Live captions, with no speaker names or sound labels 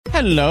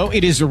Hello,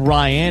 it is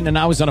Ryan, and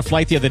I was on a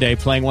flight the other day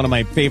playing one of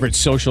my favorite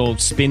social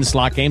spin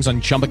slot games on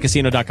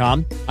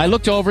ChumbaCasino.com. I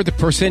looked over at the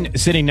person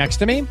sitting next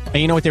to me, and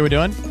you know what they were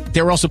doing?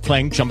 They were also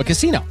playing Chumba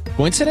Casino.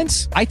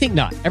 Coincidence? I think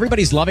not.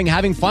 Everybody's loving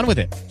having fun with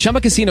it.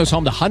 Chumba Casino is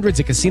home to hundreds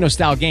of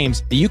casino-style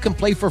games that you can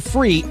play for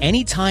free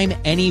anytime,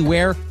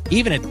 anywhere,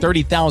 even at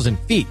 30,000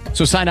 feet.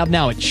 So sign up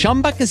now at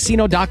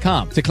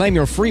ChumbaCasino.com to claim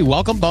your free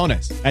welcome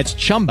bonus. That's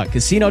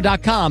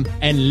ChumbaCasino.com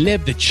and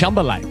live the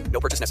Chumba life.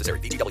 No purchase necessary.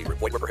 VGW.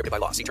 Void where prohibited by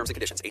law. See terms and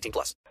conditions. 18+.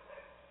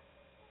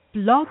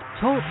 Blog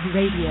Talk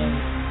Radio.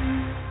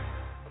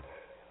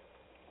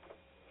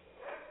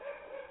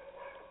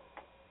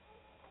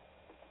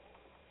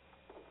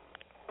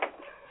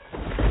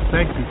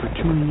 Thank you for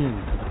tuning in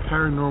to the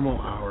Paranormal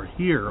Hour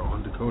here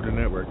on Dakota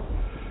Network.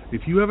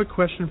 If you have a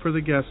question for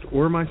the guest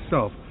or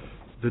myself,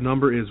 the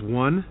number is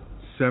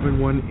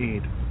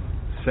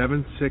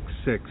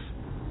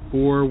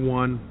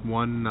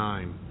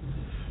 1-718-766-4119.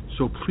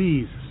 So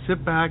please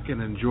sit back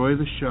and enjoy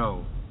the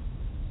show.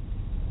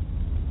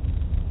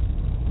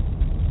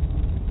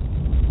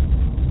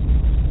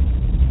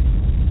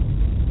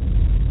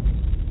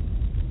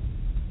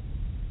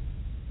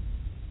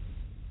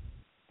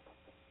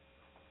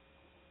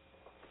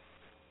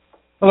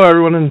 Hello,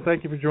 everyone, and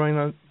thank you for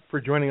joining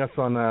us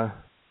on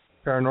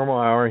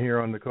Paranormal Hour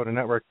here on Dakota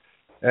Network.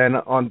 And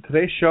on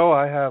today's show,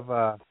 I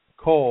have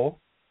Cole.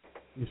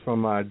 He's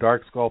from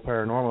Dark Skull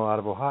Paranormal out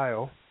of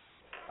Ohio.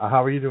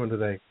 How are you doing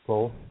today,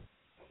 Cole?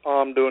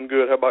 I'm doing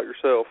good. How about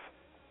yourself?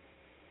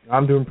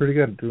 I'm doing pretty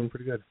good.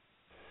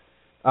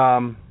 So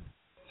I'm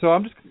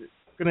just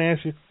going to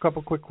ask you a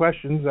couple quick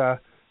questions. How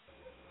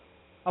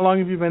long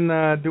have you been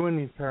doing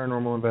these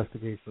paranormal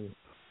investigations?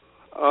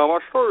 I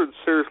started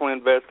seriously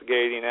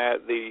investigating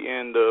at the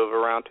end of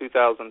around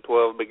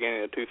 2012,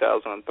 beginning of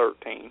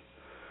 2013.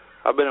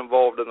 I've been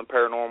involved in the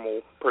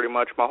paranormal pretty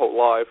much my whole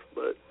life,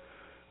 but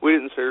we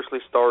didn't seriously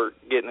start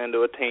getting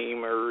into a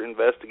team or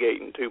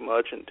investigating too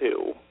much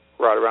until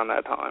right around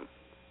that time.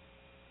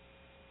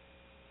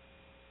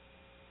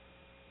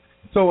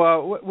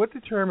 So what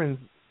determines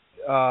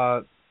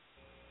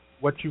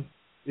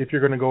if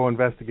you're going to go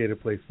investigate a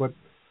place? What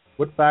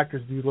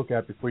factors do you look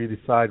at before you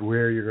decide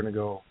where you're going to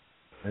go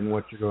and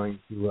what you're going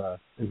to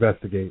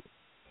investigate?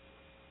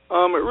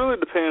 It really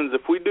depends.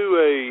 If we do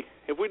a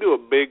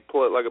big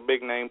like a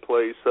big name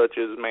place such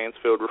as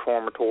Mansfield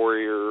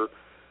Reformatory or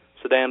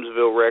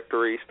Saddamsville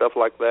Rectory, stuff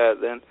like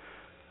that, then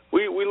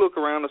we look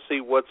around to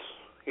see what's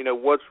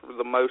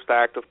the most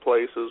active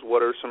places,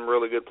 what are some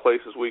really good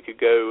places we could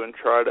go and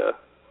try to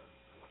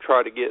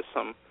get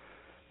some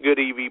good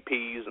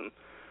EVPs and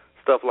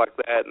stuff like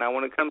that. Now,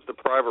 when it comes to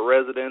private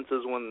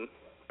residences, when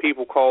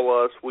people call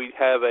us, we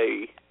have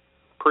a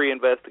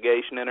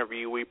pre-investigation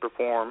interview we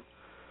perform,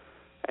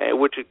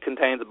 which it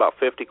contains about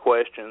 50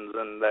 questions,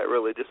 and that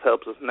really just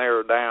helps us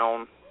narrow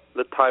down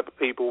the type of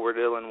people we're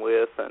dealing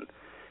with and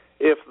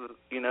if,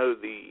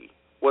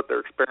 what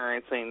they're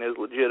experiencing is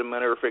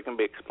legitimate or if it can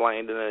be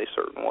explained in any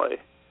certain way.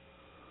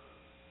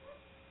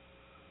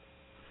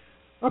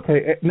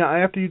 Okay, now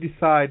after you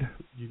decide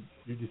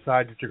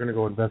that you're going to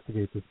go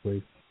investigate this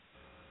place,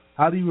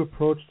 how do you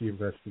approach the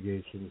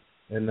investigation?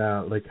 And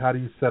how do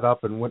you set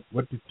up and what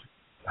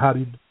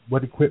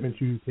equipment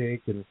you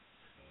take, and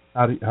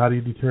how do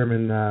you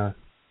determine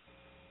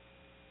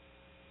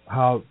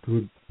how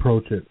to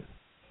approach it?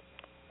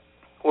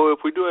 Well,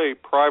 if we do a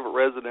private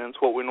residence,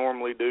 what we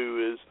normally do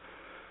is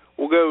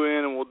we'll go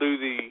in and we'll do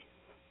the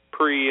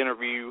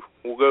pre-interview.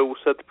 We'll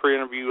set the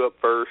pre-interview up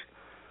first.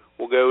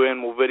 We'll go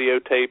in, we'll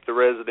videotape the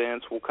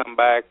residence. We'll come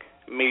back,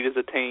 meet as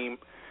a team.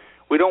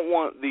 We don't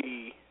want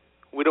the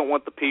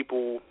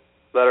people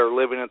that are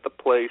living at the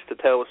place to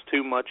tell us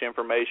too much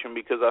information,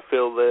 because I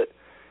feel that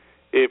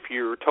if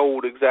you're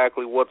told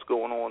exactly what's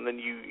going on, then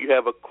you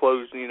have a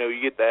closed, you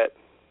get that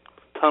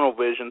tunnel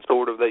vision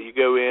sort of, that you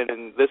go in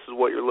and this is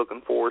what you're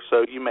looking for.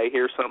 So you may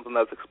hear something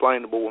that's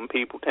explainable when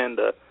people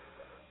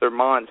their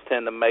minds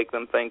tend to make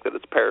them think that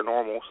it's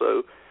paranormal.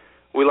 So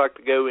we like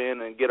to go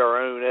in and get our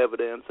own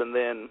evidence, and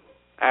then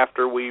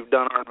after we've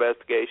done our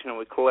investigation and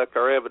we collect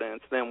our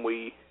evidence, then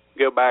we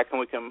go back and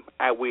we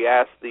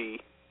ask the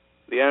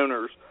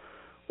owners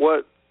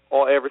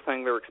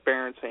everything they're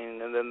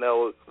experiencing, and then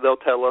they'll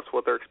tell us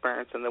what they're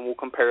experiencing, and then we'll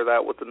compare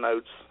that with the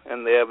notes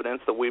and the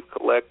evidence that we've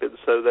collected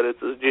so that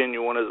it's as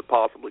genuine as it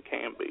possibly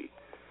can be.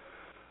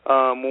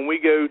 When we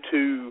go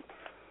to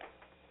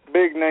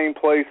big name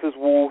places,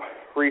 we'll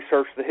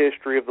research the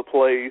history of the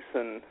place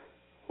and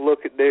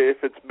look at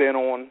if it's been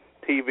on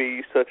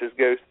TV, such as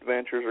Ghost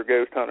Adventures or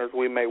Ghost Hunters.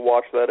 We may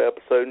watch that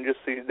episode and just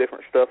see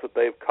different stuff that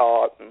they've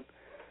caught, and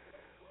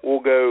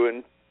we'll go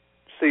and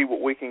see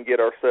what we can get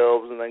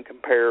ourselves and then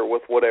compare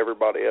with what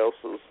everybody else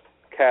has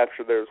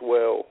captured there as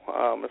well.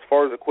 As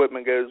far as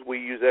equipment goes, we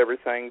use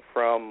everything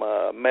from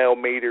mail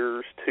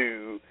meters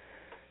to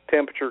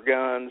temperature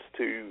guns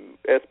to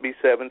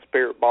SB7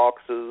 spirit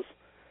boxes,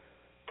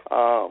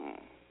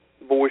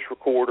 voice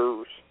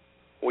recorders.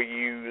 We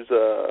use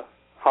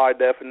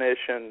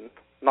high-definition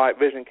night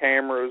vision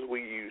cameras.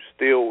 We use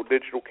still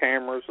digital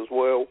cameras as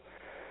well.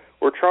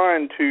 We're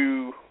trying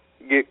to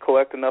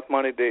collect enough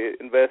money to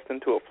invest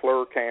into a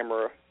FLIR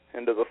camera,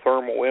 into the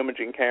thermal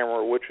imaging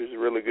camera, which is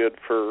really good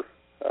for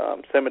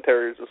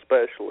cemeteries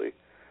especially.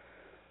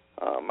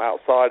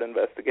 Outside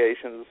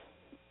investigations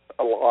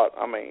a lot.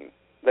 I mean,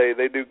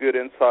 they do good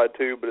inside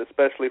too, but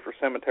especially for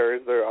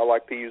cemeteries, I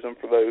like to use them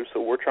for those.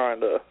 So we're trying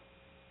to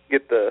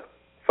get the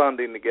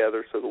funding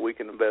together so that we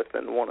can invest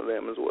in one of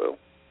them as well.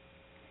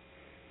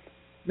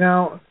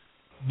 Now,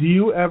 do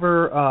you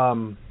ever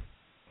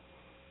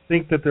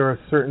think that there are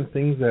certain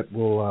things that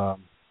will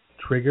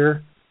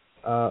trigger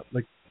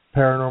like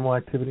paranormal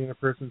activity in a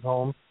person's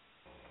home?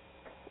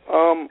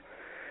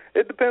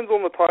 It depends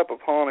on the type of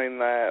haunting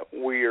that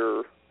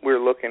we're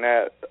looking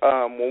at.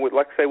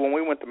 When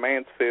we went to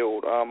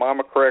Mansfield, I'm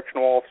a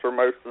correctional officer.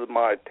 Most of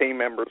my team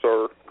members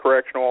are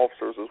correctional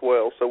officers as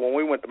well. So when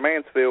we went to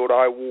Mansfield,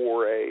 I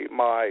wore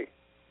my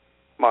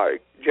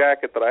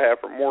jacket that I have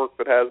from work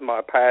that has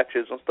my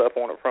patches and stuff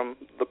on it from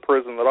the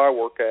prison that I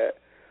work at,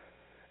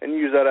 and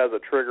use that as a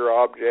trigger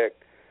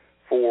object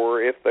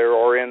for if there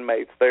are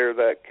inmates there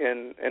that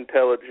can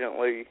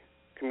intelligently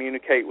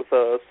communicate with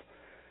us.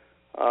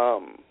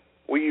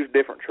 We use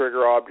different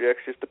trigger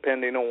objects just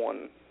depending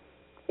on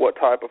what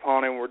type of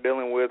haunting we're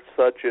dealing with,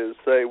 such as,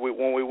 say,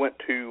 when we went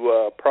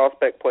to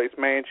Prospect Place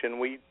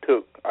Mansion,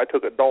 I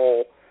took a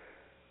doll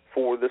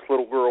for this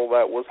little girl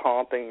that was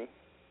haunting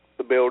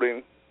the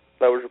building,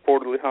 that was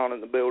reportedly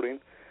haunting the building,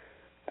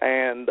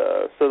 and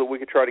so that we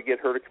could try to get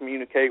her to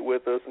communicate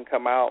with us and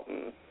come out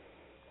and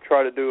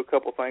try to do a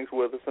couple things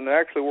with us, and it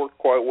actually worked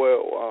quite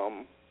well.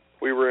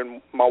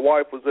 My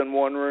wife was in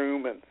one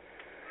room, and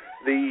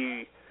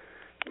the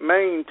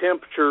main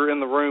temperature in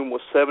the room was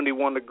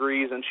 71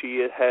 degrees, and she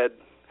had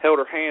held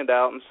her hand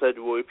out and said,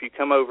 well, if you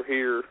come over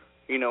here,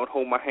 and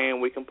hold my hand,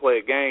 we can play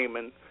a game.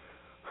 And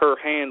her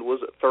hand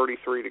was at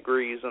 33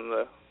 degrees, and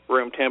the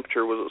room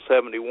temperature was at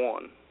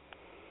 71.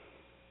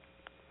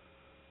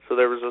 So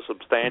there was a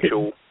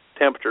substantial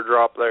temperature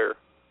drop there.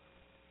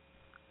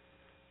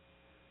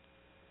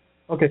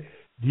 Okay.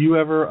 Do you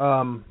ever,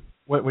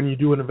 when you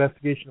do an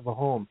investigation of a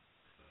home,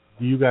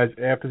 do you guys,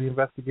 after the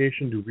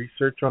investigation, do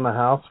research on the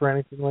house or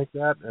anything like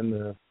that, and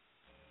the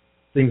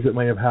things that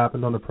may have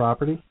happened on the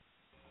property?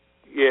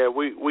 Yeah,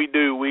 we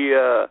do. We,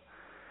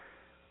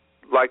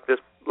 like this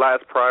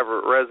last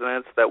private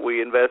residence that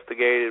we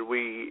investigated,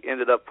 we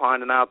ended up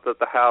finding out that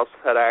the house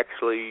had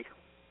actually,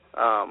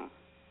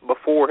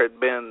 before had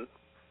been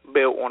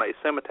built on a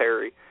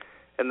cemetery,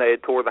 and they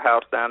had tore the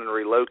house down and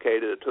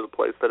relocated it to the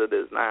place that it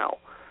is now.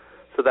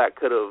 So that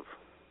could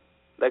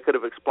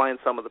have explained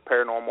some of the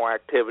paranormal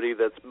activity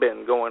that's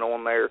been going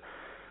on there.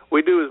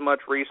 We do as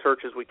much research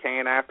as we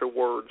can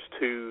afterwards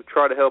to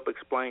try to help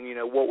explain,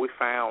 what we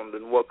found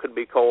and what could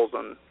be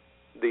causing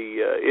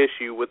the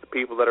issue with the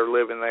people that are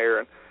living there,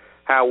 and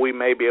how we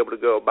may be able to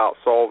go about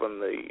solving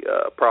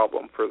the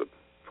problem for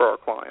our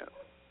client.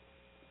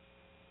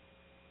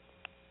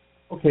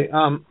 Okay,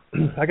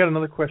 I got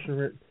another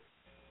question.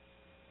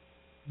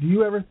 Do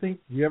you ever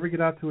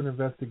get out to an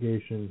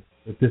investigation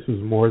that this was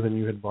more than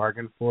you had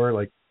bargained for,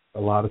 like a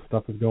lot of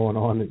stuff is going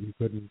on that you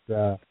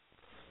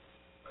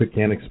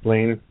can't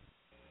explain?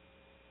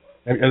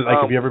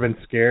 Have you ever been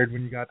scared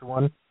when you got to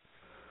one?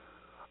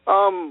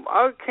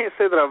 I can't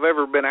say that I've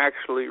ever been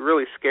actually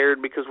really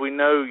scared, because we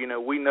know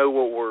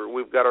what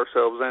we've got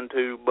ourselves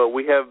into, but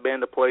we have been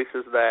to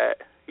places that,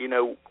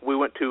 we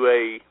went to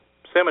a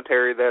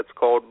cemetery that's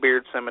called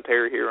Beard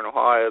Cemetery here in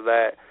Ohio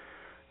that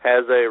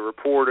has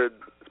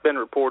it's been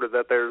reported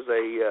that there's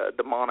a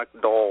demonic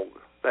dog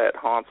that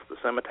haunts the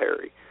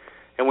cemetery.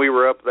 And we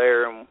were up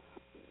there, and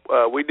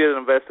we did an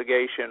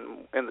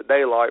investigation in the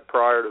daylight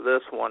prior to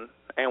this one,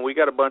 and we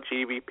got a bunch of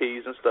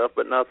EVPs and stuff,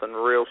 but nothing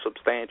real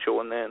substantial.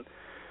 And then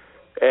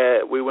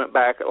we went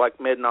back at like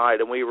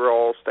midnight, and we were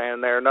all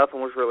standing there.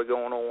 Nothing was really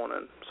going on.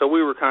 And so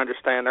we were kind of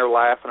just standing there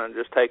laughing and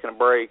just taking a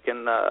break,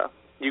 and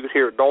you could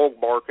hear a dog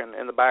barking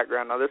in the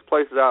background. Now, this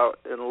place is out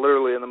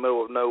literally in the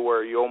middle of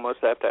nowhere. You almost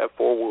have to have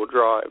four-wheel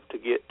drive to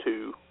get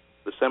to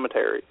the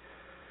cemetery.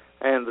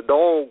 And the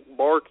dog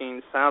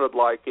barking sounded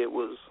like it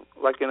was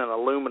like in an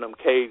aluminum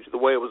cage. The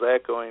way it was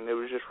echoing, it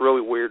was just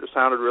really weird. It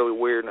sounded really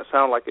weird, and it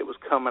sounded like it was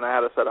coming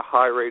at us at a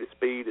high rate of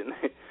speed. And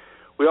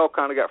we all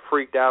kind of got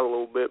freaked out a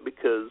little bit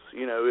because,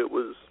 it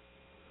was,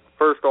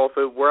 first off,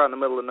 we're out in the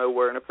middle of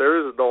nowhere, and if there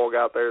is a dog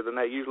out there, then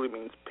that usually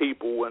means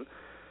people. And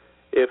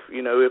if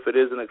it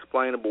is an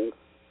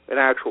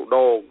actual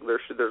dog,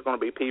 there's going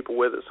to be people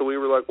with it. So we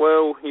were like,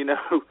 well,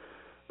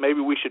 maybe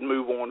we should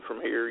move on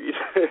from here,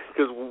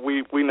 because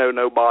we know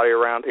nobody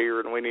around here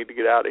and we need to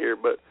get out of here.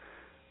 But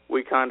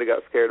we kind of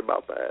got scared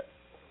about that.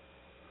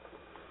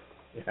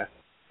 Yeah.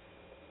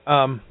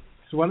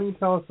 So why don't you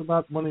tell us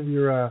about one of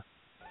your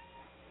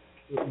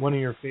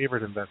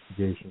favorite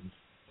investigations?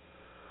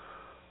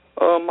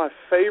 My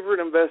favorite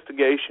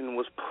investigation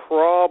was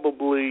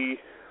probably,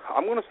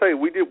 I'm going to say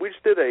we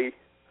just did a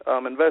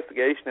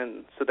investigation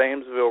in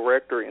Sedamsville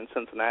Rectory in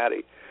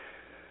Cincinnati.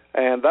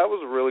 And that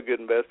was a really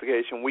good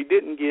investigation. We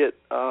didn't get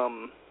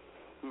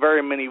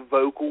very many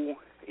vocal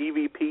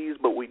EVPs,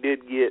 but we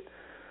did get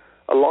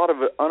a lot of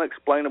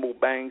unexplainable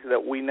bangs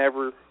that we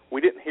never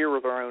we didn't hear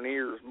with our own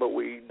ears, but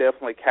we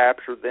definitely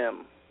captured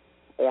them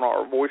on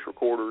our voice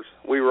recorders.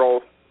 We were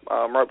all,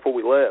 right before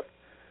we left,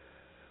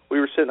 we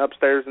were sitting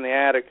upstairs in the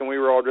attic, and we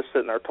were all just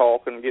sitting there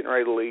talking, getting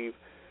ready to leave.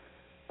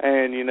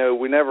 And,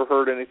 we never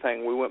heard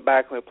anything. We went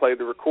back and we played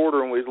the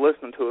recorder, and we was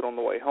listening to it on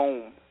the way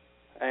home.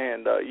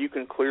 And you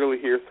can clearly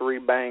hear 3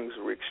 bangs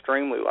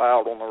extremely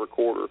loud on the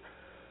recorder.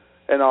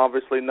 And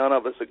obviously none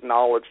of us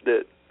acknowledged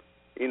it,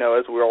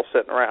 as we were all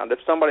sitting around. If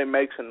somebody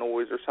makes a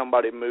noise or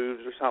somebody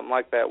moves or something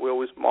like that, we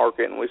always mark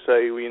it and we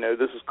say,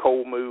 this is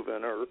coal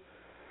moving or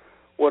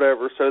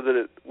whatever, so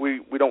that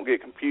we don't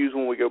get confused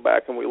when we go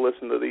back and we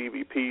listen to the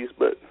EVPs.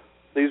 But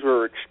these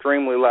were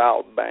extremely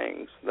loud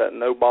bangs that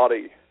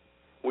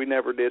we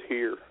never did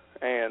hear.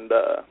 And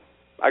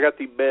I got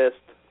the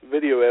best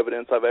video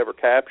evidence I've ever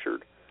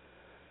captured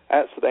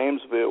at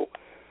Sedamsville.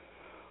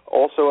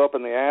 Also up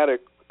in the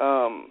attic,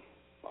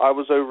 I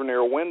was over near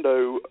a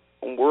window.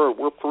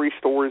 We're 3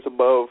 stories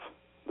above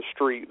the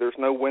street. There's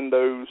no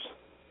windows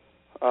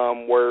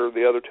where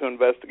the other 2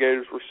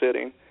 investigators were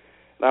sitting.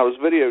 And I was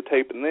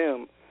videotaping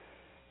them.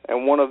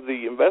 And one of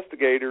the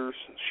investigators,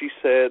 she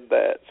said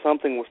that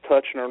something was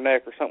touching her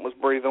neck or something was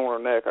breathing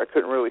on her neck. I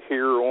couldn't really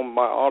hear her on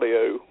my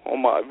audio,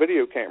 on my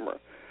video camera.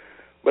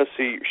 But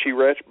she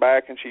reached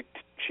back and she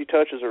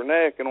touches her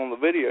neck, and on the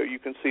video you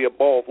can see a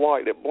ball of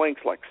light. It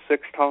blinks like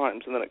 6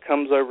 times, and then it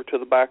comes over to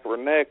the back of her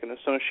neck, and as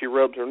soon as she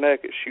rubs her neck,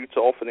 it shoots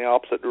off in the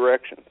opposite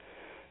direction.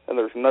 And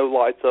there's no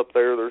lights up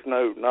there. There's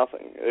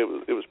nothing.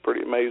 It was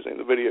pretty amazing.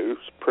 The video is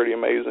pretty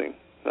amazing.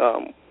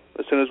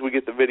 As soon as we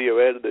get the video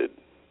edited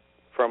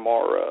from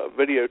our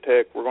video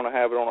tech, we're going to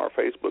have it on our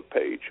Facebook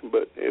page.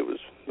 But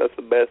that's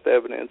the best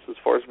evidence as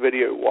far as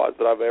video-wise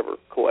that I've ever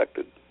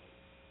collected.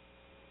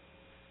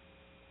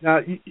 Now,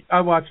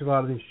 I watch a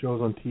lot of these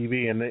shows on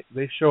TV, and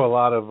they show a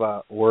lot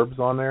of orbs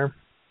on there.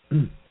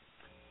 Do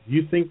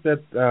you think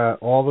that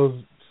all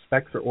those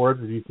specks are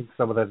orbs, or do you think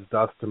some of that's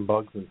dust and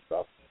bugs and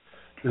stuff?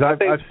 Because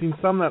I've seen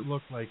some that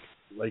look like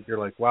you're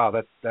like, wow,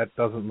 that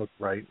doesn't look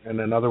right, and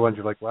then other ones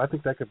you're like, well, I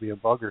think that could be a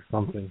bug or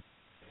something.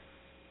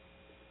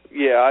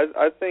 Yeah,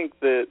 I think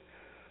that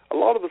a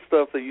lot of the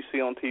stuff that you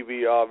see on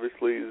TV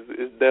obviously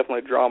is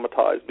definitely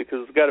dramatized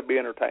because it's got to be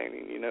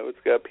entertaining.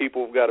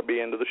 People have got to be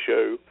into the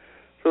show.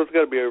 So it's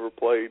got to be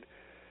overplayed.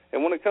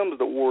 And when it comes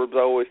to orbs, I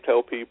always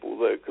tell people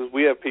that, because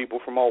we have people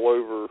from all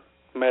over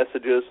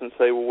message us and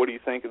say, well, what do you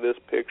think of this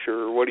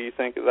picture, or what do you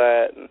think of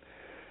that? And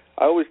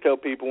I always tell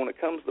people when it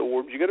comes to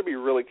orbs, you got to be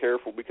really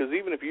careful, because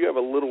even if you have a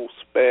little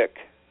speck,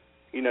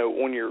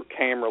 on your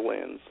camera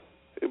lens,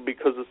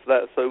 because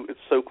it's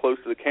so close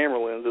to the camera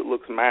lens, it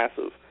looks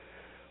massive.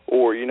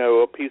 Or,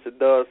 a piece of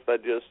dust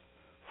that just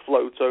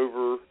floats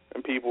over,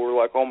 and people are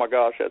like, oh my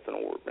gosh, that's an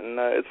orb. And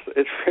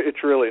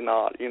it's really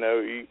not,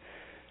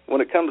 When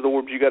it comes to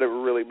orbs, you got to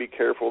really be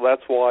careful.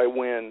 That's why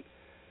when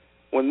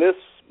this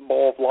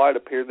ball of light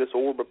appeared, this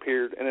orb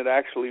appeared, and it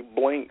actually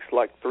blinks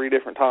like 3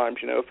 different times.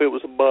 If it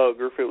was a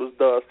bug or if it was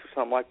dust or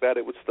something like that,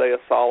 it would stay a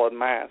solid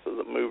mass as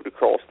it moved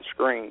across the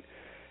screen.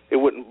 It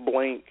wouldn't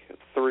blink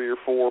 3 or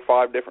 4 or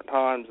 5 different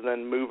times and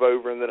then move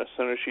over, and then as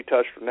soon as she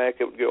touched her neck,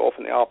 it would go off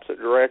in the opposite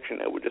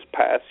direction. It would just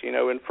pass,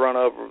 in front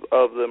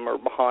of them or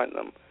behind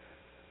them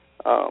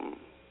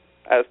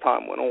as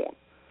time went on.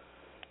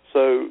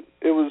 So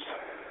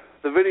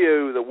the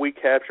video that we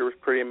captured was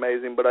pretty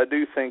amazing, but I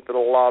do think that a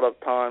lot of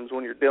times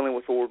when you're dealing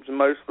with orbs,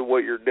 most of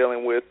what you're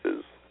dealing with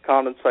is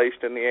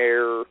condensation in the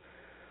air,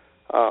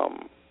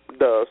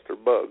 dust or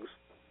bugs,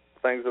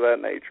 things of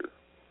that nature.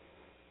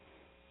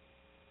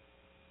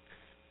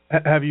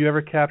 Have you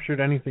ever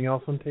captured anything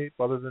else on tape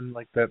other than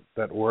like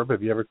that orb?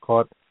 Have you ever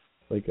caught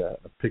like a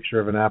picture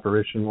of an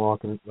apparition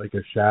walking, like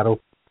a shadow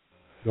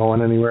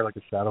going anywhere, like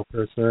a shadow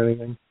person or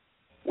anything?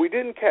 We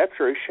didn't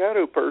capture a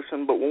shadow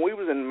person, but when we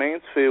was in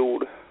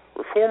Mansfield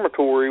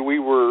Reformatory,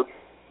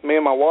 me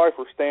and my wife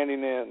were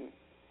standing in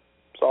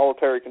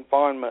solitary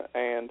confinement,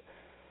 and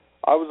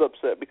I was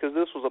upset because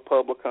this was a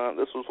public hunt.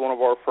 This was one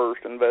of our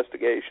first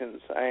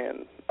investigations,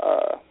 and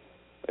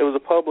it was a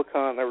public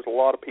hunt. There was a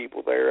lot of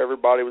people there.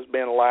 Everybody was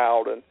being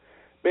loud and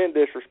being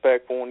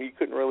disrespectful, and you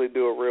couldn't really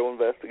do a real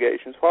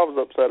investigation. So I was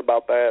upset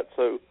about that.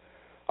 So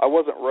I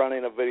wasn't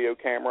running a video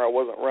camera. I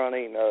wasn't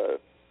running a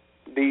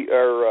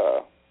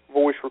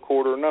voice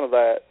recorder, none of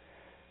that.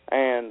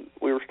 And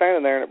we were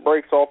standing there, and it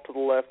breaks off to the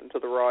left and to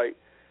the right,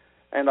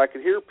 and I could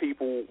hear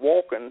people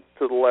walking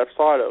to the left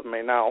side of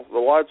me. Now, the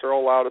lights are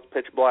all out. It's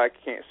pitch black.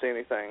 You can't see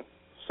anything.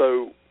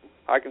 So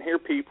I can hear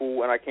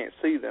people, and I can't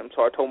see them.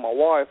 So I told my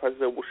wife, I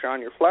said, well, shine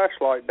your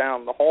flashlight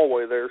down the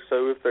hallway there,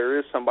 so if there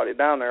is somebody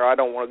down there, I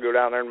don't want to go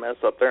down there and mess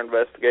up their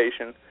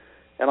investigation,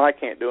 and I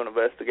can't do an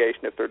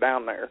investigation if they're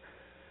down there.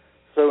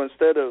 So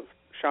instead of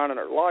shining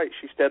her light,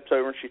 she steps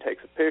over and she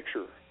takes a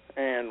picture.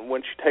 And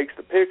when she takes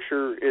the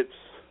picture, it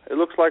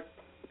looks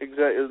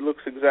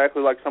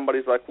exactly like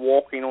somebody's like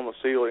walking on the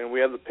ceiling. We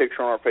have the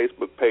picture on our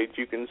Facebook page.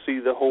 You can see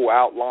the whole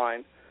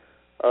outline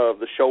of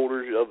the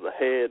shoulders, of the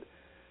head,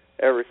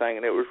 everything.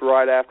 And it was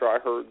right after I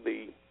heard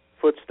the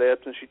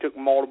footsteps, and she took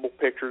multiple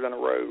pictures in a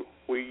row.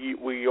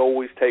 We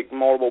always take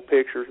multiple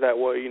pictures. That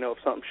way, if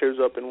something shows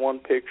up in one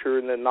picture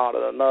and then not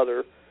in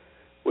another,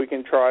 we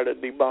can try to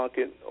debunk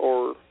it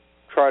or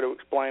try to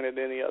explain it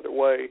any other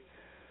way.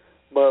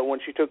 But when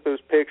she took those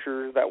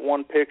pictures, that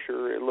one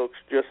picture, it looks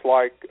just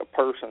like a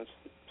person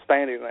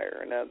standing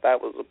there, and it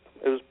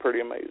was pretty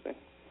amazing.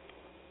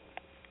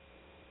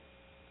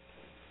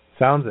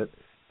 Sounds it.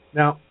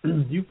 Now,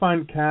 do you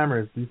find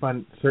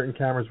certain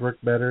cameras work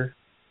better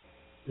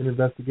in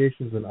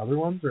investigations than other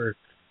ones, or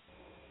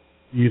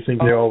do you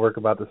think they all work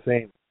about the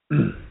same?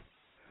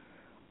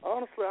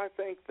 Honestly, I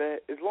think that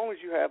as long as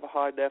you have a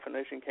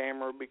high-definition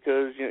camera,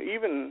 because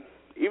even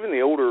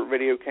the older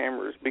video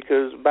cameras,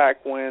 because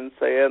back when,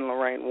 say, Ed and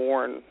Lorraine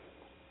Warren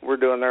were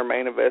doing their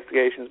main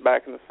investigations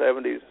back in the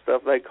 70s and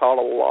stuff, they caught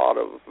a lot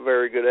of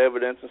very good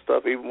evidence and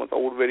stuff, even with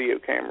old video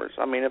cameras.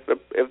 I mean,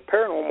 if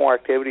paranormal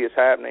activity is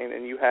happening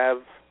and you have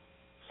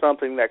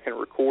something that can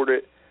record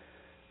it,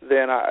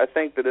 then I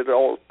think that it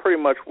all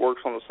pretty much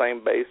works on the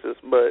same basis.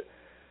 But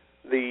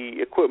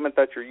the equipment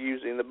that you're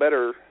using, the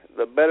better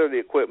the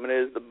equipment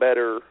is, the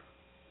better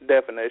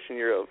definition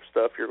of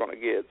stuff you're going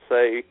to get.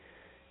 Say,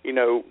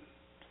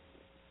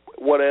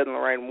 what Ed and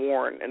Lorraine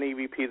Warren, an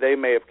EVP they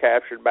may have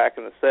captured back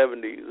in the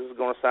 70s is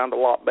going to sound a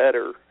lot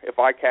better if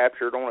I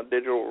captured on a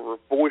digital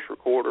voice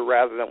recorder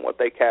rather than what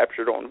they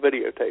captured on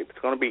videotape. It's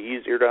going to be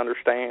easier to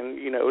understand.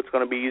 It's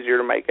going to be easier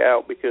to make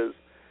out because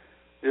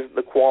just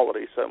the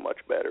quality is so much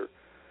better.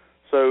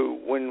 So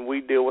when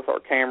we deal with our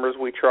cameras,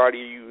 we try to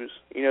use,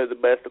 the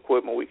best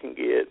equipment we can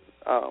get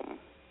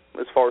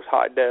as far as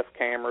high-def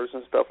cameras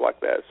and stuff like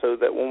that, so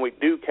that when we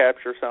do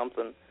capture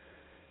something,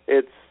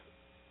 it's,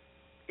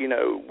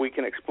 we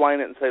can explain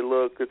it and say,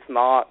 look, it's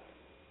not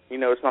a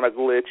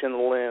glitch in the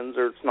lens,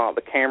 or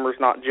the camera's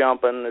not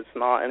jumping, it's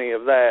not any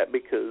of that,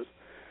 because,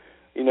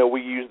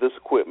 we use this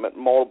equipment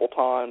multiple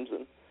times,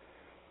 and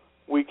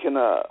we can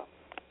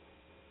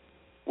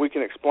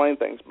explain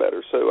things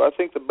better. So I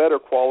think the better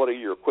quality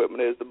your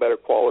equipment is, the better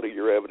quality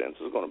your evidence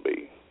is going to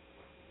be.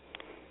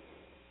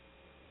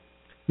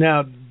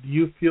 Now, do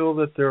you feel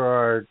that there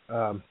are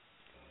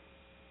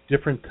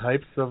different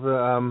types of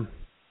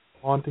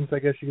hauntings, I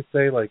guess you could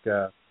say, like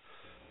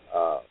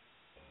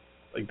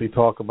they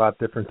talk about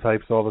different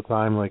types all the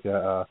time, like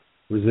a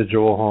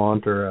residual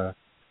haunt or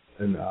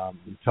an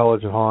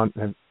intelligent haunt?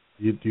 And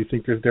do you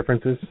think there's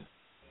differences?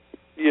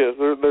 Yes,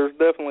 there's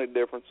definitely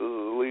differences,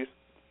 at least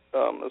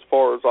as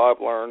far as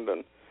I've learned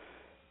and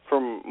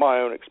from my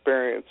own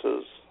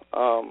experiences.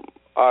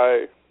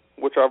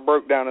 Which I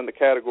broke down into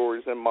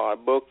categories in my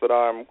book that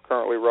I'm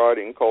currently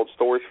writing called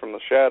Stories from the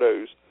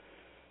Shadows,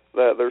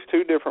 that there's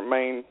two different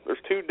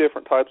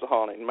types of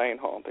haunting, main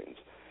hauntings,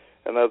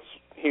 and that's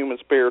human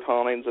spirit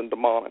hauntings and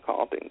demonic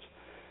hauntings.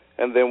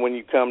 And then when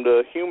you come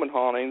to human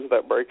hauntings,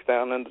 that breaks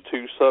down into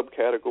two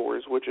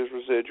subcategories, which is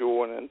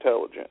residual and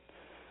intelligent.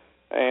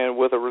 And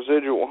with a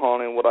residual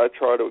haunting, what I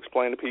try to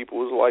explain to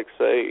people is like,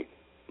 say,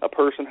 a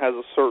person has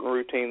a certain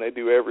routine they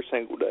do every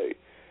single day,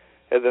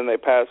 and then they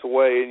pass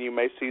away, and you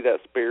may see that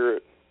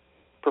spirit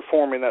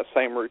performing that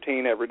same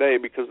routine every day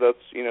because that's,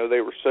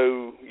 they were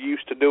so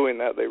used to doing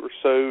that. It was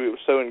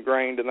so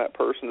ingrained in that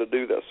person to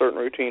do that certain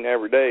routine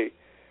every day.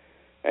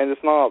 And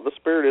it's not, the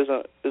spirit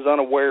is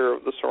unaware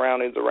of the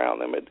surroundings around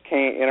them. It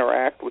can't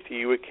interact with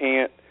you. It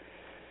can't,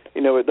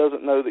 it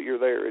doesn't know that you're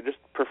there. It just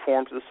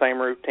performs the same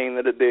routine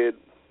that it did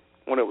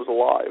when it was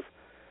alive.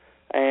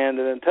 And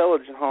an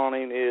intelligent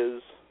haunting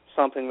is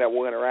something that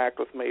will interact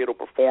with me. It'll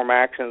perform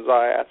actions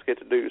I ask it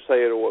to do.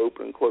 Say it'll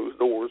open and close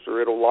doors,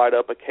 or it'll light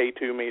up a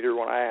K2 meter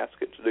when I ask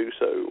it to do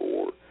so,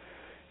 or,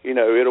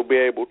 it'll be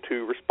able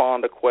to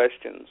respond to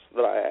questions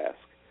that I ask.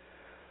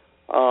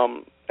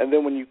 And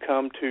then when you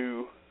come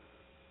to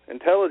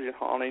intelligent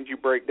hauntings, you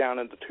break down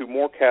into two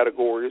more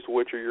categories,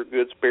 which are your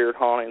good spirit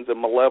hauntings and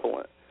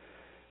malevolent.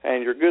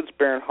 And your good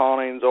spirit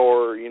hauntings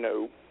are,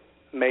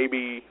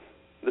 maybe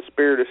the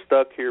spirit is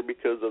stuck here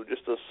because of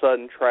just a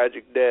sudden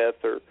tragic death,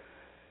 or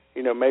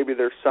maybe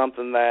there's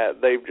something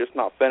that they've just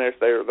not finished.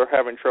 They're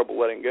having trouble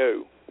letting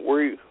go.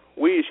 We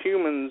as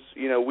humans,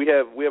 we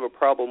have a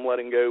problem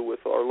letting go with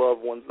our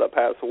loved ones that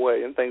pass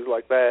away and things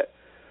like that.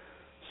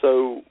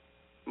 So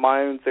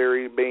my own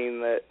theory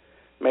being that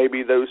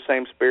maybe those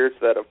same spirits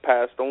that have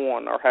passed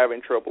on are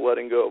having trouble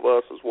letting go of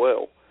us as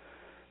well.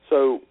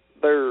 So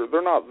they're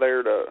not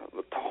there to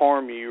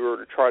harm you or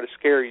to try to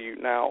scare you.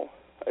 Now,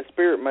 a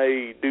spirit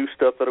may do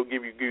stuff that'll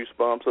give you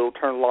goosebumps. It'll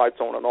turn lights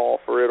on and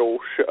off, or it'll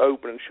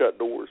open and shut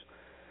doors.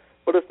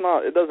 But it's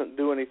not. It doesn't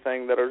do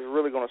anything that is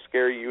really going to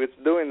scare you. It's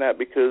doing that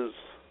because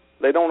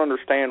they don't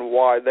understand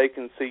why they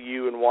can see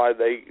you and why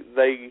they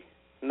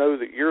know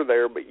that you're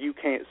there, but you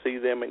can't see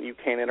them and you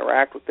can't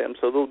interact with them.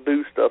 So they'll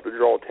do stuff to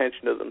draw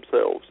attention to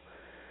themselves.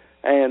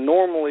 And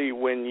normally,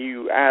 when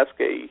you ask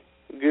a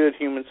good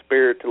human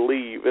spirit to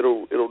leave,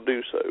 it'll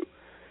do so.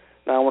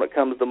 Now, when it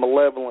comes to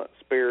malevolent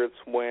spirits,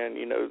 when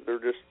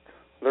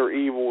they're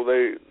evil,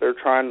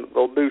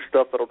 they'll do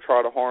stuff that'll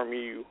try to harm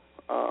you.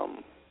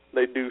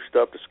 They do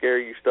stuff to scare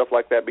you, stuff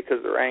like that, because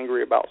they're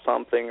angry about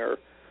something or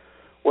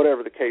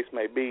whatever the case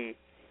may be.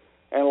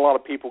 And a lot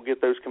of people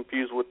get those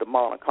confused with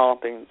demonic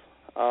hauntings.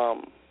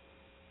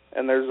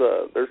 And there's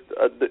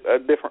a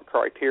different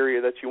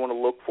criteria that you want to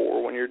look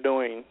for when you're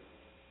doing,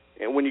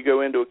 and when you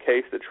go into a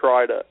case to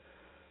try to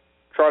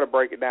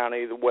break it down,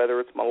 either whether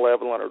it's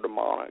malevolent or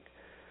demonic.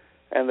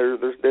 And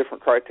there's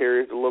different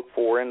criteria to look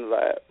for in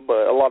that.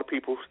 But a lot of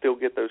people still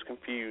get those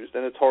confused,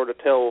 and it's hard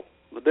to tell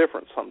the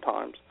difference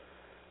sometimes.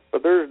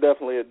 But there's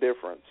definitely a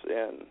difference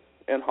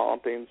in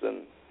hauntings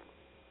and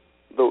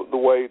the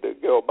way to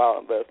go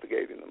about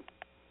investigating them.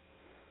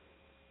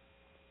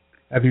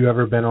 Have you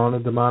ever been on a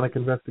demonic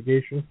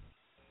investigation?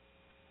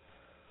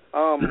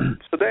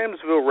 So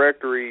Damsville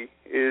Rectory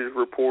is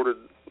reported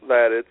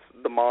that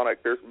it's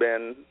demonic. There's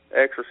been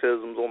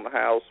exorcisms on the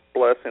house,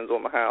 blessings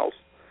on the house,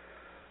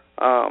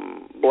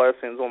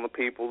 blessings on the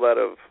people that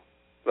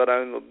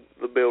own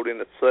the building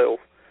itself.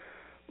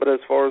 But as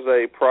far as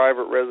a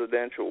private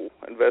residential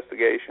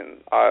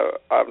investigation,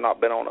 I've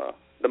not been on a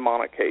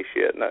demonic case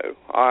yet, no.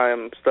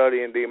 I'm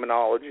studying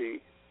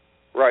demonology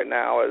right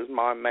now as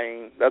my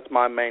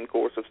main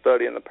course of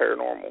studying the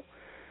paranormal,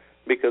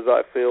 because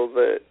I feel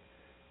that,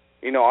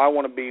 I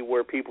want to be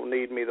where people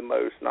need me the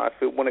most, and I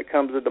feel when it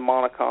comes to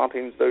demonic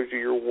hauntings, those are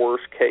your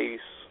worst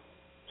case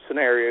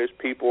scenarios.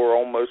 People are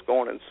almost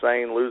going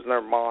insane, losing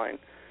their mind,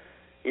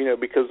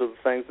 because of the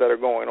things that are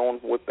going on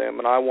with them,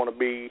 and I want to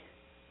be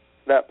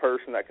that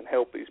person that can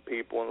help these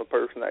people and the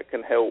person that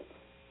can help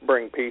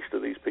bring peace to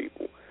these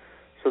people.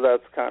 So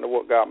that's kind of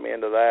what got me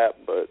into that,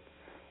 but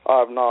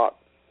I've not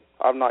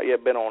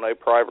yet been on a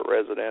private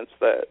residence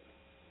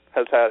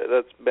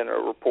that's been a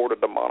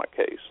reported demonic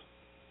case.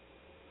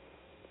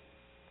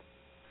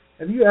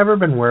 Have you ever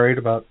been worried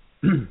about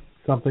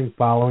something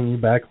following you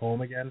back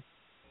home again?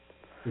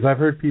 Because I've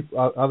heard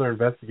other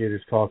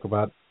investigators talk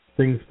about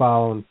things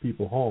following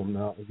people home.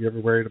 Now, have you ever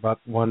worried about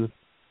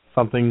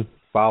something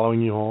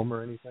following you home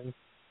or anything?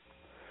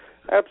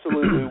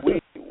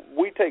 Absolutely.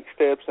 We take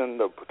steps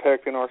into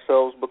protecting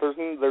ourselves, but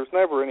there's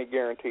never any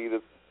guarantee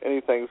that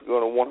anything's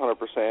going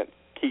to 100%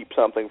 keep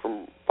something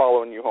from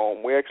following you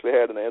home. We actually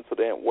had an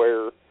incident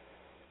where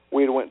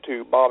we went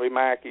to Bobby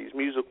Mackey's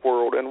Music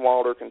World in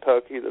Wilder,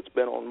 Kentucky, that's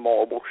been on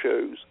multiple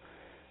shows,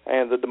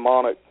 and the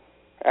demonic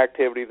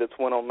activity that's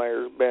went on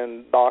there has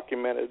been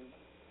documented,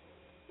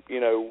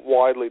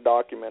 widely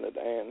documented.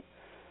 And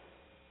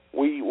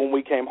when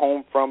we came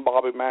home from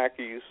Bobby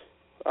Mackey's,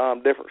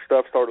 different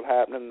stuff started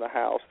happening in the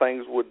house.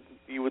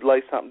 You would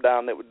lay something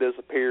down that would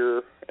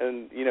disappear,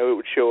 and it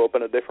would show up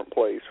in a different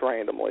place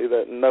randomly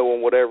that no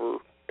one would ever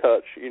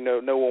touch.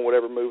 No one would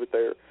ever move it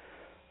there.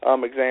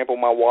 Example,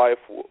 my wife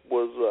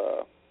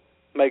was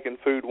making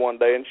food one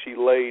day, and she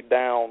laid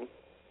down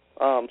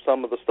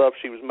some of the stuff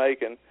she was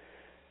making,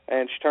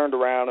 and she turned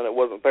around and it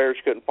wasn't there.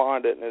 She couldn't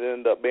find it, and it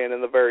ended up being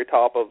in the very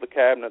top of the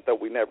cabinet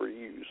that we never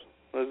use.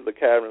 This is the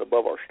cabinet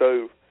above our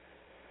stove.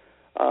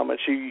 And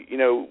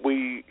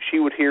she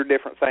would hear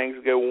different things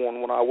go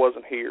on when I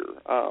wasn't here.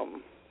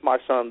 My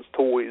son's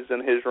toys in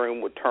his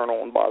room would turn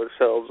on by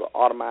themselves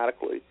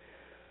automatically.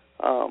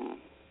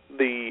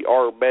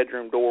 Our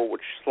bedroom door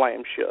would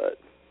slam shut,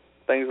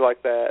 things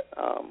like that.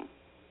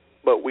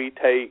 But we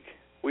take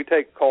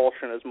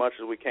caution as much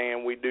as we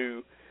can. We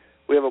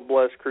have a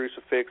blessed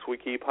crucifix we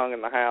keep hung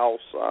in the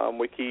house.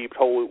 We keep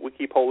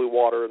holy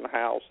water in the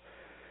house.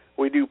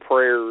 We do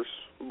prayers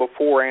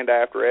before and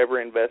after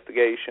every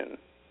investigation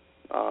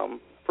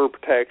for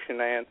protection.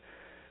 And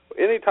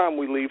anytime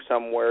we leave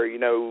somewhere,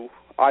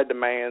 I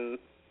demand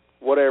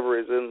whatever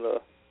is in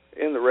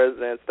the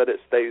residence that it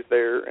stays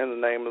there in the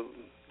name of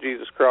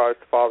Jesus Christ,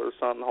 the Father, the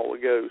Son, and the Holy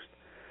Ghost.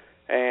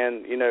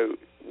 And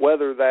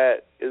whether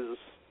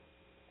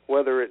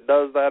it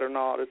does that or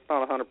not, it's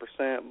not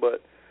 100%,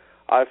 but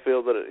I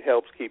feel that it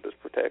helps keep us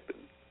protected.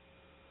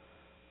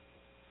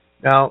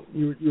 Now,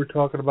 you were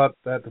talking about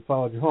that to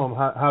follow you home.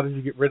 How did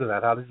you get rid of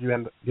that? How did you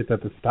get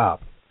that to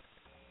stop?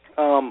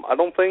 I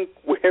don't think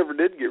we ever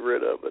did get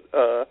rid of it.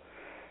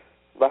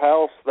 The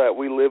house that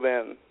we live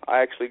in,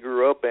 I actually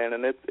grew up in,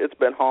 and it's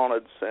been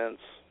haunted since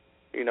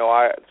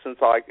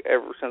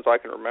I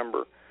can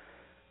remember.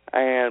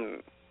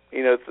 And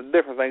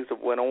different things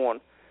have went on,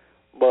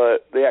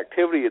 but the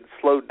activity had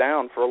slowed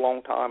down for a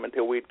long time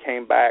until we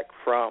came back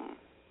from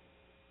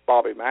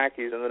Bobby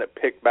Mackey's, and then it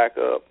picked back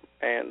up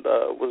and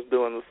was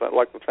doing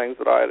the things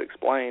that I had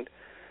explained.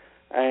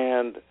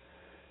 And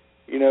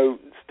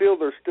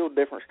there's still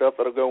different stuff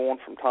that'll go on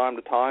from time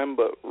to time,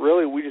 but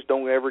really we just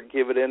don't ever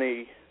give it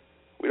any.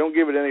 We don't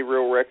give it any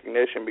real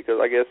recognition, because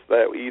I guess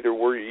that either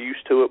we're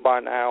used to it by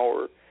now,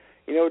 or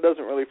it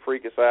doesn't really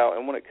freak us out.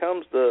 And when it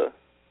comes to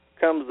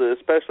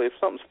especially if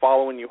something's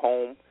following you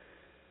home,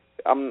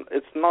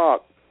 it's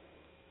not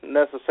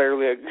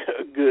necessarily a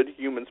good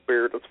human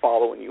spirit that's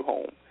following you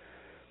home.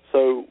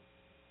 So,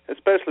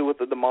 especially with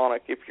the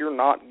demonic, if you're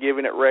not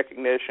giving it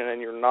recognition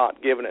and you're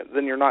not giving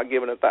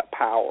it that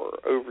power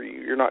over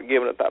you. You're not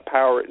giving it that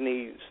power it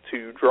needs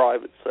to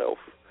drive itself.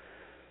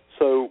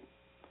 So,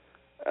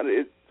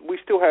 we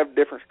still have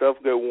different stuff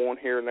go on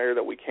here and there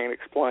that we can't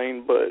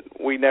explain, but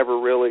we never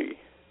really,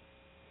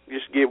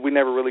 we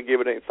never really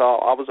give it any thought.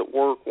 I was at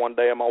work one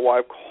day and my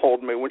wife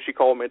called me. When she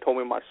called me and told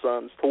me my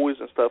son's toys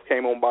and stuff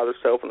came on by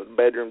themselves and the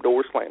bedroom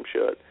door slammed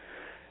shut.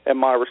 And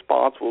my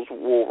response was,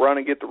 well, run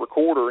and get the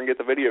recorder and get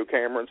the video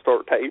camera and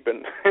start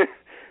taping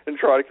and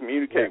try to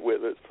communicate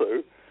with it.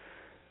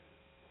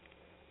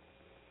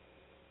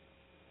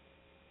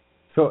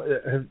 So,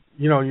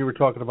 you were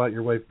talking about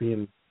your wife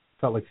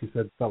felt like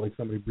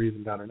somebody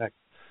breathing down her neck.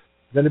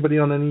 Has anybody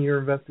on any of your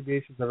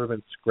investigations ever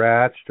been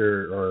scratched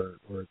or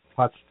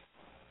touched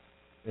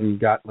and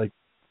got, like,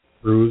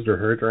 bruised or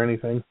hurt or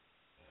anything?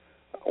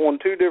 On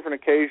 2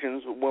 different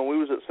occasions, when we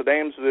was at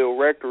Saddamsville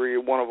Rectory,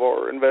 one of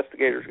our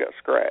investigators got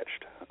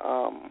scratched.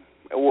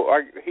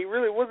 He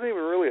really wasn't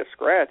even really a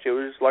scratch. It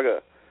was just like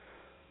a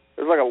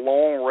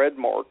long red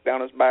mark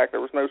down his back.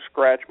 There was no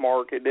scratch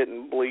mark. It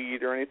didn't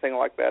bleed or anything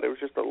like that. It was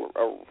just a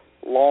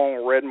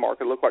long red mark.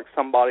 It looked like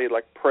somebody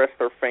like pressed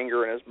their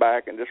finger in his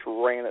back and just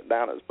ran it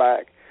down his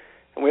back.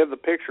 And we have the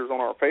pictures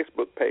on our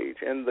Facebook page.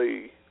 And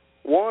the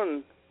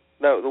one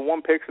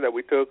picture that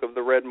we took of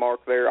the red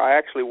mark there, I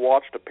actually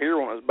watched appear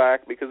on his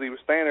back because he was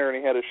standing there and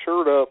he had his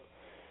shirt up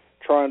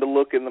trying to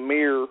look in the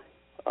mirror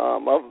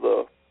of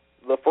the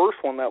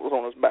first one that was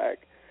on his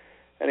back.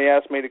 And he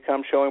asked me to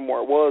come show him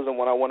where it was, and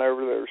when I went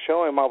over there to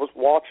show him, I was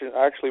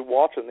actually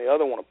watching the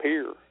other one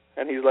appear.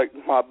 And he's like,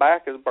 my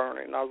back is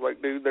burning. And I was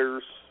like, dude,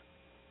 there's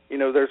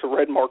a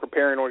red mark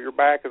appearing on your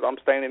back as I'm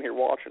standing here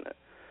watching it.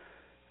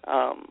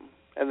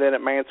 And then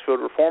at Mansfield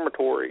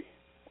Reformatory,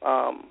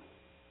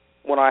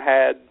 when I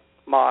had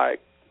my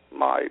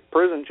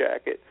prison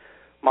jacket,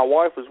 my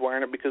wife was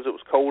wearing it because it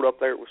was cold up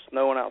there. It was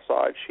snowing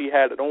outside. She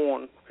had it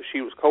on because she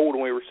was cold,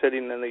 and we were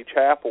sitting in the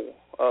chapel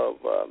of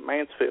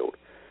Mansfield.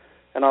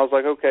 And I was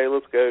like, okay,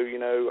 let's go.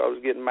 I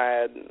was getting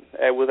mad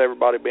and with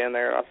everybody being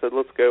there. I said,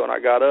 let's go. And I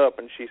got up,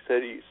 and she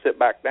said, you sit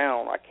back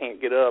down. I can't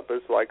get up.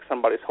 It's like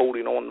somebody's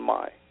holding on to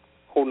my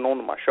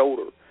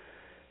shoulder.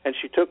 And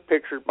she took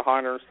pictures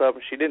behind her and stuff,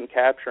 and she didn't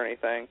capture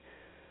anything.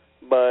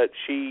 But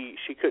she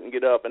couldn't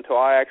get up until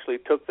I actually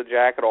took the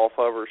jacket off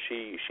of her.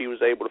 She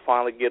was able to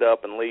finally get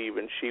up and leave,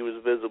 and she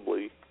was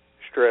visibly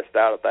stressed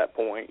out at that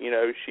point.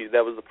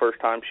 That was the first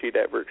time she'd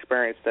ever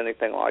experienced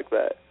anything like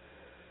that.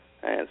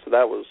 And so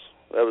that was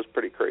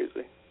pretty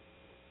crazy.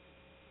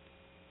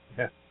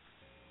 Yeah.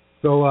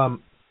 So,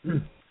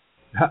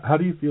 how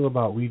do you feel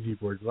about Ouija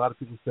boards? A lot of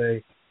people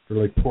say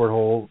they're like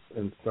portholes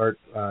and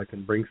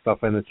can bring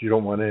stuff in that you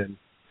don't want in,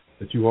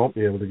 that you won't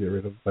be able to get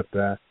rid of. But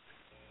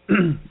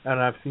and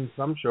I've seen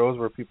some shows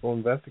where people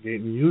investigate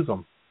and use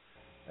them.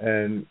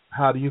 And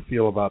how do you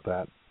feel about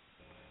that?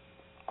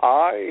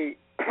 I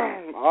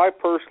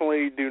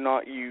personally do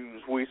not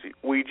use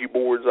Ouija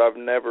boards. I've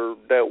never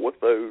dealt with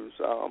those.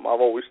 I've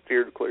always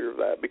steered clear of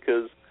that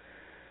because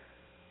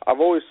I've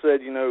always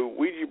said,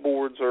 Ouija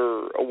boards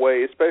are a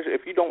way, especially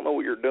if you don't know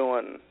what you're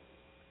doing,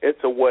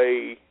 it's a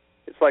way,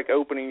 it's like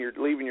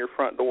leaving your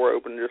front door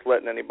open and just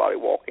letting anybody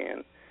walk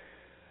in.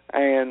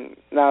 And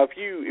now if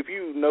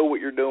you know what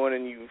you're doing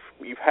and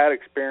you've had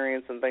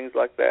experience and things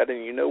like that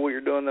and you know what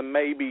you're doing, then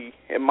maybe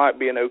it might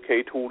be an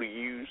okay tool to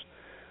use,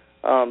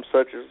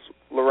 such as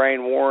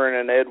Lorraine Warren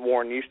and Ed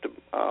Warren used to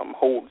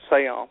hold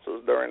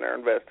seances during their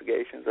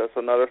investigations. That's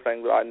another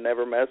thing that I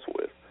never mess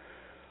with.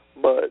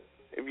 But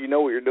if you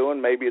know what you're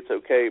doing, maybe it's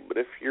okay. But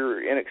if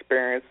you're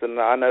inexperienced, and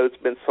I know it's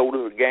been sold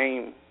as a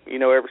game,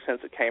 ever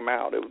since it came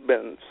out. It's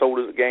been sold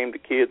as a game to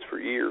kids for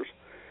years.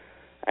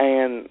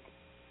 And,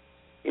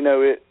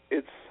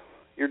 it's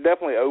you're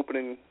definitely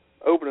opening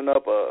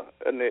up a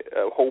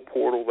whole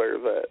portal there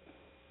that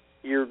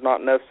you're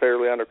not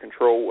necessarily under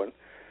control. And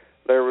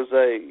there was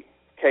a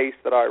case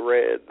that I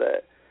read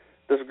that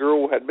this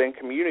girl had been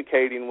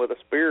communicating with a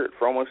spirit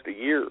for almost a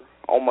year,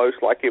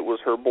 almost like it was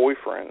her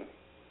boyfriend.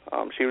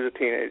 She was a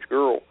teenage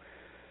girl.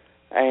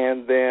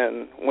 And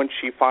then when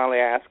she finally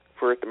asked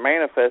for it to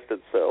manifest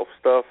itself,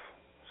 stuff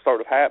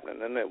started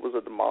happening, and it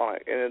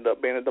ended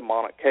up being a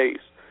demonic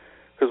case.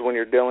 Because when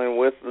you're dealing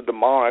with the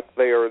demonic,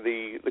 they are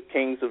the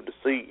kings of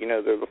deceit.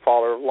 They're the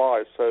father of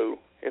lies. So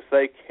if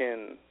they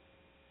can,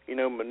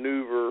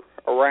 maneuver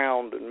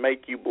around and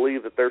make you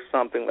believe that there's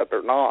something that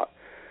they're not,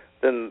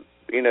 then,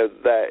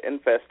 that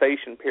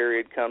infestation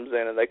period comes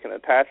in and they can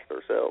attach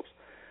themselves.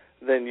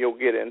 Then you'll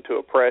get into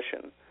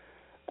oppression.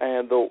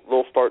 And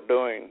they'll start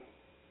doing,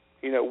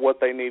 what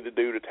they need to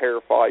do to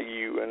terrify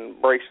you and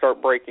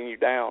start breaking you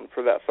down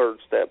for that third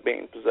step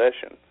being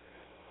possession.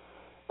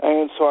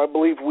 And so I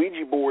believe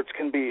Ouija boards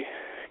can be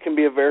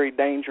a very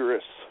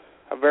dangerous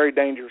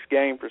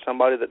game for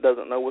somebody that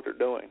doesn't know what they're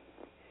doing.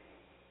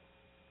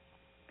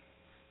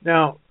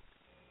 Now,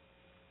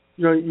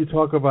 you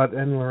talk about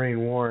Ed and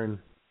Lorraine Warren,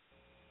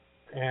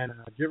 and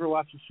did you ever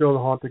watch the show The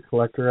Haunted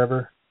Collector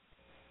ever?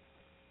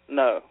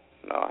 No,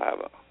 I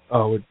haven't.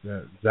 Oh, with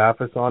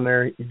Zaffis on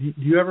there. Do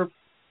you ever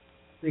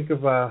think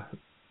of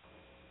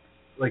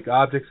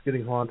objects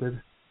getting haunted?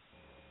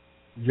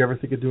 Did you ever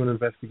think of doing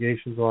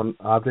investigations on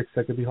objects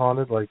that could be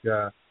haunted, like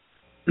Ed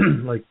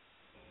and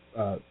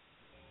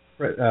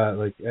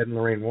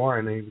Lorraine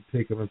Warren? They would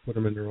take them and put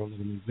them in their own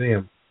little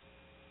museum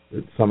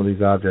with some of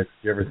these objects.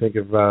 Do you ever think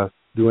of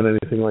doing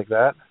anything like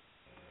that?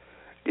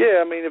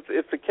 Yeah, I mean,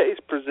 if the case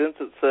presents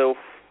itself,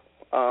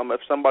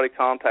 if somebody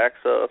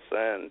contacts us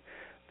and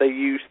they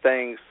use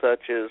things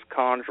such as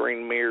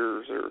conjuring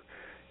mirrors or,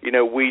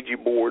 Ouija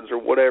boards or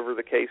whatever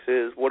the case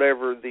is,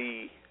 whatever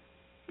they've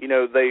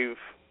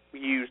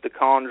used to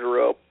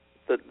conjure up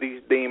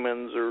these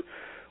demons or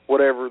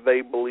whatever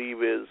they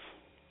believe is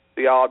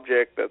the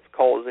object that's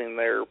causing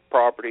their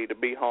property to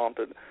be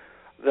haunted,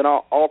 then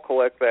I'll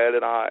collect that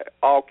and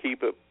I'll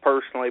keep it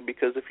personally,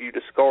 because if you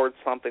discard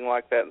something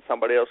like that and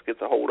somebody else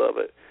gets a hold of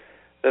it,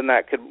 then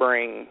that could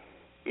bring,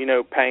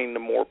 pain to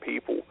more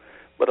people.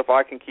 But if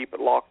I can keep it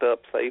locked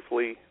up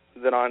safely,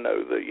 then I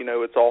know that,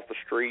 it's off the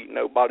street,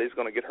 nobody's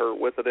going to get hurt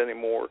with it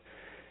anymore,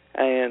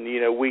 and,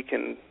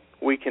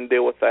 we can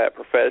deal with that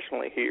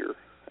professionally here,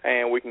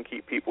 and we can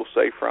keep people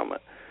safe from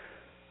it.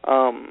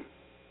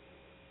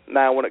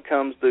 Now, when it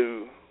comes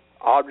to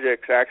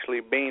objects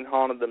actually being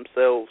haunted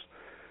themselves,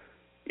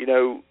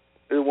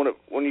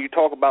 when you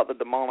talk about the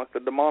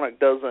demonic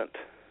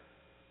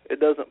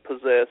doesn't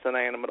possess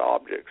inanimate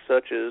objects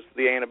such as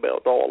the Annabelle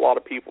doll. A lot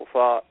of people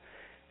thought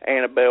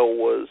Annabelle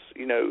was,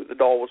 the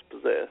doll was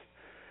possessed,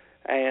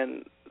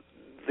 and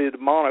the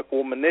demonic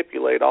will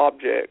manipulate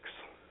objects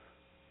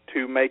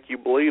to make you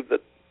believe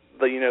that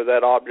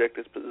that object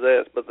is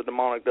possessed, but the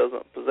demonic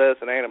doesn't possess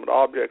inanimate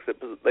objects;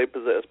 they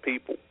possess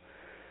people.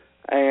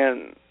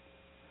 And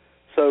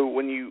so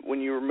when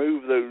you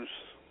remove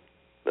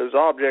those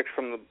objects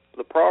from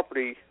the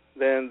property,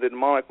 then the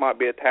demonic might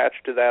be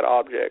attached to that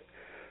object.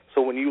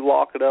 So when you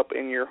lock it up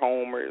in your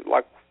home, or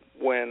like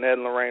when Ed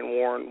and Lorraine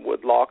Warren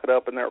would lock it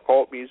up in their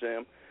occult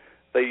museum,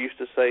 they used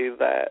to say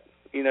that,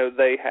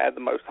 they had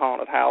the most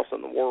haunted house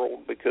in the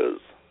world because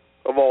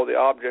of all the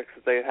objects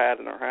that they had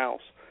in their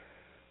house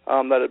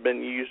that had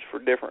been used for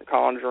different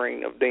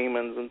conjuring of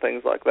demons and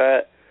things like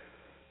that.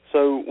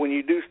 So when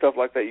you do stuff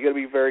like that, you got to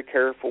be very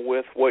careful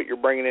with what you're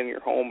bringing in your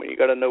home, and you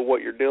got to know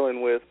what you're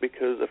dealing with,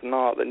 because if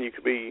not, then you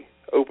could be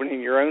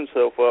opening your own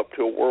self up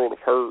to a world of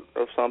hurt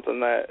of something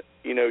that,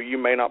 you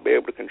may not be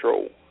able to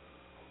control.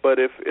 But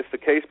if the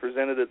case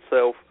presented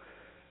itself,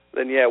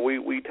 then yeah,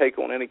 we take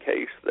on any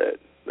case that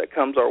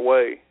comes our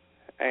way.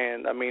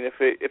 And I mean, if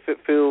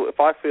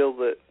I feel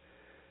that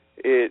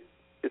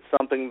it's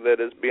something that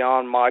is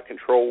beyond my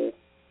control,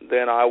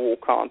 then I will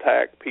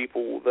contact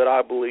people that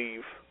I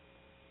believe,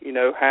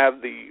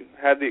 have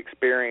the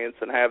experience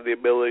and have the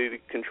ability to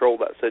control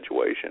that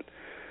situation.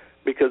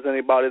 Because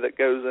anybody that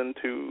goes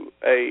into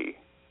a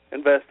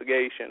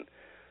investigation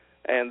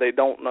and they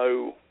don't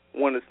know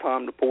when it's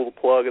time to pull the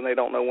plug, and they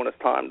don't know when it's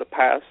time to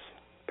pass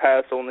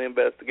on the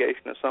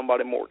investigation to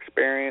somebody more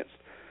experienced,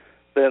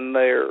 then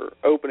they're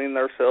opening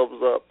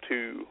themselves up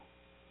to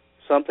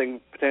something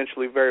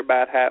potentially very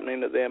bad happening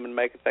to them and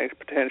making things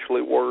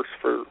potentially worse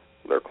for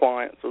their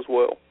clients as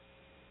well.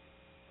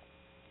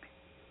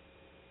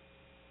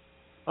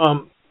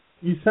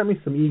 You sent me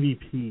some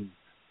EVPs.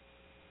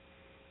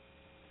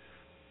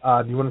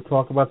 Do you want to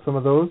talk about some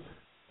of those?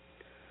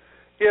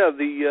 Yeah,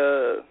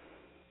 the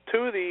two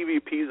of the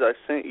EVPs I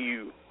sent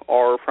you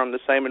are from the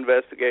same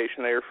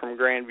investigation. They're from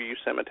Grandview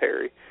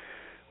Cemetery.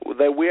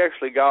 We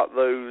actually got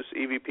those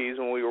EVPs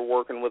when we were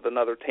working with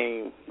another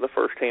team, the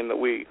first team that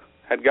we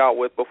had got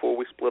with before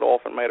we split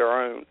off and made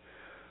our own.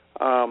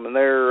 And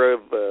they're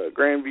of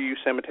Grandview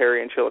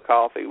Cemetery in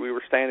Chillicothe. We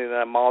were standing in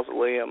that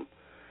mausoleum,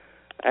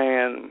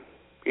 and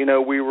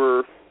we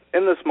were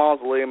in this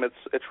mausoleum.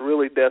 It's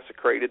really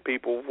desecrated.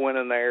 People went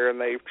in there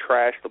and they've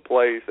trashed the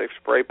place. They've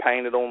spray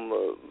painted on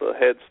the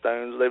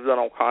headstones. They've done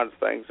all kinds of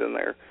things in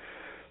there.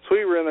 So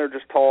we were in there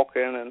just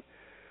talking, and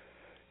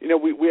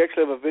we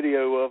actually have a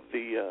video of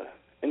the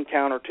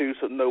encounter too,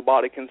 so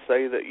nobody can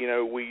say that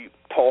we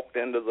talked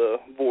into the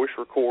voice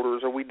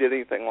recorders or we did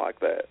anything like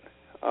that.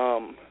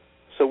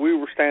 So we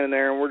were standing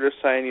there and we're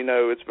just saying,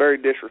 it's very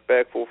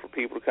disrespectful for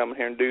people to come in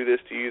here and do this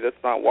to you. That's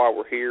not why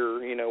we're here.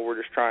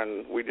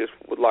 We just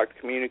would like to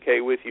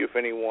communicate with you. If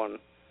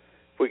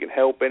we can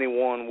help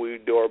anyone, we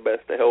do our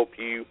best to help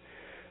you.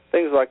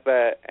 Things like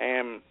that.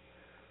 And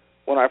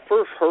when I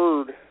first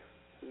heard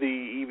the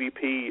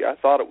EVP, I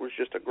thought it was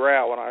just a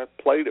growl, and I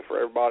played it for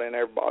everybody, and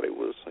everybody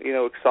was,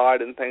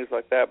 excited and things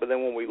like that. But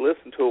then when we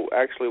listened to it,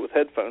 actually with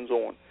headphones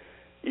on,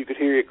 you could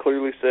hear it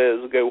clearly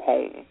says, "Go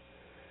home."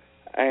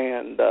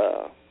 And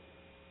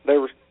there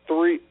was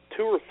two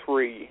or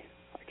three,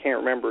 I can't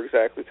remember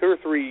exactly, 2 or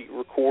 3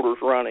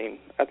 recorders running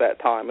at that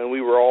time, and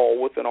we were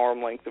all within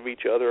arm length of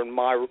each other, and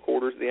my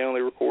recorder's the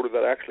only recorder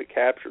that actually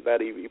captured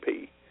that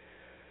EVP.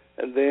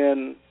 And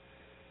then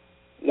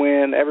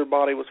when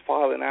everybody was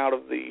filing out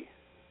of the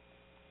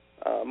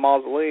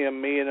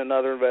mausoleum, me and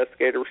another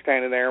investigator were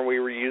standing there, and we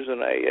were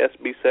using a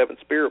SB7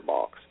 spirit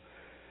box.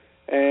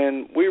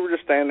 And we were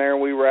just standing there,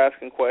 and we were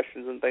asking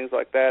questions and things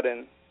like that,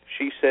 and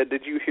she said,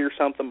 "Did you hear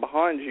something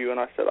behind you?" And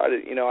I said, I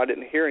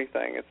didn't hear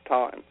anything at the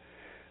time.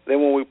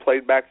 Then when we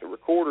played back the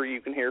recorder, you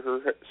can hear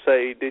her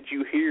say, "Did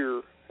you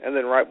hear?" And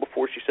then right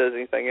before she says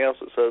anything else,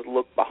 it says,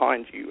 "Look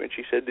behind you." And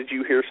she said, "Did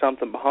you hear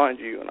something behind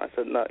you?" And I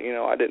said, "No,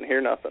 I didn't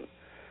hear nothing."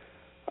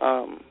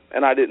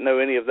 And I didn't know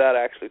any of that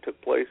actually took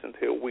place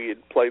until we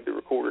had played the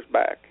recorders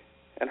back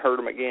and heard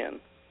them again.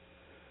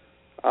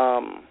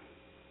 The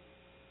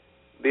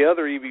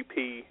other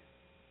EVP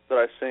that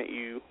I sent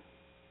you,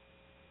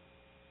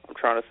 I'm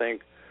trying to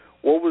think,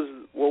 what was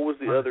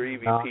the other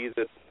EVP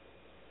that?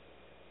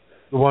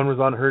 The one was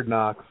unheard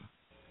knocks.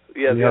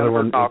 Yeah, the other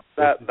one.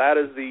 That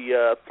is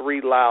the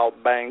 3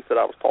 loud bangs that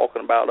I was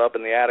talking about up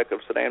in the attic of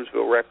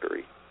Saddamsville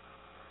Rectory.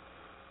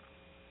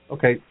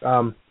 Okay,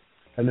 and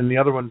then the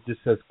other one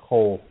just says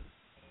Cole.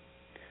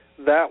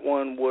 That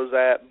one was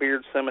at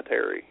Beard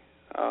Cemetery.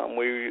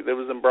 It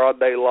was in broad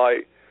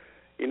daylight.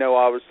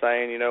 I was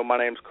saying, my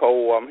name's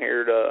Cole. I'm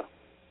here to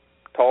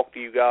talk to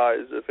you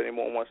guys if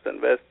anyone wants to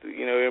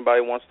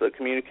anybody wants to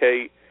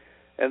communicate.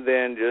 And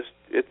then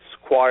it's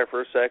quiet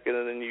for a second,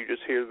 and then you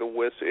just hear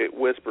it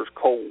whispers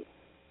Cole.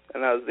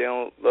 And that was the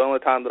only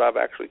time that I've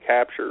actually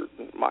captured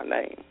my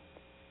name.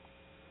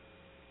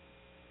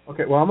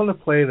 Okay, well, I'm going to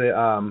play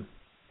the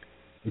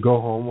Go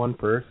Home one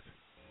first.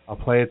 I'll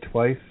play it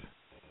twice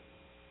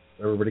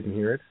so everybody can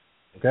hear it.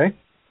 Okay?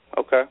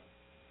 Okay.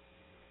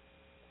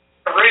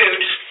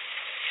 Rude.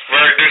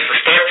 Very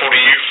disrespectful to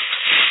you.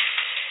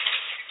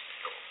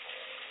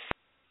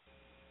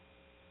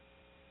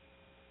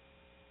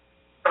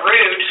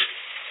 Rude.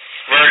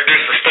 Very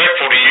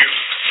disrespectful to you.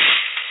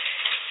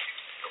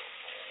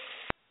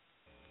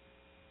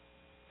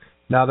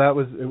 Now it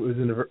was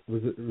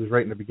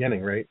right in the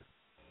beginning, right?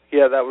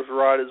 Yeah, that was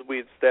right as we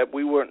had stepped.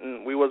 We wasn't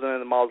in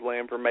the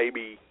mausoleum for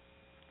maybe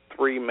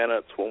 3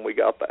 minutes when we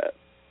got that.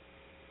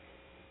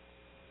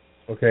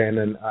 Okay, and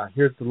then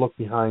here's the look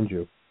behind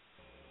you.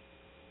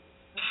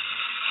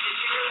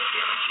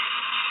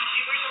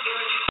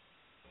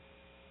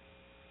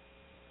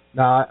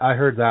 Now I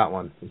heard that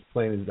one. It's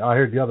plain. I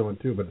heard the other one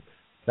too, but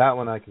that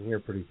one I can hear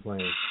pretty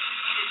plain.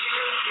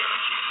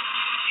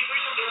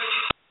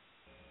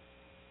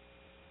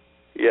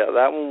 Yeah,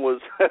 that one was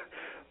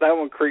that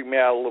one creeped me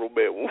out a little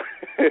bit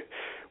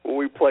when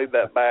we played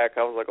that back.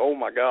 I was like, oh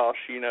my gosh,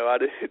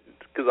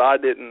 because I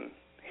didn't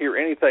hear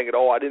anything at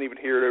all. I didn't even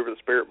hear it over the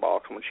spirit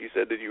box when she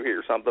said, "Did you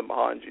hear something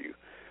behind you?"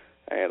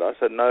 And I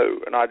said no,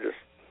 and I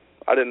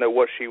didn't know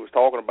what she was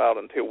talking about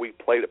until we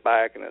played it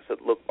back, and it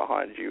said, "Look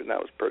behind you," and that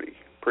was pretty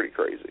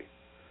crazy.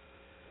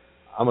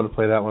 I'm going to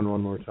play that one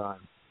more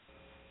time.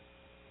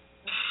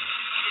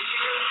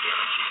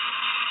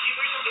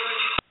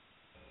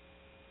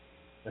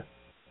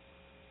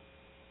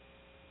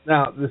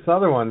 Now, this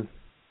other one,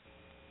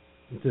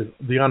 which is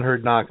the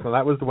unheard knocks. Now,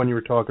 that was the one you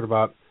were talking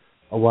about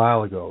a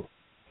while ago.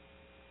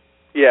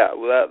 Yeah,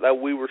 that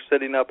we were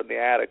sitting up in the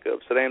attic of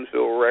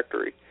Saddamsville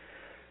Rectory,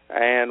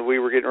 and we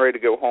were getting ready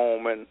to go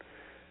home, and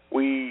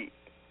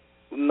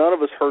none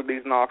of us heard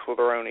these knocks with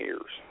our own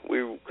ears.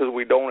 Because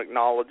we don't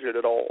acknowledge it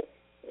at all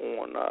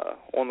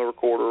on the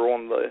recorder or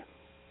on the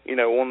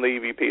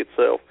EVP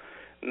itself.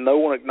 No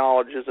one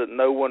acknowledges it.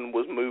 No one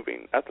was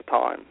moving at the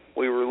time.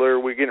 We were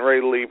getting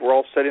ready to leave. We're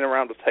all sitting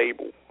around the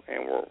table,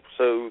 and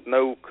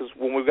because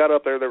when we got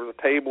up there was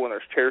a table and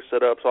there's chairs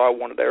set up, so I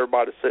wanted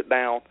everybody to sit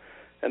down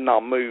and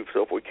not move.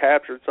 So if we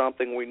captured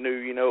something, we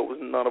knew, it was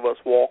none of us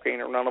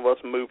walking or none of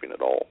us moving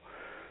at all.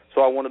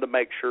 So I wanted to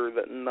make sure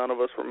that none of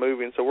us were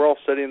moving. So we're all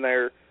sitting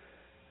there,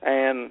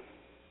 and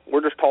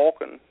we're just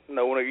talking.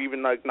 No one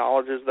even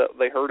acknowledges that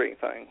they heard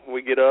anything.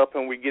 We get up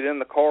and we get in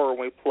the car and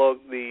we plug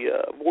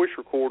the voice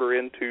recorder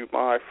into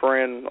my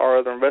friend, our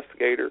other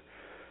investigator.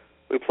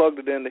 We plugged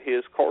it into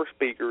his car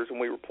speakers and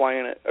we were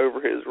playing it over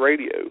his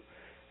radio.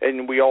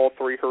 And we all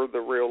three heard the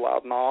real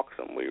loud knocks,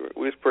 and we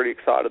was pretty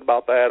excited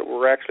about that.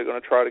 We're actually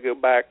going to try to go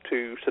back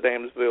to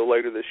Saddamsville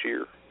later this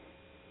year.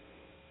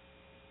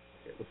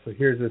 Okay, so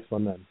here's this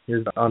one then.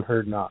 Here's the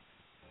unheard knock.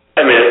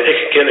 Hey man, it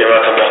can get me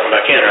right. I'm walking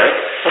back in, right?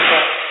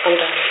 Okay, I'm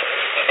done.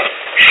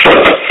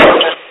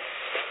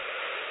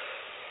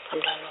 I'm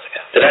done. Let's go.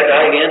 Did I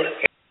die again?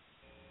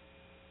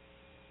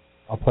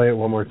 I'll play it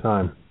one more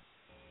time.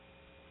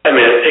 Hey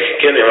man, it can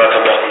get me right.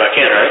 I'm walking back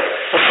in, right?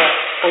 Okay,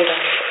 I'm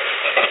done.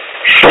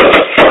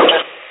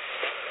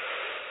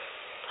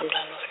 I'm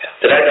done. Let's go.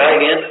 Did I die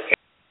again?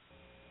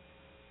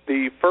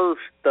 The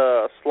first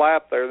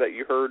slap there that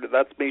you heard,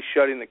 that's me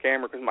shutting the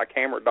camera because my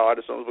camera died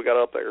as soon as we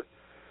got up there.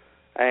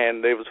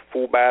 And it was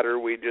full battery.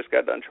 We just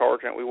got done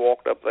charging it. We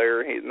walked up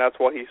there, and that's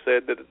what he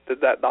said, did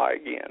that die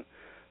again?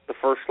 The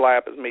first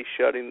slap is me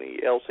shutting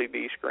the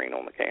LCD screen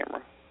on the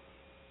camera.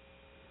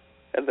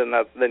 And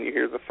then you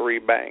hear the 3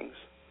 bangs.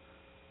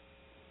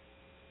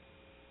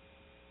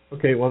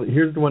 Okay, well,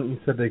 here's the one you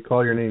said they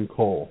call your name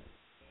Cole.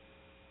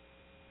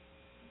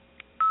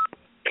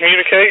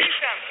 Communicate.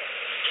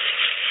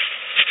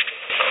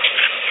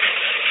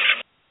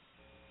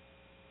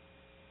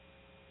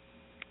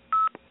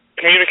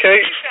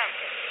 Communicate.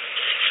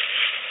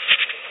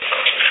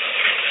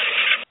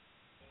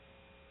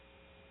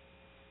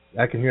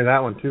 I can hear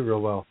that one too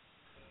real well.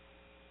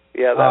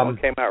 Yeah, that one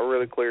came out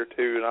really clear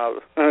too, and I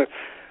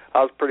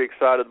was pretty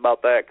excited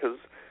about that because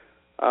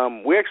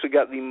we actually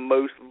got the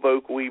most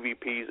vocal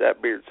EVPs at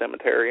Beard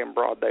Cemetery in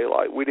broad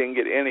daylight. We didn't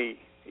get any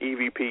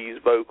EVPs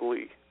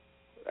vocally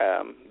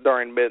when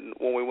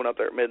we went up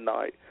there at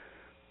midnight.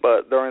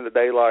 But during the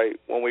daylight,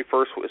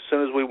 as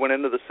soon as we went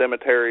into the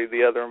cemetery,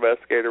 the other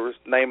investigator was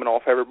naming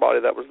off everybody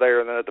that was there,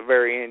 and then at the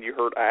very end, you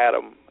heard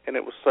Adam, and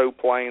it was so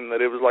plain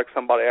that it was like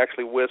somebody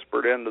actually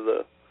whispered into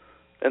the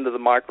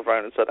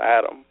microphone and said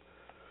Adam.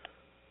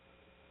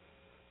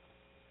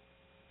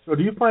 So,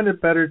 do you find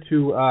it better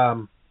to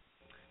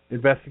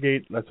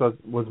investigate? That's what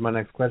was my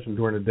next question.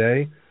 During the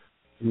day,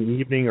 in the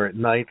evening, or at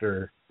night,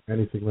 or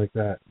anything like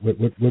that? What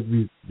would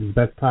be the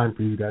best time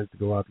for you guys to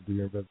go out to do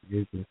your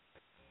investigation?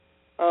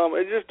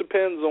 It just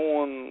depends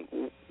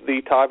on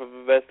the type of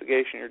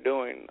investigation you're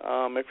doing.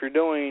 If you're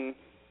doing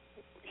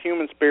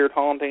human spirit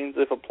hauntings,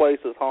 if a place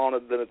is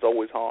haunted, then it's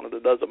always haunted.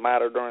 It doesn't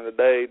matter during the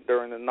day,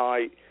 during the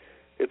night,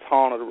 it's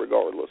haunted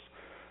regardless.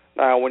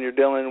 Now, when you're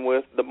dealing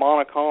with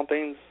demonic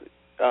hauntings,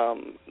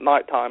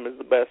 nighttime is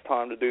the best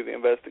time to do the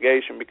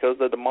investigation because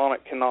the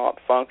demonic cannot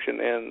function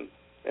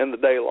in the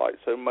daylight.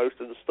 So most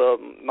of the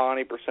stuff,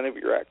 90% of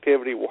your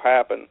activity will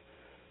happen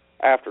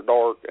after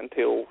dark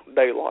until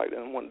daylight,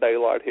 and when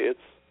daylight hits,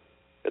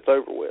 it's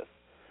over with.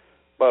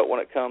 But when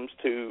it comes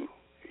to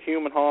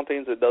human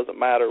hauntings, it doesn't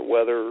matter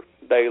whether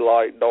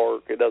daylight,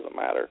 dark, it doesn't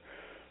matter.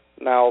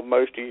 Now,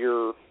 most of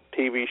your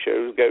TV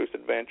shows, Ghost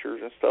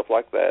Adventures and stuff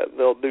like that,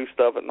 they'll do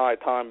stuff at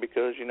nighttime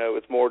because,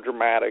 it's more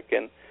dramatic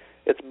and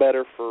it's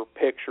better for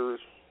pictures,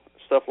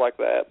 stuff like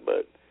that.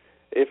 But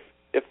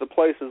if the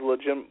place is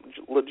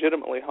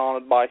legitimately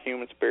haunted by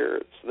human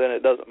spirits, then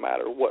it doesn't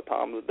matter what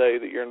time of the day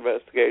that you're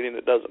investigating.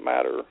 It doesn't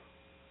matter,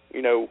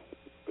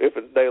 if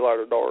it's daylight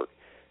or dark.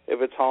 If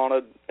it's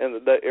haunted in the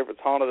day, if it's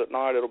haunted at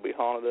night, it'll be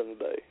haunted in the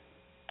day.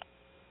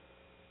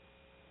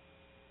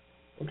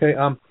 Okay,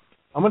 I'm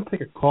going to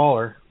take a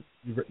caller.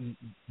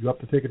 You up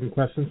to take any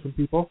questions from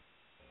people?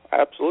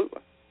 Absolutely.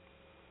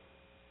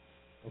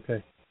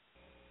 Okay.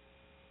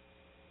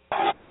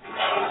 Hello,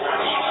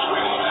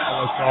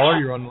 caller.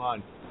 You're on the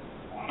line.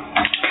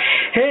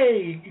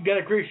 Hey, you got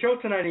a great show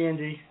tonight,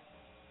 Andy.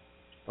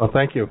 Oh,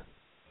 thank you.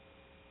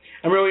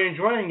 I'm really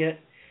enjoying it.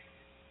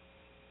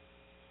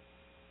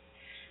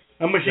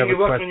 I'm wishing you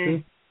luck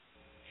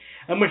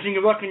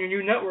on your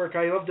new network.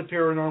 I love the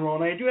paranormal,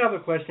 and I do have a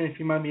question, if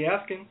you mind me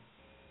asking.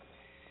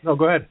 No,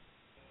 go ahead.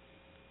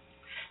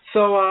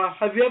 So,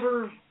 have you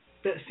ever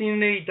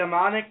seen any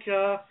demonic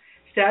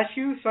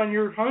statues on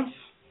your hunts?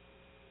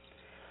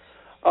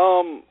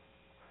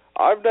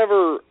 I've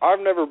never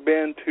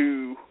been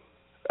to,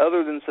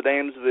 other than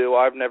Saddamsville,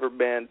 I've never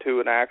been to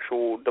an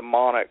actual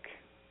demonic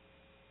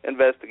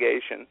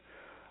investigation.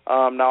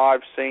 Now,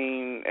 I've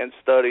seen and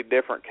studied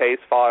different case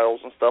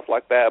files and stuff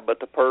like that, but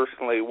to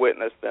personally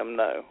witness them,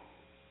 no.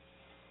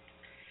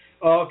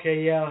 Oh,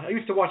 okay, yeah. I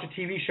used to watch a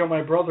TV show,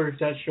 my brother,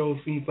 that shows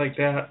things like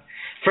that. I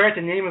forgot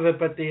the name of it,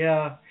 but they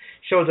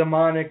show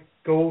demonic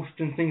ghosts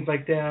and things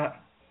like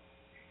that.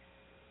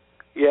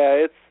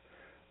 Yeah, it's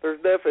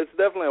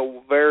definitely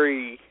a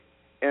very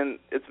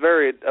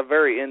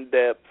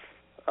in-depth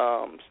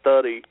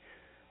study,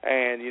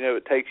 and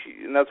it takes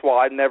you, and that's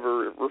why I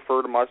never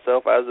refer to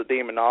myself as a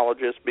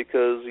demonologist,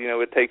 because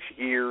it takes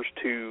years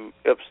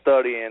of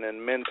studying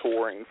and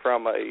mentoring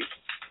from a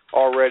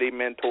already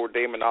mentored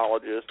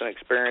demonologist, an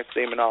experienced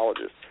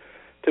demonologist,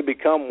 to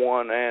become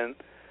one. And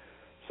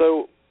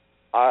so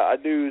I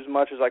do as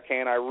much as I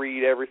can. I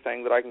read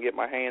everything that I can get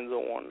my hands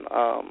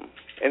on.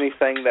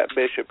 Anything that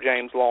Bishop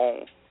James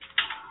Long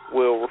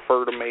will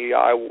refer to me,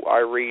 I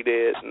read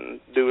it and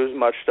do as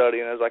much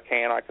studying as I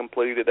can. I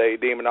completed a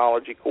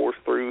demonology course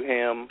through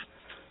him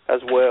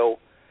as well,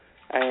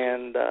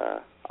 and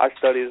I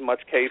study as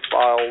much case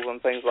files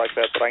and things like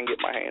that I can get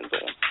my hands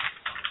on.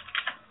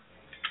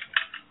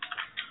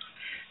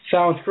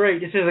 Sounds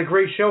great. This is a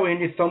great show,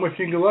 Andy. So much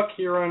good luck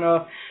here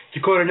on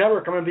Dakota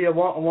Network. I'm going to be a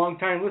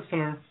long-time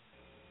listener.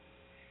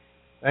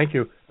 Thank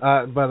you.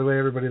 By the way,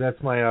 everybody,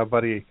 that's my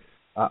buddy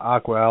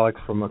Aqua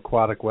Alex from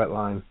Aquatic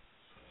Wetline.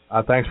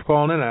 Thanks for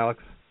calling in,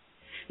 Alex.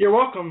 You're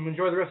welcome.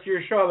 Enjoy the rest of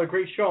your show. Have a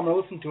great show. I'm going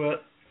to listen to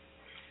it.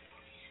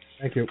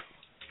 Thank you.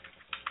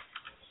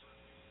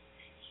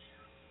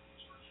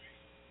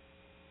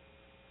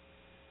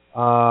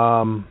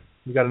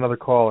 We got another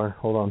caller.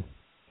 Hold on.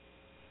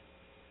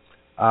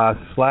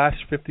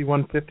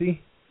 /5150.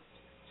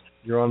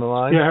 You're on the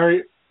line. Yeah,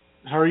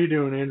 how are you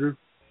doing, Andrew?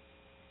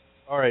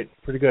 All right,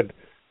 pretty good.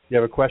 You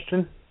have a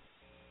question?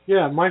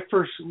 Yeah, my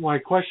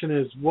question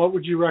is, what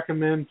would you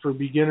recommend for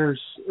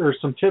beginners, or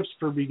some tips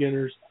for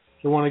beginners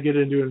that want to get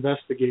into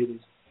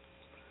investigating?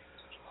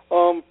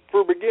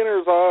 For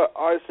beginners,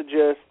 I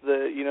suggest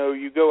that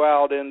you go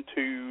out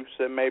into,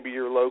 say, maybe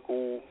your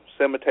local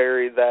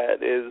cemetery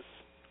that is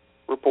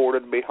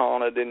reported to be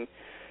haunted. And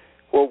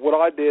what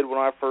I did when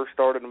I first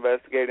started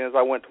investigating is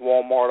I went to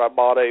Walmart, I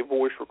bought a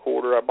voice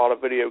recorder, I bought a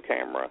video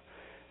camera,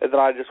 and then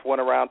I just went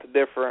around to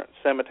different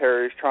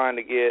cemeteries trying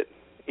to get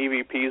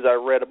EVPs. I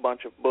read a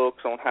bunch of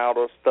books on how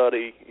to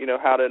study,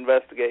 how to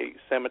investigate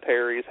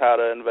cemeteries, how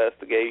to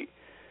investigate,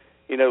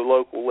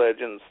 local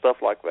legends,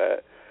 stuff like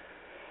that.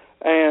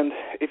 And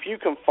if you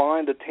can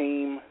find a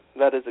team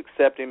that is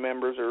accepting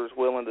members or is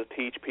willing to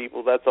teach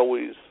people, that's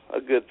always a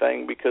good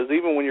thing, because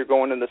even when you're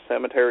going into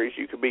cemeteries,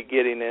 you could be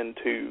getting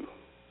into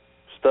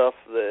stuff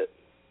that,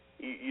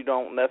 you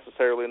don't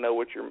necessarily know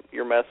what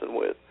you're messing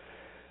with.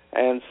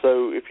 And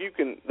so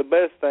the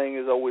best thing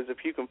is always if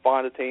you can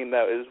find a team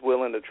that is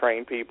willing to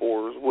train people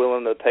or is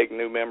willing to take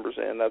new members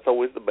in, that's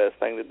always the best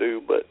thing to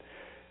do. But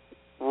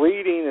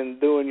reading and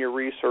doing your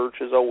research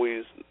is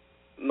always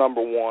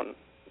number one.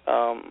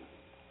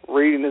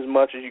 Reading as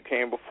much as you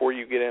can before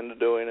you get into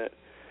doing it.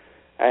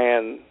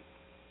 And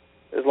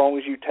as long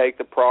as you take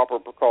the proper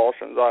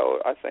precautions,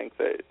 I think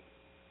that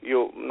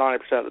 90%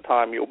 of the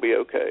time you'll be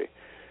okay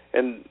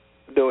in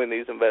doing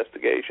these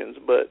investigations.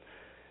 But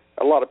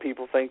a lot of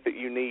people think that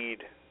you need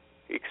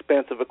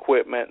expensive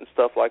equipment and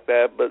stuff like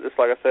that, but just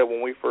like I said,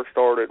 when we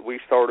started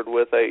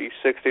with a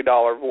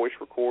 $60 voice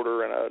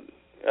recorder and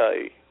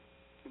a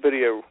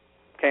video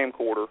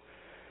camcorder,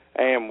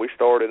 and we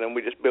started and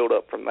we just built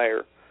up from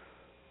there.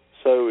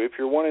 So if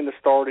you're wanting to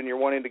start and you're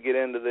wanting to get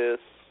into this,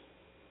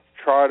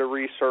 try to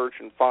research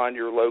and find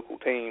your local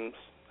teams.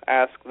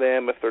 Ask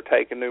them if they're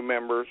taking new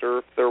members or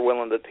if they're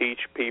willing to teach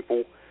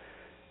people.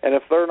 And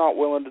if they're not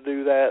willing to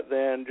do that,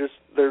 then just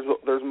there's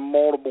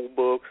multiple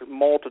books,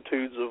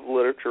 multitudes of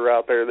literature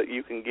out there that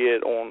you can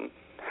get on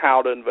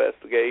how to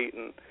investigate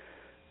and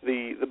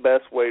the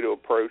best way to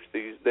approach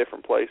these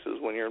different places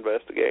when you're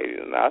investigating.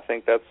 And I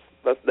think that's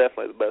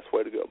definitely the best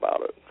way to go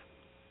about it.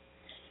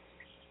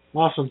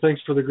 Awesome.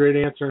 Thanks for the great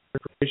answer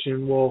and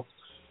information. Well,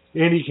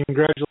 Andy,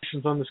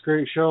 congratulations on this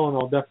great show, and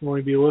I'll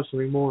definitely be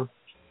listening more.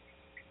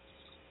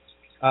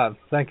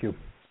 Thank you.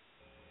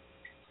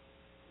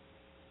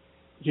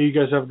 Yeah, you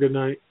guys have a good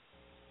night.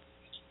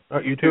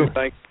 You too.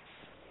 Thanks.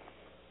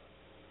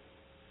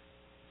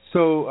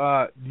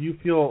 So, do you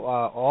feel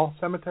all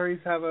cemeteries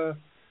have a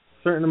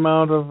certain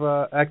amount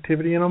of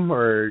activity in them,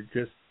 or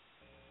just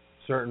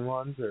certain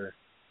ones, or?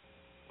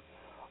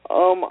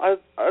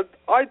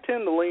 I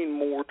tend to lean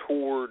more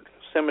toward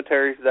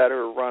cemeteries that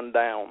are run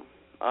down.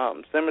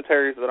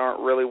 Cemeteries that aren't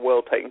really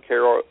well taken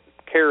care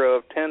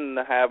of tend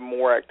to have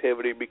more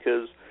activity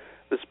because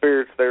the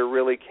spirits there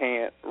really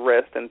can't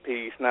rest in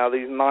peace. Now,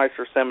 these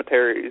nicer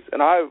cemeteries,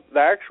 and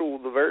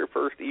the very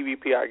first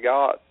EVP I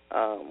got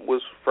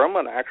was from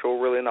an actual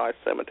really nice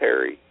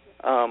cemetery.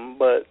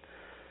 But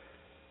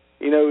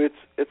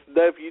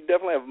you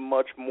definitely have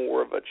much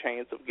more of a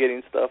chance of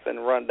getting stuff in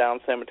run-down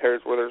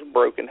cemeteries where there's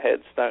broken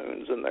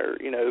headstones and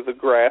the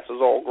grass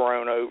is all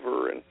grown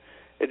over and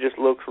it just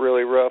looks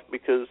really rough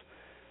because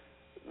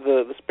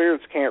the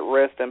spirits can't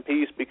rest in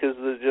peace because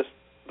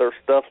their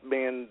stuff's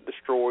being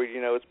destroyed.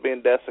 It's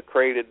being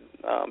desecrated.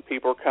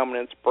 People are coming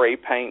in spray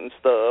painting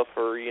stuff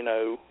or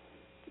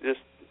just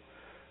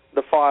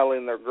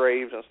defiling their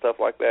graves and stuff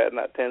like that, and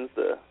that tends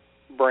to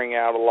bring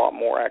out a lot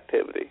more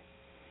activity.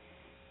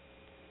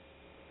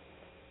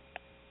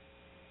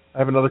 I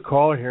have another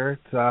caller here.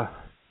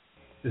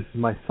 This is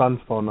my son's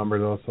phone number,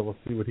 though, so we'll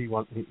see what he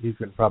wants. He's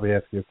going to probably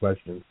ask you a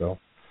question, so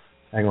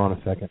hang on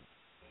a second.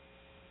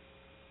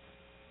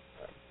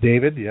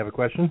 David, do you have a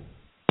question?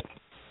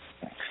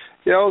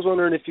 Yeah, I was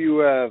wondering if you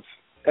have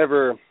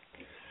ever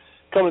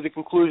come to the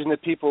conclusion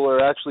that people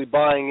are actually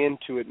buying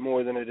into it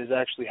more than it is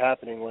actually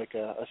happening, like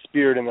a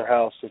spirit in their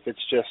house, if it's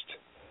just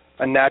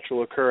a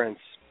natural occurrence.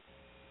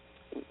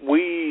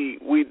 We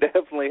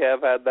definitely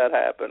have had that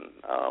happen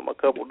a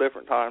couple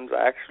different times,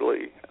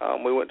 actually.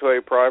 We went to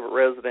a private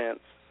residence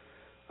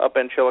up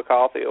in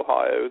Chillicothe,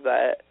 Ohio,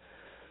 that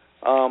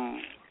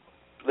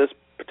this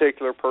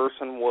particular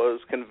person was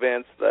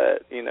convinced that,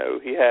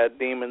 he had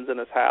demons in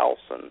his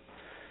house and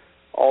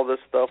all this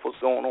stuff was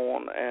going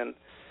on. And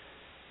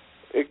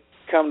it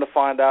come to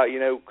find out,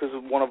 because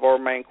one of our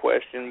main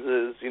questions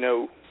is,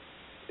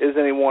 is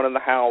anyone in the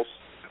house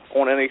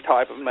on any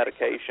type of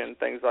medication,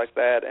 things like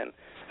that. And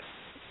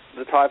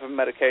the type of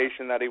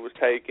medication that he was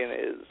taking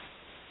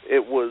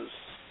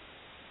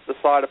the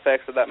side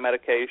effects of that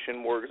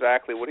medication were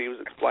exactly what he was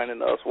explaining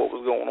to us, what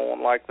was going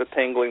on, like the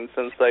tingling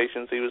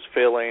sensations he was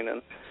feeling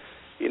and,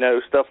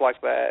 stuff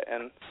like that.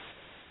 And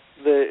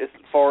as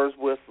far as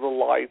with the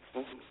lights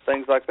and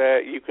things like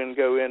that, you can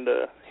go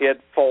into, he had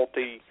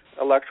faulty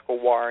electrical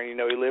wiring,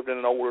 he lived in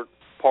an older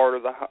part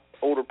of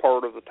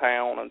the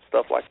town and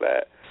stuff like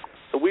that.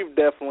 So we've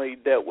definitely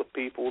dealt with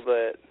people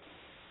that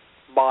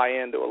buy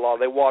into a lot.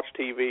 They watch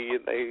TV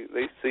and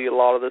they see a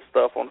lot of this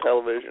stuff on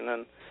television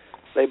and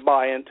they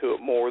buy into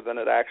it more than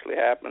it actually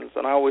happens.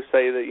 And I always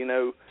say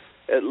that,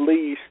 at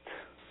least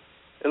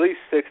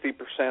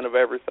 60% of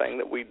everything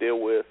that we deal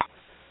with,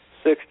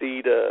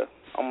 60 to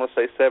I'm going to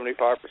say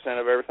 75%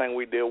 of everything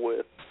we deal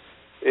with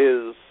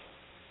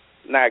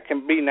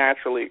can be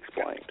naturally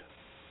explained.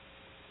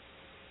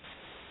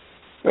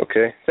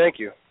 Okay, thank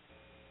you.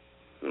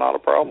 Not a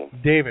problem.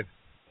 David.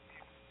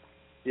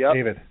 Yep.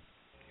 David.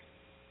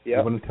 Yep.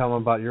 You want to tell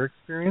them about your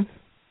experience?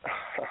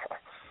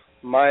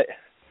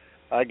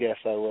 I guess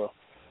I will.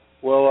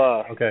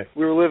 Well, okay.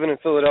 We were living in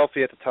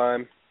Philadelphia at the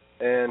time,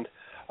 and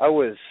that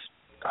was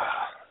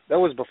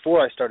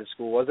before I started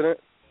school, wasn't it?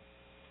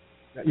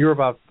 You were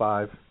about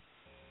 5.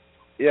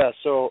 Yeah,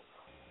 so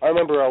I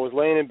remember I was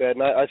laying in bed,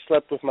 and I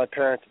slept with my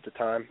parents at the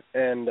time,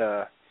 and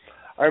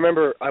I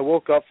remember I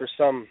woke up for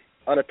some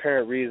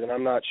unapparent reason.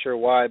 I'm not sure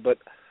why, but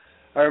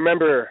I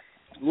remember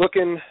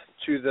looking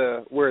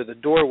to where the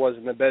door was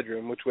in the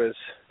bedroom, which was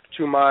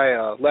to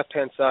my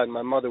left-hand side.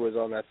 My mother was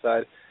on that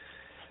side.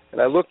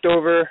 And I looked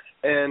over,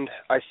 and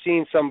I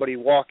seen somebody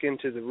walk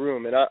into the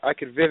room, and I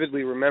could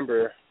vividly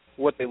remember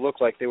what they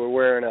looked like. They were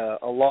wearing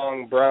a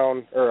long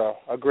brown, or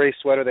a gray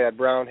sweater. They had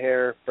brown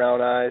hair,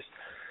 brown eyes.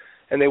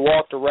 And they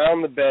walked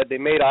around the bed. They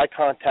made eye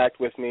contact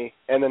with me,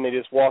 and then they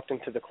just walked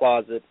into the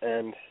closet.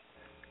 And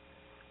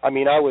I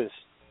mean, I was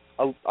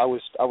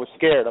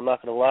scared. I'm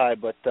not going to lie,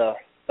 but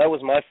that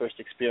was my first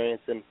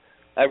experience, and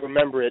I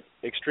remember it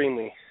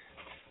extremely.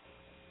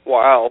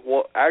 Wow.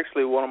 Well,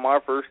 actually, one of my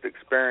first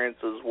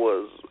experiences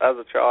was as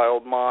a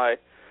child.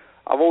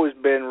 I've always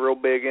been real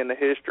big into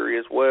history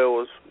as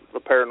well as the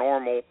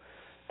paranormal,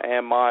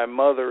 and my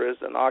mother is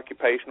an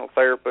occupational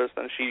therapist,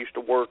 and she used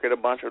to work at a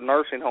bunch of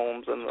nursing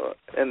homes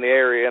in the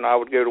area, and I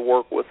would go to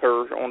work with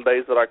her on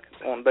days that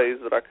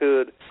I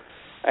could,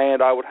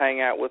 and I would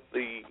hang out with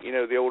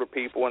the older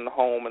people in the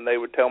home, and they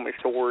would tell me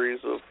stories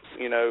of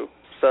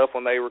stuff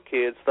when they were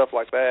kids, stuff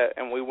like that.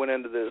 And we went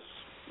into this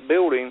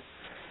building,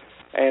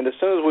 and as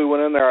soon as we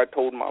went in there, I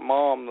told my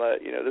mom that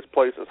this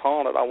place is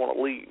haunted. I want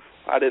to leave.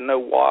 I didn't know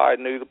why I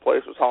knew the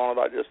place was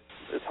haunted.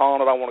 It's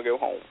haunted. I want to go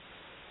home.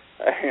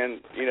 And,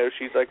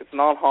 she's like, it's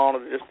not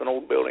haunted, it's just an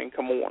old building,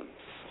 come on.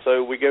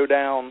 So we go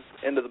down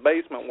into the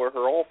basement where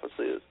her office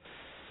is.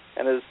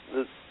 And as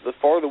the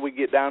farther we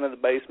get down in the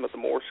basement, the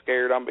more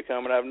scared I'm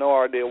becoming. I have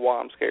no idea why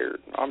I'm scared.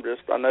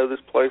 I know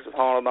this place is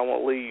haunted, I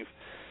want to leave.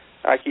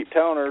 I keep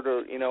telling her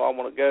to, I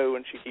want to go,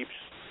 and she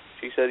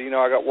said,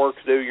 I got work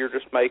to do, you're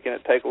just making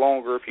it take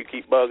longer if you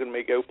keep bugging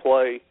me, go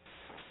play.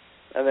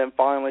 And then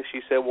finally she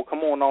said, well,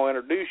 come on, I'll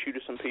introduce you to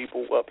some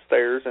people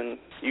upstairs, and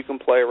you can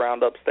play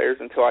around upstairs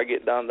until I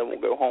get done, then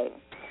we'll go home.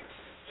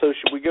 So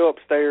we go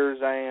upstairs,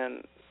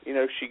 and,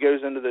 she goes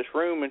into this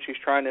room, and she's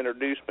trying to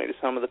introduce me to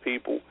some of the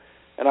people,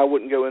 and I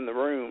wouldn't go in the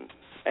room.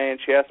 And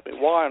she asked me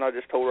why, and I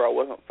just told her I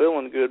wasn't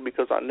feeling good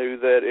because I knew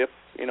that if,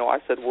 I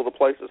said, well, the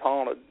place is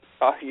haunted,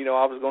 I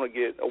was going to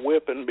get a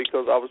whipping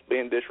because I was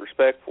being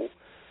disrespectful.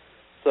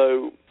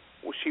 So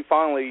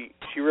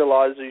she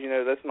realizes,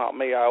 that's not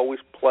me. I always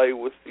play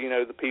with,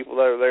 the people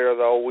that are there.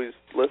 They always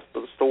listen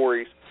to the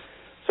stories.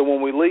 So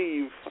when we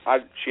leave,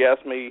 she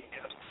asked me,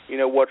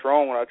 what's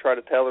wrong? And I tried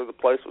to tell her the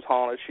place was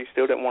haunted. She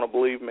still didn't want to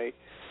believe me.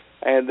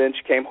 And then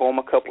she came home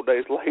a couple of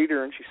days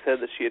later, and she said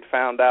that she had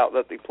found out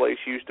that the place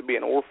used to be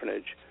an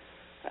orphanage.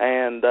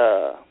 And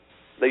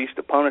they used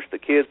to punish the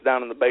kids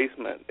down in the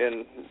basement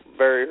in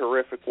very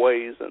horrific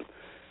ways. And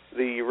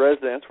the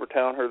residents were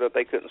telling her that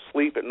they couldn't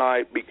sleep at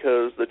night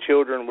because the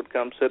children would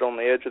come sit on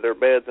the edge of their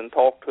beds and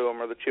talk to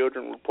them, or the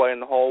children would play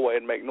in the hallway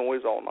and make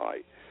noise all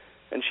night.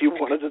 And she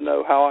wanted to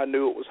know how I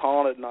knew it was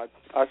haunted, and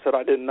I said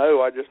I didn't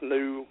know. I just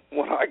knew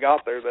when I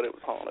got there that it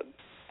was haunted.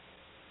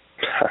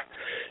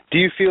 Do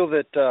you feel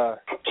that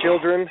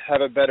children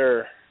have a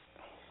better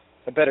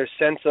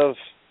sense of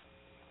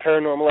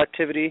paranormal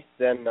activity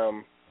than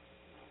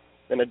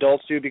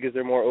adults do because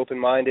they're more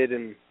open-minded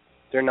and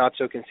they're not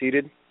so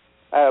conceited?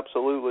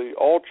 Absolutely.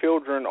 All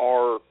children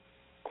are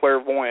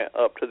clairvoyant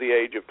up to the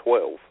age of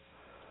 12.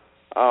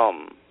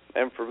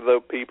 And for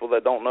those people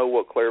that don't know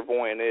what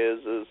clairvoyant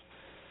is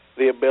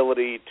the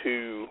ability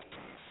to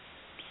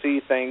see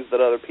things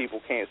that other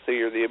people can't see,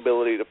 or the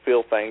ability to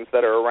feel things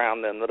that are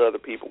around them that other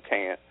people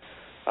can't,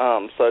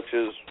 such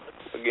as,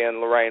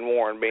 again, Lorraine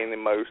Warren being the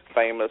most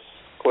famous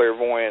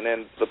clairvoyant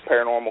in the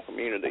paranormal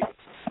community.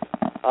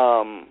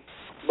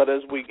 But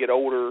as we get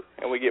older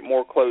and we get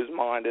more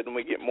closed-minded and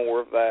we get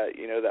more of that,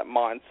 that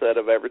mindset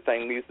of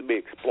everything needs to be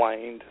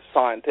explained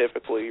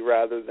scientifically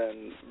rather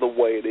than the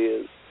way it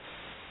is,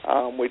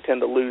 we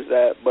tend to lose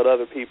that, but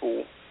other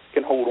people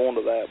can hold on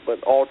to that.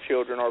 But all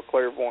children are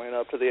clairvoyant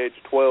up to the age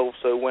of 12,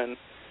 so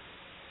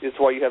it's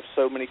why you have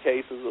so many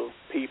cases of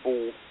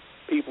people's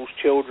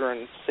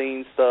children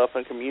seeing stuff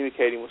and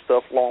communicating with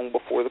stuff long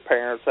before the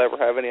parents ever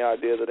have any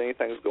idea that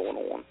anything's going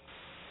on.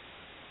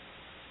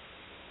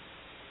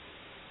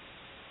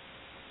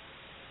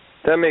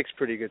 That makes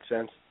pretty good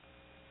sense.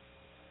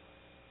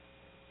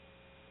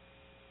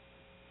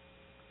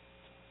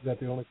 Is that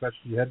the only question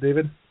you had,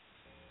 David?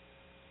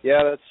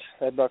 Yeah,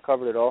 that about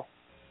covered it all.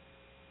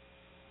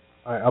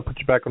 All right, I'll put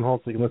you back on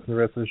hold so you can listen to the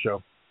rest of the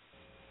show.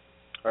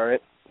 All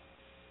right.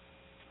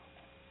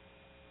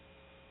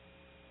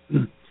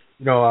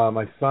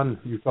 My son,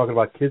 he was talking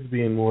about kids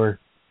being more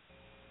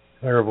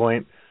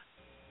clairvoyant.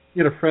 He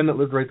had a friend that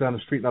lived right down the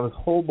street. Now, this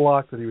whole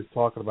block that he was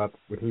talking about,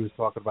 when he was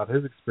talking about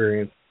his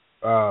experience,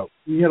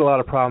 we had a lot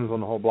of problems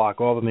on the whole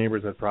block. All the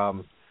neighbors had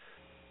problems.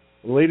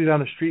 The lady down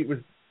the street was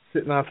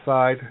sitting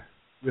outside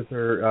with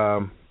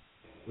her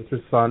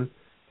son,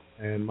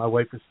 and my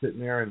wife was sitting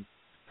there, and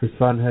her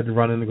son had to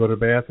run in to go to the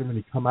bathroom, and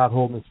he come out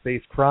holding his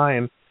face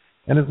crying,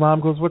 and his mom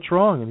goes, "What's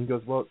wrong?" And he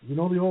goes, "Well, the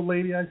old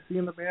lady I see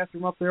in the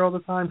bathroom up there all the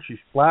time, she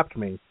slapped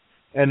me."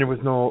 And there was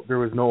no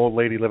old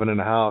lady living in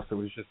the house. It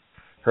was just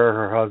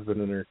her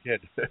husband, and her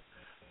kid.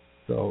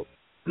 So,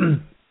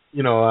 I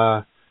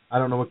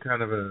don't know what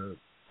kind of a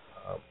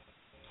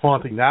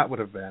haunting that would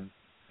have been,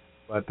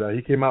 but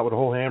he came out with a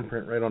whole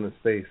handprint right on his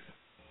face.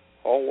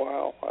 Oh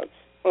wow,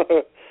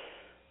 that's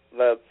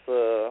that's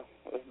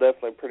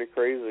definitely pretty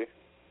crazy.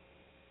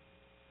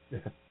 Yeah.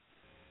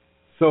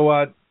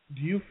 So,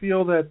 do you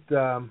feel that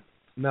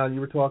now you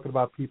were talking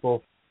about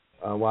people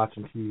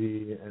watching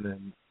TV and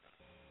then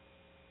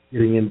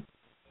getting in,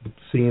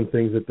 seeing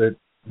things that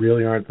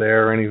really aren't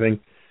there or anything?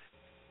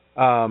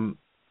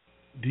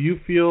 Do you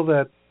feel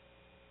that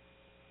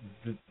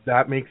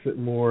that makes it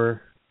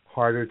more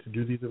harder to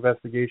do these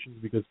investigations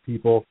because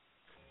people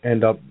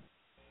end up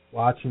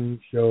watching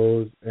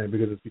shows, and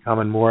because it's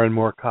becoming more and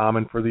more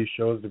common for these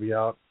shows to be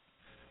out,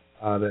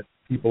 that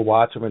people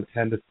watch them and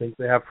tend to think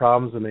they have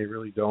problems and they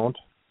really don't?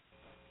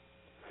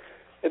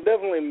 It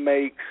definitely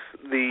makes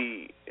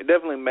the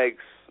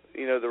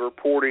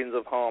reportings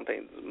of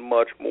hauntings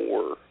much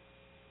more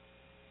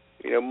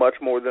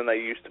than they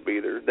used to be.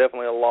 There's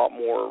definitely a lot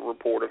more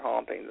reported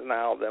hauntings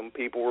now than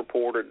people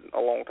reported a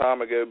long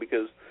time ago,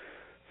 because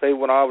say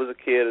when I was a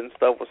kid and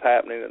stuff was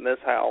happening in this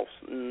house,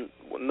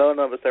 none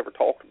of us ever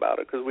talked about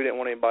it because we didn't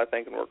want anybody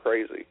thinking we're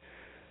crazy.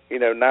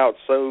 Now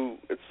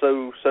it's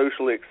so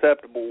socially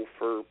acceptable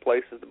for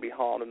places to be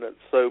haunted, and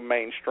it's so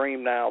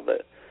mainstream now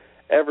that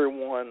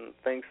everyone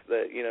thinks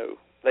that,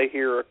 they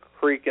hear a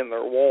creak in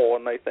their wall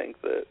and they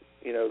think that,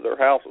 their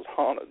house is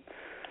haunted.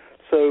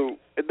 So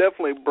it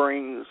definitely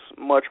brings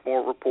much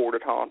more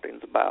reported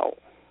hauntings about.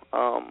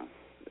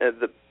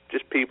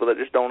 Just people that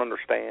just don't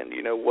understand,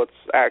 what's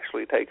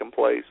actually taking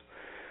place.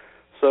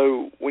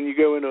 So when you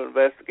go in to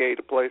investigate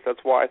a place,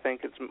 that's why I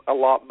think it's a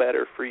lot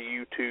better for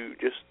you to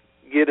just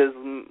get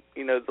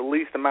the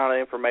least amount of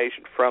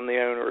information from the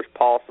owner as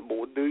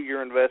possible. Do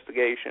your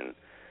investigation,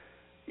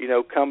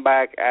 come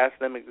back, ask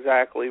them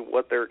exactly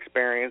what they're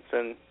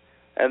experiencing,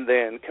 and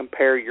then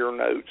compare your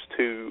notes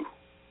to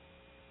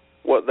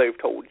what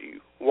they've told you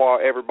while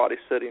everybody's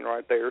sitting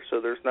right there. So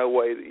there's no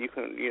way that you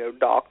can,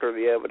 doctor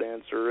the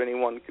evidence or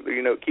anyone,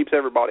 it keeps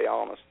everybody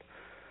honest.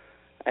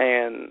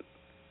 And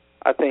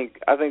I think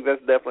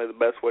that's definitely the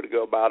best way to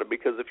go about it,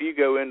 because if you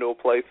go into a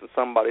place and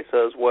somebody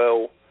says,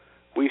 well,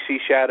 we see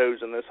shadows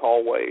in this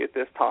hallway at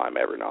this time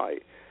every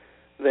night,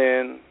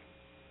 then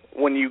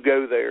when you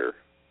go there,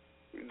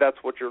 that's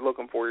what you're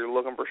looking for. You're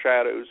looking for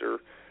shadows, or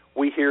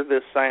we hear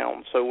this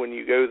sound. So when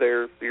you go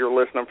there, you're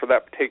listening for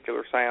that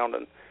particular sound.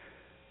 And,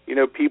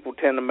 people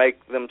tend to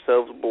make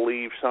themselves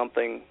believe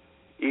something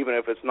even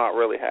if it's not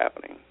really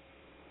happening.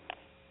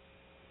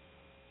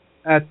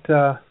 At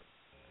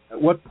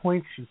what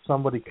point should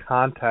somebody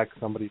contact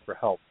somebody for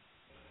help?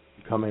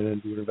 To come in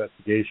and do an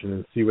investigation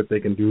and see what they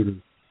can do to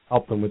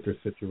help them with their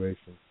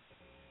situation?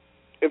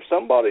 If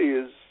somebody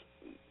is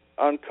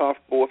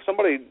uncomfortable,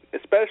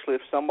 especially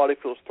if somebody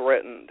feels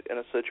threatened in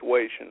a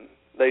situation,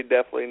 they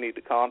definitely need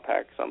to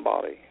contact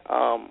somebody.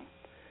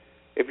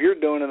 If you're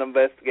doing an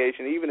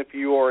investigation, even if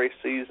you are a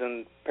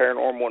seasoned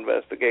paranormal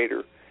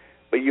investigator,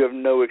 but you have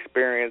no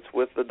experience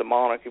with the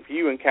demonic, if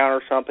you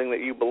encounter something that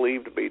you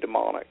believe to be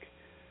demonic,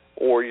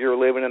 or you're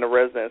living in a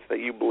residence that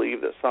you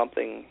believe that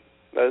something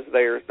that is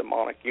there is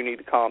demonic, you need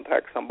to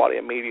contact somebody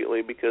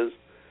immediately, because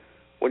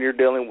when you're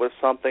dealing with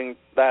something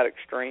that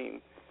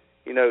extreme,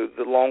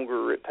 the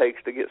longer it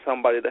takes to get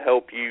somebody to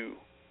help you,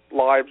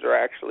 lives are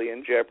actually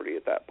in jeopardy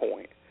at that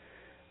point.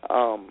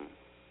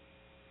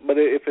 But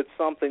if it's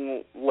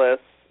something less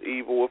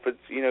evil, if it's,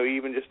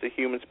 even just a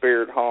human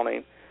spirit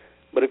haunting,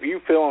 but if you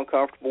feel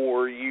uncomfortable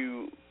or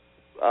you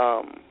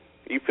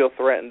feel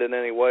threatened in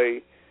any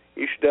way,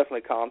 you should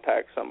definitely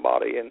contact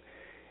somebody. And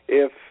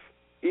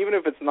even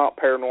if it's not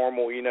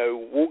paranormal,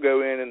 we'll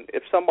go in, and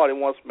if somebody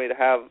wants me to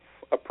have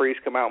a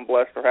priest come out and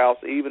bless their house,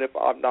 even if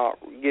I'm not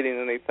getting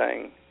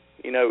anything,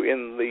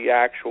 in the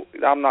actual,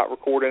 I'm not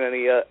recording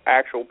any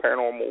actual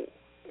paranormal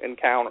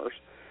encounters.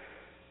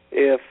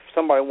 If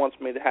somebody wants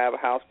me to have a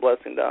house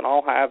blessing done,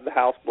 I'll have the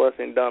house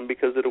blessing done,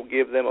 because it'll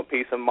give them a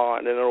peace of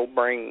mind, and it'll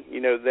bring,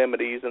 them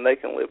at ease, and they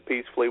can live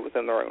peacefully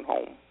within their own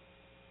home.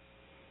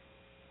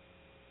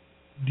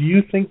 Do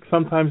you think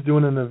sometimes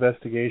doing an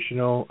investigation,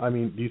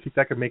 do you think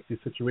that could make the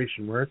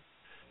situation worse?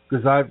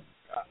 Because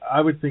I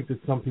would think that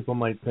some people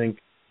might think,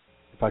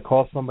 if I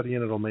call somebody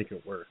in, it'll make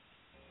it worse.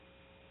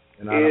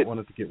 And I don't want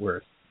it to get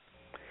worse.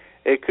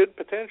 It could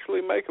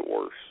potentially make it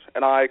worse.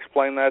 And I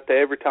explain that to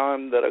every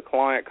time that a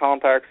client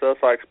contacts us.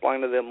 I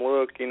explain to them,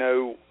 look,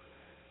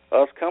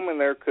 us coming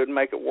there could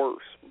make it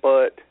worse.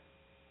 But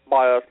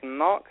by us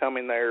not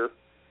coming there,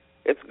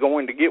 it's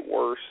going to get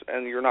worse,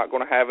 and you're not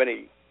going to have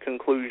any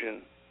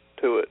conclusion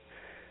to it.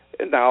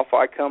 And now if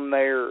I come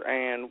there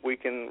and we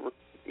can,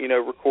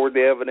 record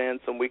the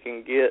evidence, and we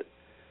can get,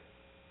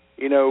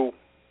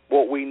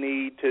 what we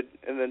need to,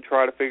 and then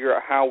try to figure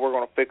out how we're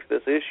going to fix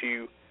this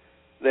issue,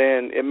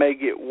 then it may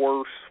get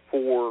worse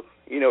for,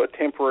 a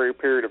temporary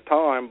period of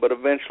time, but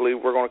eventually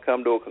we're going to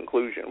come to a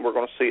conclusion. We're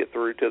going to see it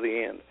through to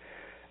the end.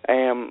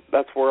 And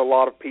that's where a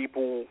lot of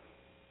people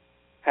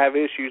have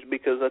issues,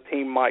 because a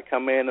team might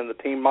come in, and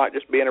the team might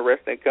just be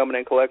interested in coming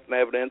in, collecting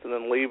evidence, and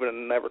then leaving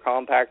and never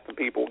contact the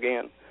people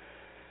again.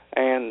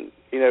 And,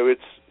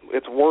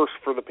 it's worse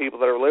for the people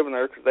that are living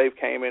there, because they've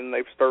came in and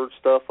they've stirred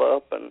stuff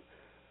up, and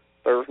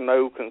there's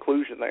no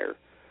conclusion there.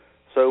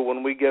 So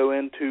when we go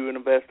into an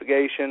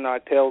investigation, I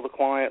tell the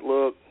client,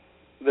 look,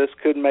 this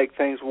could make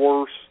things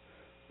worse,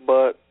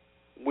 but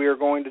we are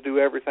going to do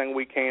everything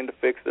we can to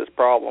fix this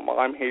problem.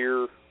 I'm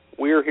here.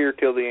 We are here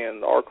till the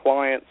end. Our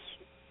clients'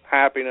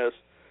 happiness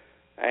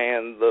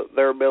and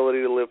their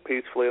ability to live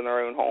peacefully in their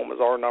own home is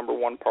our number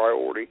one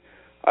priority.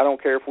 I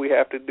don't care if we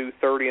have to do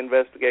 30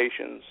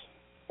 investigations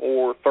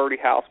or 30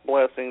 house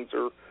blessings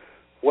or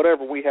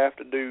whatever we have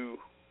to do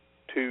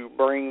to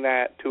bring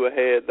that to a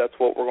head. That's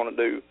what we're going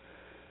to do.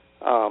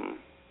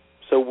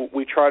 So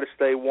we try to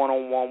stay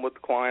one-on-one with the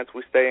clients.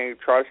 We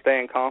try to stay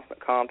in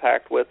constant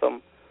contact with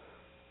them.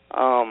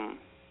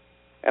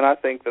 And I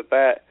think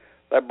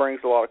that brings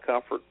a lot of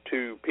comfort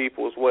to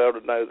people as well, to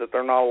know that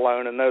they're not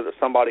alone and know that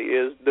somebody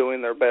is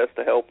doing their best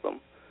to help them.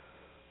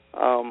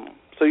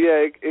 So,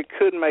 yeah, it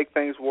could make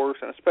things worse,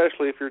 and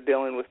especially if you're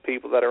dealing with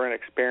people that are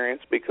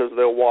inexperienced, because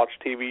they'll watch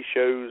TV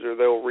shows or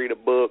they'll read a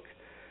book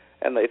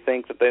and they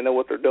think that they know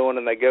what they're doing,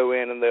 and they go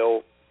in and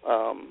they'll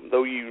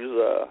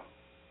use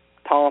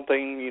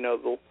taunting,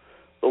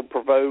 they'll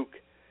provoke,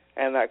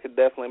 and that could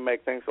definitely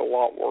make things a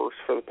lot worse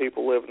for the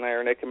people living there,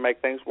 and it can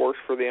make things worse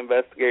for the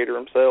investigator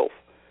himself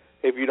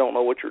if you don't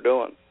know what you're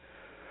doing.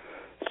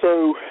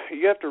 So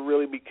you have to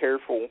really be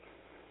careful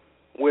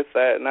with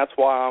that, and that's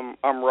why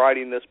I'm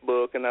writing this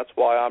book, and that's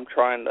why I'm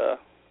trying to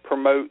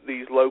promote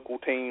these local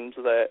teams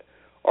that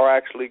are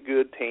actually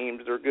good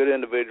teams. They're good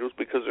individuals,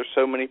 because there's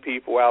so many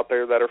people out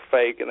there that are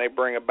fake, and they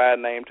bring a bad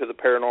name to the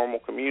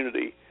paranormal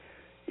community.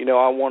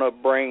 I want to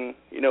bring,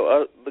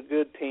 the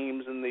good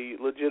teams and the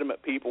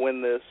legitimate people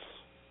in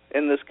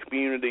this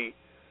community,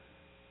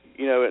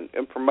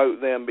 and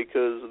promote them,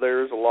 because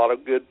there's a lot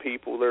of good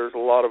people. There's a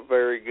lot of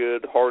very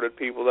good-hearted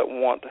people that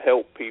want to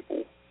help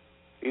people,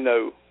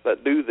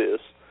 that do this.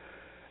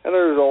 And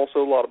there's also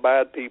a lot of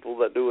bad people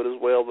that do it as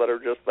well, that are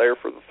just there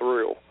for the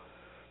thrill.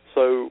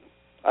 So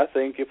I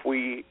think if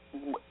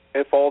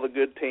all the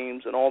good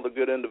teams and all the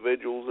good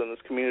individuals in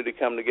this community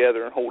come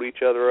together and hold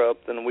each other up,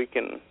 then we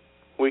can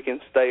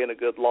stay in a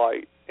good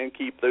light and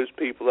keep those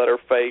people that are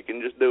fake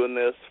and just doing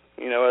this,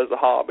 as a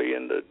hobby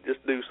and to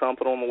just do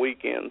something on the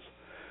weekends.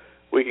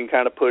 We can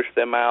kind of push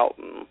them out,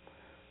 and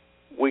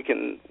we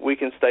can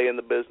stay in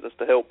the business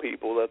to help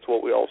people. That's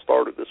what we all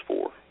started this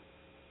for.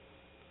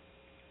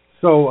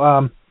 So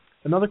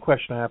another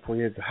question I have for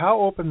you is, how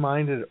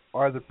open-minded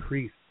are the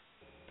priests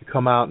to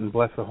come out and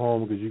bless a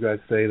home, because you guys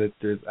say that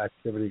there's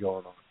activity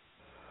going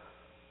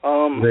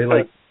on? They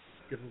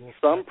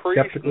some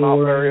priests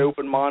not very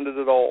open-minded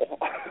at all.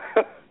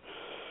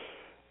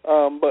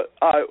 But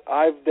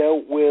I've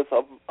dealt with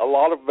a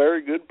lot of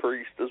very good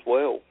priests as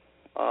well.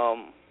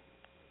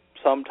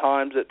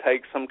 Sometimes it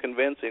takes some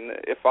convincing.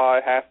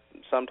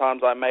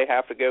 Sometimes I may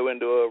have to go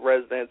into a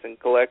residence and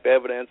collect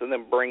evidence, and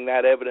then bring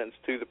that evidence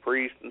to the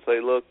priest and say,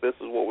 look, this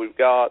is what we've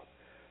got,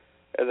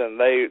 and then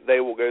they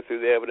will go through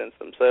the evidence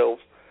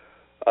themselves.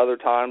 Other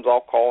times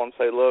I'll call and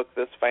say, look,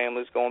 this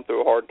family's going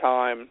through a hard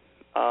time.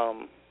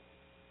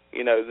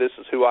 This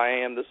is who I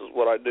am, this is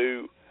what I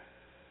do,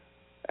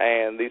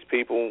 and these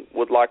people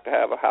would like to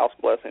have a house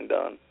blessing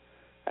done.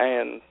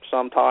 And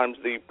sometimes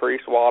the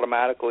priest will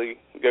automatically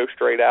go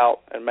straight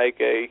out and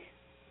make an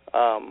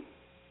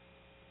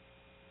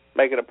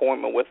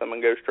appointment with them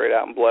and go straight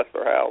out and bless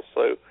their house.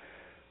 So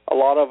a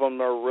lot of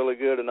them are really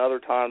good, and other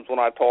times when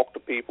I talk to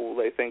people,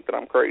 they think that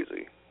I'm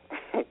crazy.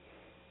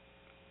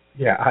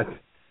 Yeah,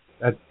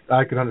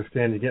 I can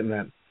understand you getting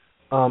that.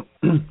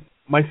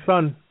 My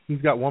son,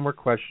 he's got one more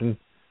question,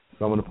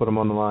 so I'm going to put him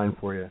on the line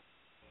for you.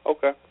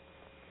 Okay.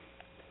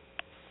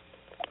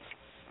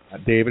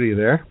 David, are you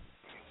there?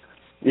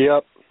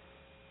 Yep.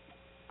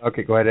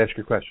 Okay, go ahead and ask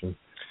your question.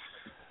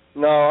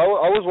 No,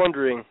 I was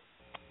wondering,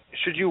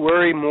 should you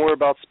worry more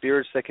about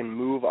spirits that can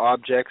move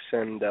objects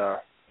and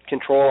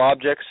control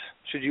objects?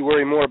 Should you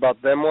worry more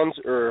about them ones,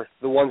 or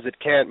the ones that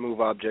can't move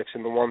objects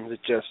and the ones that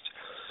just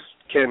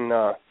can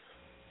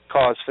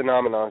cause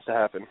phenomena to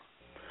happen?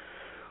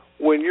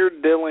 When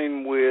you're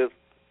dealing with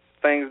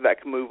things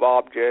that can move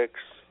objects,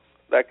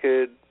 that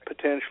could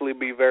potentially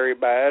be very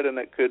bad, and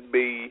it could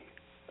be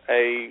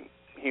a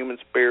human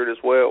spirit as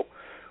well.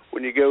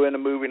 When you go into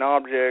moving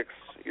objects,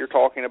 you're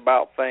talking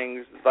about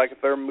things like if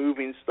they're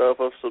moving stuff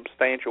of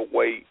substantial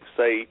weight,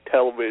 say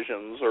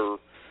televisions or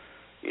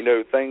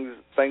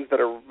things that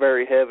are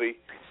very heavy.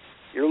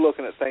 You're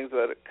looking at things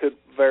that could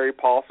very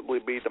possibly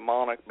be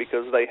demonic,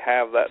 because they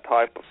have that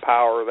type of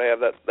power.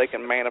 They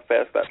can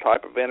manifest that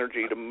type of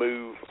energy to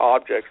move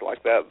objects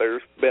like that.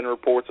 There's been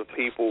reports of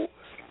people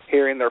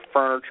hearing their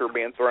furniture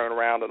being thrown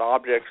around, and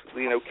objects,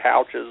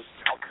 couches,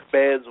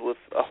 beds with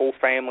a whole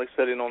family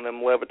sitting on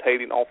them,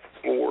 levitating off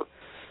the floor.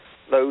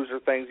 Those are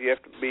things you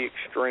have to be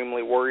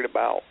extremely worried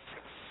about.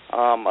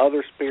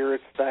 Other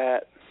spirits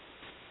that,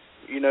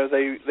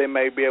 they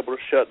may be able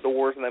to shut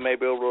doors, and they may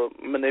be able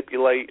to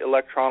manipulate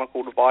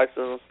electronical devices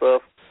and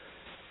stuff.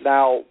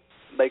 Now,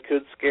 they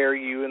could scare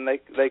you, and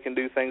they can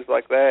do things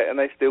like that, and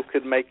they still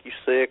could make you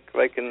sick.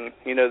 They can,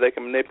 they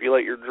can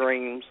manipulate your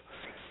dreams,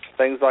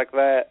 things like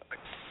that.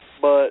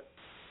 But,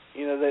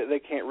 they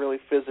can't really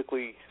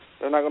physically,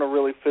 they're not going to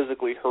really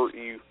physically hurt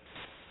you.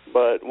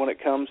 But when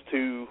it comes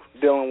to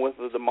dealing with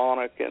the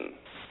demonic and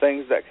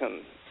things that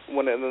can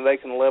they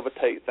can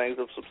levitate things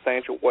of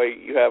substantial weight,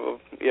 you have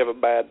a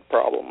bad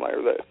problem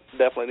there that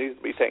definitely needs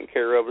to be taken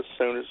care of as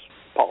soon as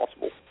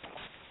possible.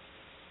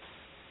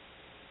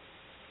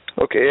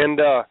 Okay, and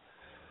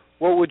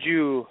what would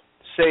you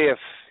say if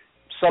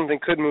something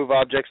could move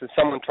objects and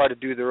someone tried to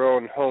do their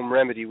own home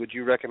remedy? Would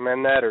you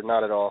recommend that or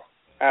not at all?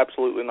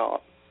 Absolutely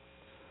not.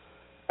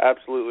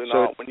 Absolutely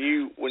not.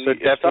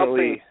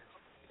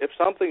 If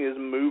something is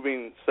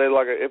moving, say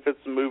if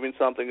it's moving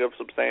something of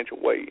substantial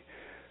weight,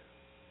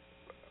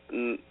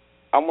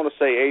 I'm going to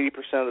say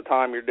 80% of the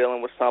time you're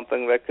dealing with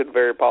something that could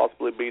very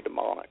possibly be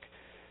demonic.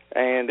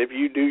 And if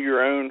you do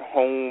your own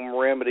home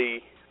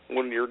remedy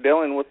when you're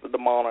dealing with the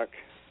demonic,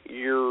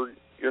 you're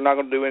not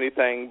going to do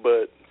anything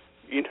but,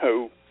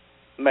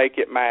 make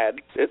it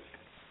mad.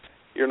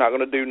 You're not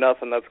going to do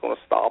nothing that's going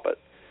to stop it.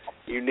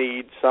 You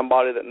need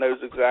somebody that knows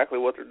exactly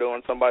what they're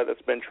doing, somebody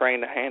that's been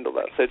trained to handle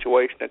that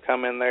situation, to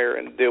come in there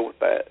and deal with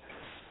that.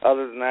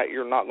 Other than that,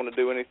 you're not going to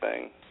do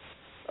anything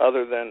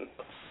other than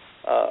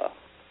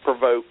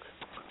provoke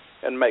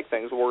and make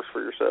things worse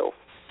for yourself.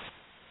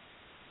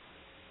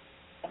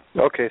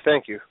 Okay,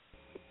 thank you.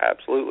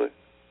 Absolutely.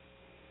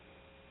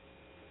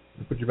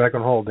 I'll put you back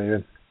on hold,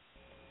 David.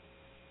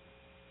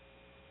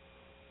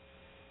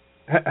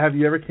 Have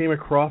you ever came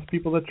across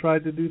people that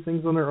tried to do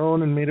things on their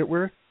own and made it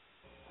work?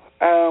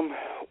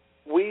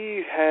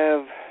 We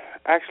have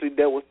actually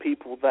dealt with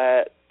people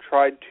that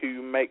tried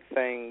to make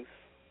things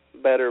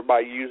better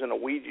by using a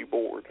Ouija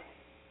board,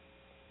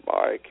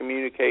 by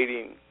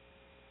communicating,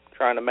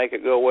 trying to make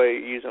it go away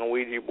using a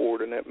Ouija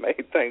board, and it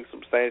made things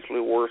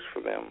substantially worse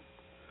for them.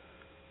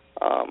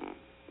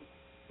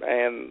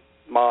 And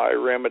my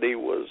remedy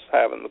was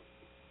having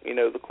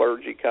the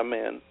clergy come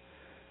in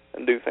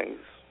and do things,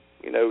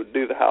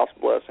 do the house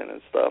blessing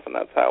and stuff, and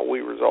that's how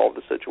we resolved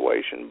the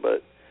situation.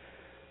 But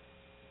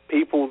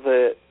people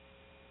that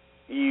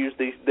use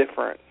these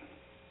different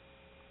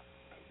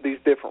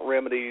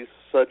remedies,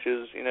 such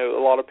as, a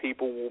lot of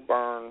people will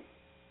burn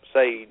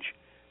sage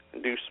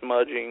and do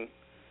smudging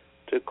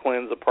to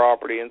cleanse the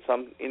property, and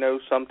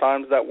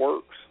sometimes that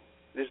works.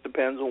 It just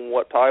depends on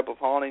what type of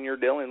haunting you're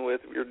dealing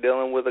with. If you're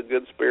dealing with a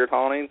good spirit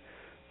haunting,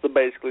 it's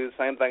basically the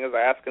same thing as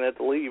asking it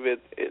to leave.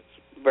 It's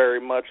very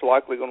much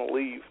likely going to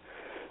leave.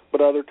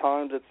 But other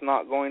times it's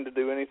not going to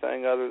do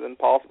anything other than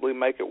possibly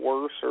make it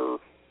worse or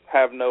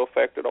have no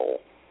effect at all.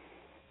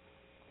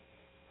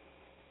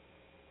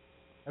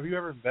 Have you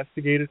ever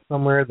investigated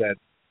somewhere that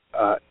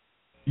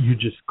you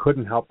just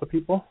couldn't help the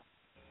people?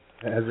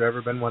 Has there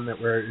ever been one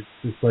where it's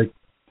just like,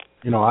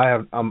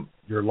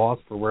 you're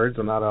lost for words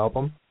on how to help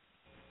them?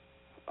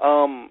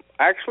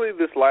 Actually,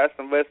 this last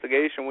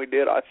investigation we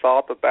did, I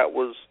thought that that's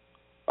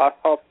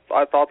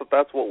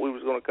what we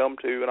was going to come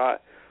to, and I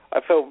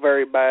felt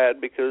very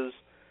bad because,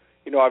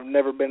 I've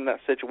never been in that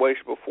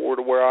situation before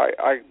to where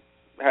I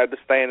had to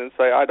stand and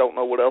say, I don't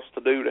know what else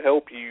to do to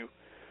help you.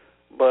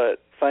 But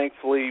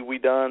thankfully, we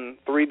done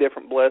 3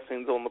 different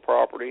blessings on the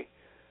property,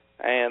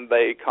 and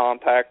they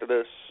contacted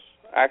us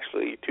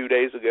actually 2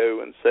 days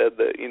ago and said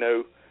that,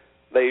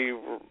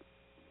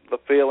 the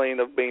feeling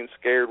of being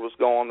scared was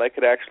gone. They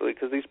could actually,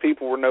 because these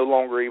people were no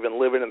longer even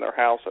living in their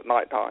house at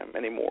nighttime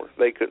anymore.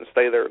 They couldn't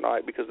stay there at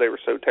night because they were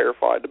so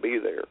terrified to be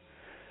there.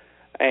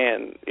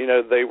 And,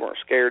 they weren't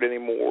scared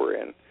anymore,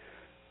 and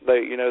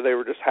they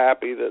were just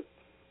happy that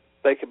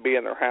they could be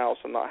in their house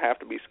and not have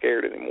to be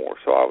scared anymore.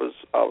 So I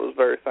was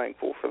very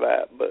thankful for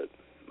that. But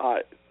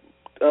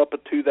up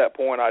to that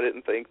point, I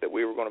didn't think that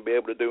we were going to be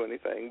able to do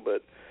anything.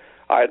 But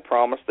I had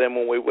promised them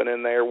when we went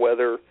in there,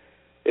 whether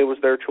it was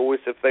their choice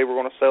if they were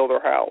going to sell their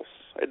house,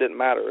 it didn't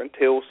matter.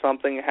 Until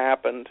something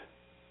happened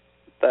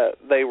that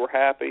they were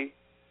happy,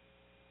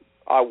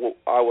 I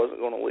wasn't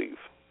going to leave.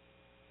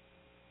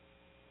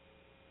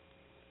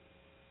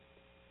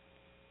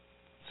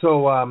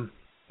 So,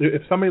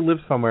 if somebody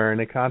lives somewhere and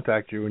they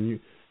contact you, and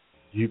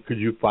could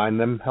you find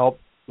them help,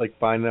 like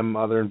find them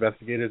other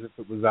investigators if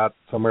it was out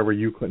somewhere where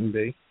you couldn't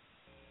be?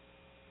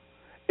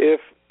 If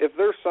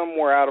they're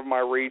somewhere out of my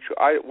reach,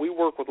 we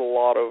work with a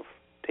lot of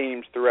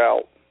teams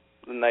throughout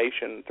the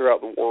nation, throughout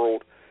the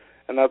world,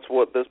 and that's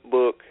what this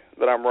book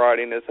that I'm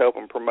writing is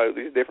helping promote,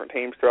 these different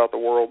teams throughout the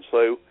world.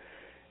 So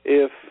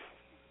if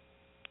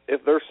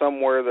there's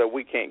somewhere that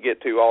we can't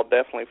get to, I'll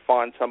definitely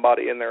find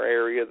somebody in their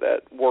area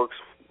that works,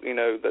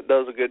 that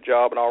does a good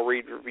job, and I'll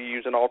read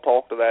reviews and I'll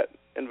talk to that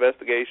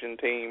investigation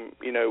team,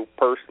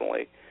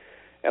 personally,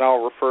 and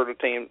I'll refer the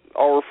team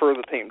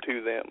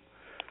to them.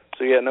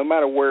 So yeah, no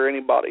matter where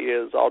anybody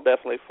is, I'll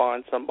definitely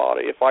find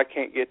somebody. If I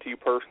can't get to you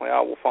personally,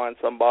 I will find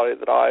somebody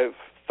that I've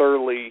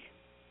thoroughly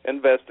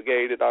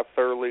investigated, I've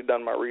thoroughly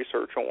done my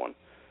research on,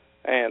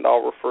 and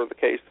I'll refer the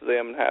case to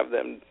them and have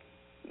them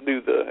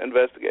do the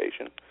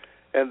investigation.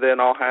 And then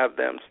I'll have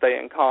them stay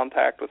in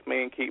contact with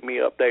me and keep me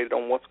updated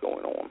on what's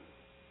going on.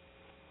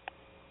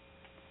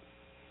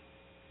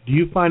 Do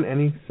you find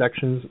any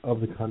sections of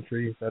the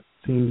country that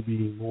seem to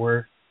be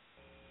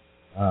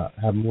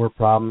have more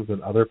problems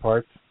than other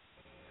parts?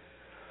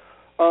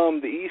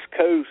 The East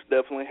Coast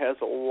definitely has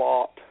a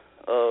lot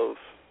of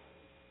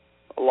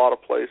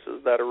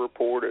places that are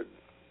reported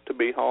to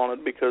be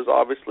haunted because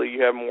obviously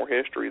you have more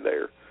history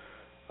there.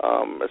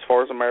 As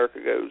far as America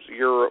goes,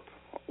 Europe,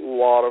 a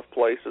lot of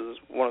places,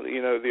 one of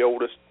the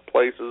oldest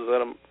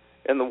places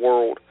in the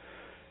world,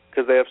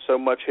 because they have so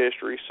much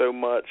history, so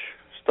much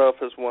stuff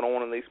has went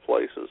on in these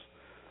places.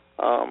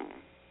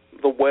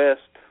 The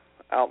West,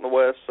 out in the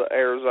West,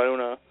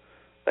 Arizona,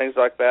 things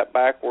like that,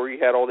 back where you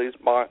had all these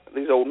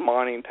old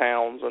mining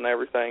towns and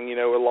everything,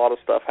 a lot of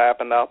stuff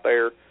happened out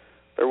there.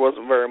 There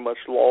wasn't very much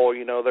law,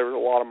 there was a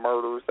lot of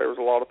murders, there was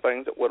a lot of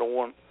things that went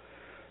on.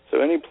 So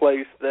any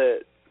place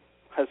that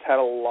has had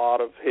a lot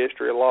of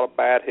history, a lot of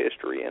bad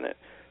history in it,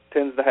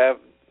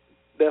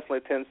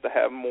 definitely tends to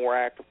have more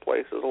active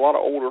places. A lot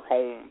of older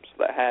homes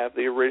that have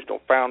the original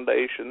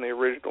foundation, the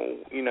original,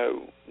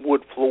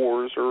 wood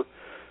floors or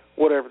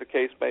whatever the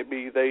case may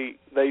be,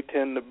 they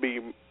tend to be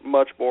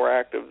much more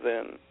active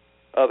than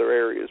other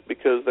areas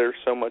because there's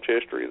so much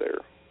history there.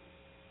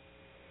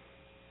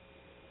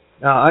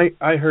 Now,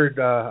 I heard,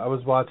 I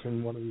was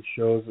watching one of these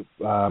shows,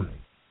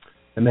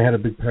 and they had a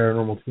big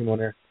paranormal team on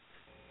there,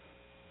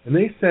 and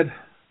they said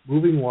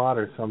moving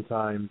water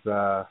sometimes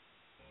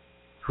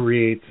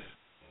creates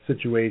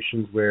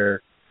situations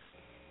where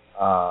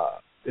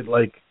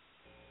it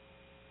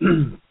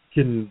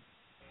can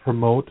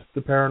promote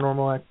the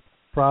paranormal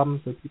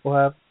problems that people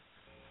have.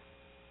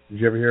 Did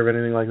you ever hear of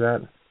anything like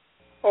that?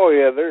 Oh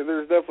yeah,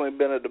 there's definitely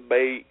been a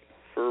debate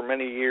for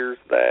many years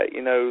that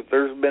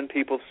there's been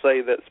people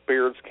say that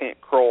spirits can't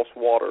cross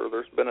water.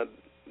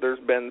 There's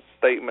been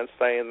statements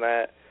saying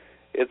that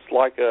it's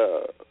like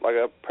a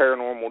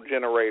paranormal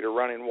generator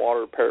running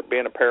water,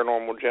 being a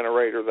paranormal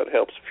generator that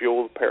helps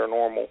fuel the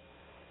paranormal.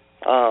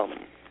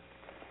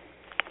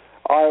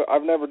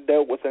 I've never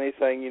dealt with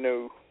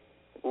anything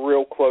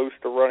real close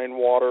to running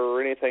water or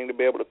anything to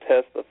be able to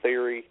test the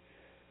theory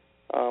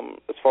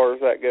as far as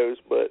that goes,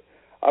 but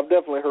I've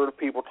definitely heard of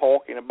people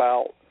talking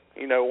about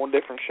on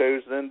different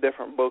shows and in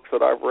different books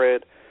that I've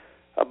read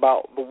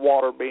about the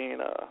water being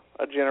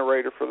a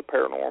generator for the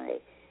paranormal.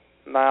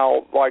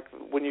 Now, like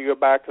when you go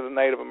back to the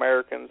Native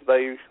Americans,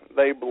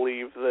 they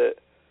believe that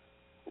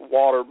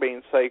water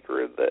being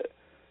sacred, that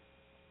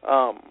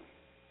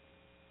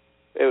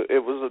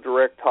it was a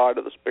direct tie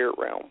to the spirit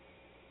realm.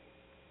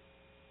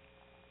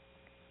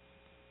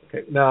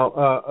 Okay.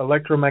 Now,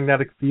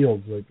 electromagnetic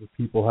fields, like if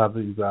people have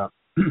these,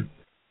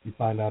 you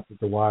find out that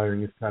the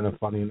wiring is kind of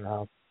funny in the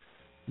house.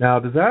 Now,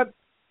 does that,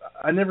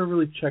 I never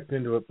really checked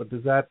into it, but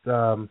does that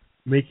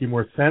make you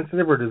more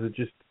sensitive, or does it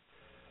just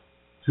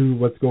to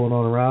what's going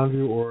on around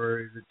you,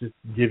 or does it just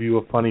give you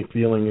a funny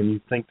feeling and you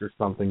think there's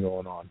something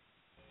going on?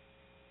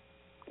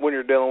 When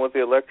you're dealing with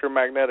the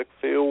electromagnetic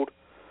field?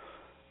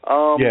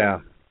 Yeah.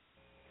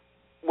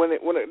 When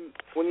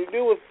you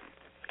deal with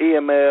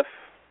EMF,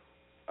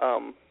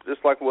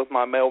 just like with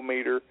my mel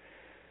meter,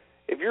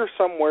 if you're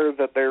somewhere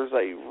that there's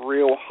a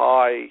real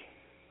high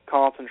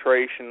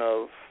concentration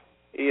of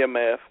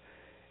EMF,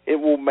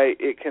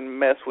 it can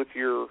mess with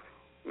you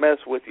a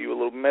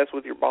little, mess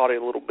with your body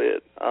a little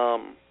bit.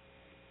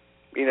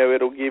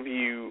 It'll give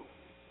you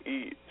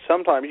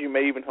sometimes you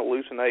may even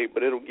hallucinate,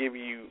 but it'll give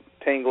you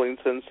tingling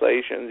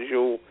sensations.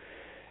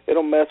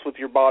 It'll mess with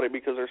your body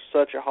because there's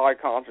such a high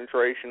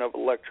concentration of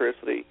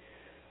electricity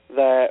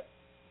that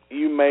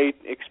you may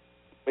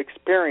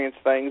experience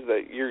things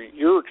that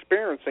you're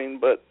experiencing,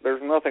 but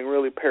there's nothing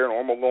really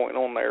paranormal going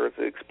on there. It's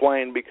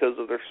explained because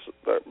of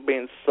there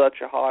being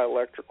such a high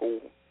electrical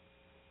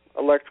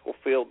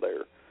field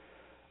there.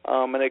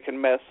 And it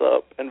can mess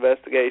up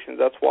investigations.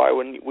 That's why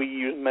when we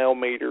use mel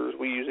meters,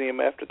 we use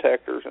EMF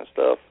detectors and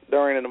stuff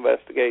during an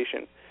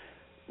investigation.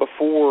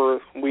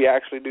 Before we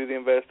actually do the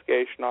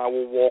investigation, I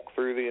will walk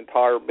through the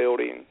entire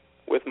building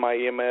with my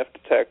EMF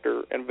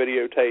detector and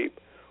videotape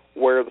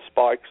where the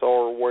spikes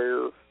are,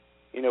 where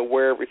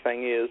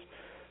everything is,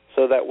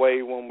 so that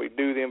way when we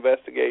do the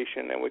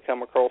investigation and we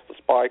come across the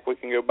spike, we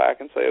can go back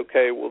and say,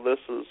 okay, well this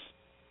is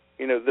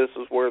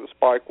where the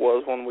spike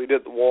was when we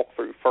did the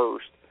walkthrough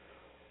first.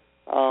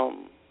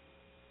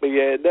 But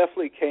yeah, it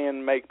definitely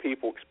can make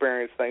people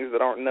experience things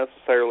that aren't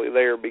necessarily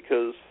there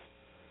because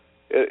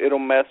it'll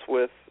mess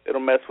with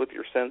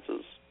your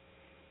senses.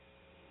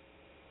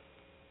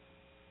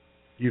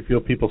 Do you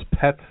feel people's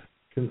pets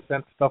can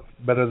sense stuff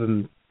better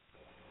than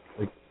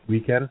we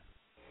can?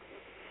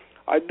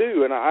 I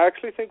do, and I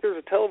actually think there's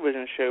a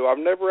television show.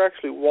 I've never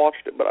actually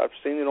watched it, but I've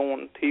seen it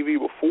on TV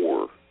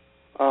before.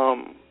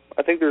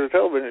 I think there's a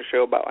television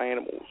show about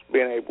animals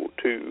being able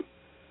to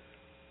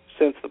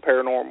sense the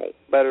paranormal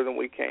better than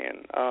we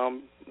can.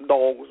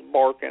 Dogs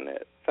barking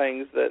at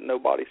things that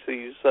nobody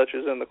sees, such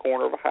as in the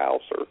corner of a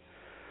house, or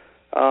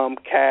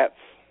cats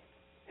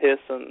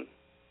hissing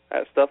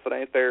at stuff that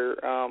ain't there.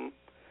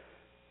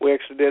 We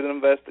actually did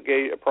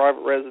investigate a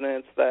private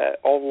residence that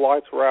all the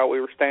lights were out.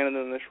 We were standing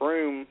in this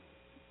room,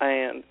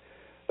 and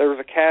there was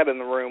a cat in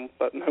the room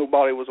that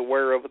nobody was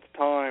aware of at the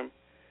time,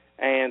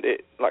 and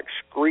it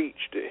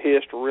screeched, it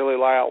hissed really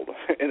loud,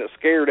 and it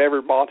scared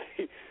everybody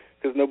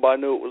because nobody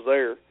knew it was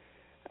there.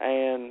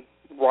 And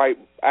right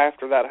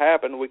after that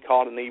happened, we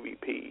caught an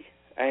EVP.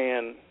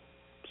 And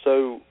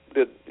so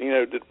did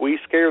we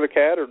scare the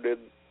cat, or did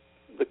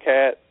the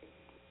cat,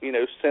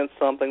 sensed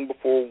something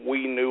before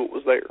we knew it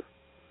was there.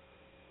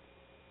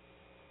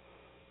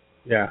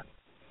 Yeah.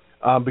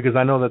 Because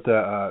I know that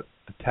the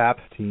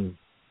TAPS team,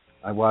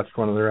 I watched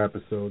one of their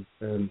episodes,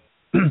 and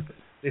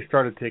they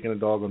started taking a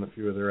dog on a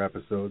few of their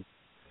episodes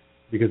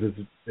because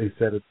they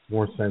said it's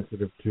more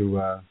sensitive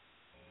to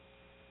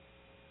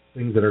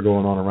things that are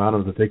going on around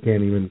them, that they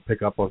can't even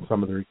pick up on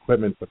some of their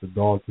equipment, but the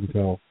dog can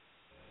tell.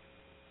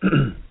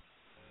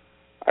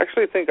 I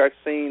actually think I've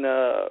seen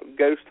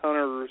Ghost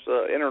Hunters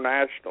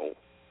International.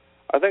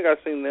 I think I've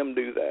seen them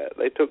do that.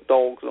 They took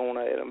dogs on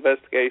an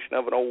investigation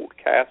of an old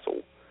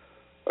castle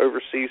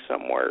overseas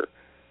somewhere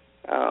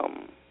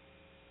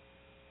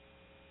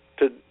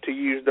to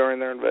use during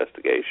their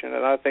investigation,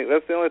 and I think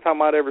that's the only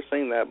time I'd ever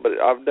seen that. But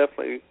I've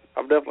definitely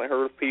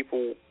heard of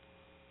people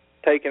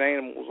taking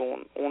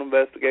animals on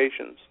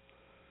investigations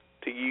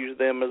to use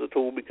them as a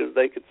tool because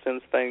they could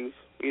sense things,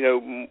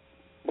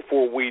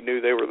 before we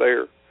knew they were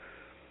there.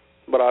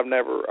 But I've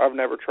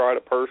never tried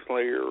it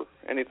personally or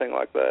anything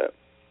like that.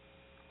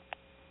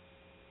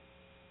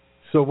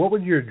 So what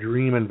would your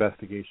dream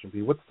investigation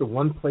be? What's the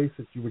one place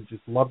that you would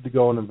just love to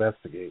go and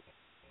investigate?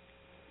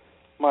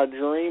 My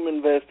dream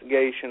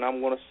investigation,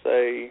 I'm going to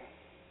say,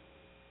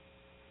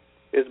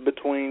 is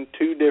between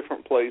two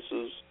different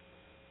places,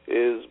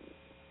 is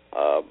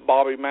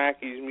Bobby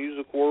Mackey's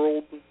Music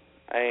World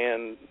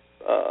and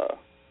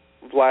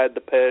Vlad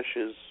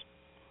Tepes's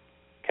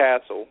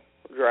castle,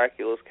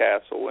 Dracula's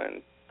castle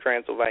in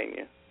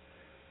Transylvania.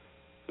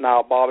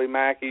 Now, Bobby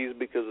Mackey's,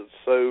 because it's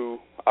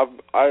so...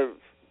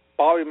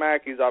 Bobby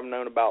Mackey's I've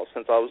known about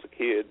since I was a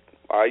kid.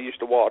 I used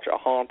to watch A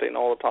Haunting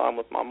all the time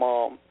with my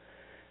mom,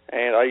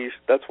 and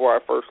that's where I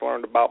first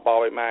learned about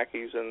Bobby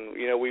Mackey's. And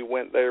we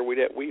went there.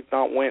 We've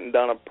not went and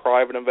done a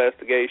private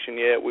investigation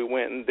yet. We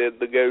went and did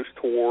the ghost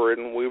tour,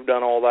 and we've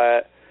done all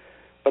that.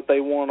 But they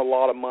want a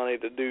lot of money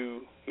to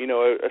do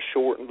a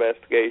short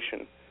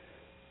investigation.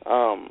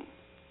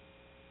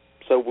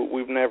 So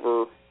we've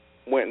never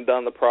went and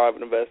done the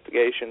private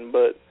investigation,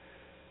 but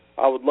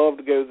I would love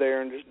to go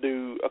there and just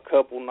do a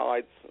couple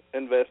nights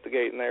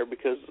investigating there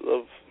because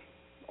of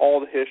all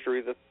the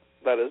history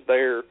that is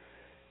there.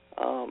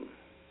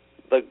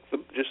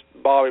 Just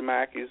Bobby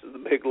Mackey's is the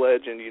big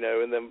legend,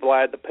 and then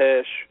Vlad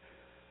Tepes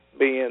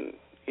being,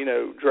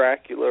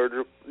 Dracula or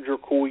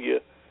Dracula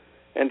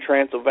in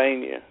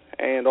Transylvania,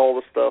 and all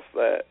the stuff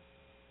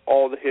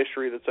all the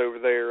history that's over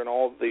there, and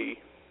all the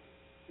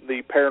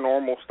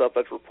paranormal stuff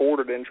that's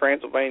reported in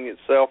Transylvania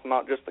itself,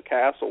 not just the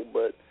castle,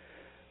 but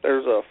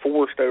there's a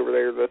forest over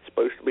there that's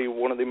supposed to be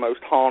one of the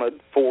most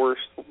haunted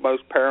forests,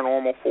 most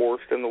paranormal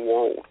forests in the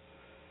world.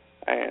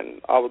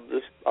 And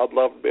I'd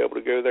love to be able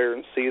to go there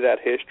and see that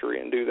history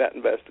and do that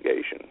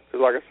investigation. Because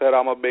like I said,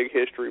 I'm a big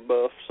history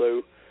buff,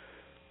 so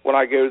when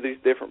I go to these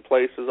different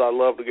places, I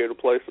love to go to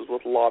places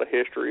with a lot of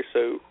history,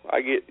 so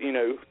I get,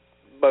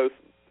 both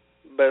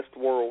best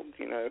worlds,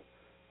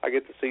 I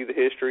get to see the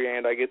history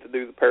and I get to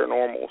do the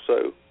paranormal,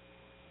 so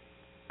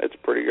it's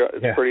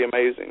pretty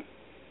amazing.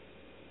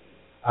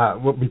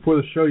 Well, before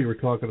the show, you were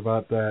talking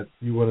about that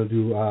you want to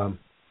do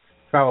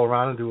travel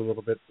around and do a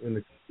little bit in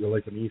on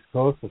the East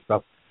Coast and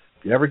stuff.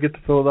 If you ever get to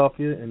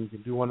Philadelphia and you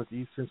can do one at the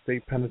Eastern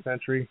State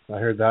Penitentiary, I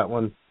heard that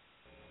one.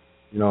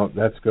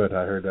 That's good.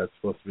 I heard that's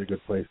supposed to be a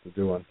good place to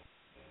do one.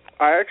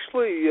 I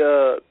actually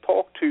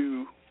talked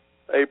to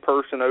a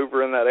person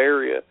over in that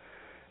area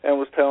and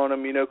was telling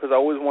him, because I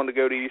always wanted to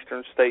go to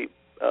Eastern State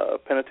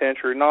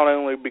Penitentiary, not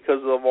only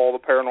because of all the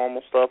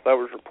paranormal stuff that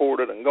was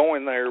reported and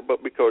going there,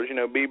 but because,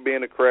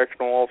 being a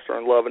correctional officer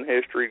and loving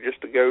history,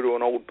 just to go to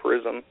an old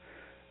prison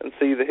and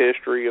see the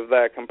history of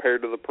that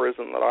compared to the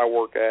prison that I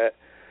work at.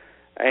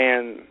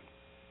 And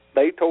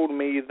they told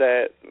me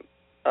that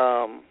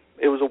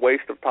it was a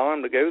waste of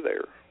time to go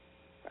there.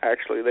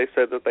 Actually, they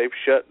said that they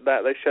shut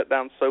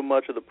down so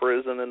much of the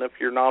prison, and if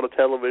you're not a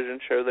television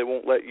show, they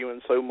won't let you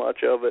in so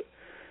much of it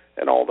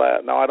and all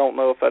that. Now, I don't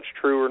know if that's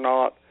true or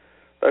not.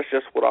 That's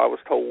just what I was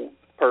told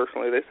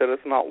personally. They said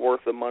it's not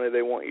worth the money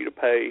they want you to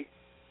pay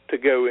to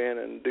go in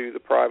and do the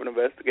private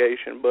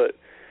investigation. But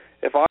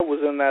if I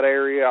was in that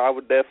area, I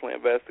would definitely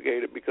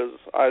investigate it because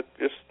I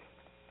just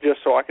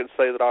so I could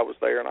say that I was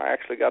there and I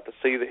actually got to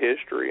see the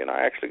history and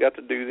I actually got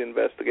to do the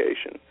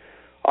investigation,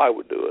 I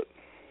would do it.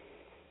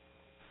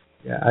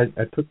 Yeah,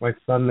 I took my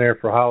son there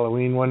for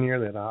Halloween one year.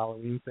 They had a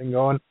Halloween thing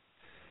going.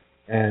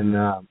 And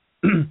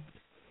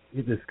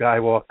this guy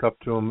walked up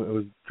to him. It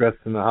was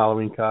dressed in a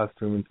Halloween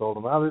costume and told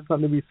him, there's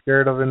nothing to be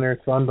scared of in there,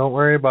 son. Don't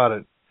worry about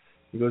it.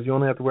 He goes, you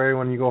only have to worry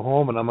when you go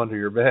home and I'm under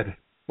your bed.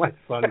 My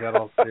son got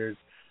all scared.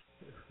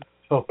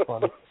 So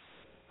funny.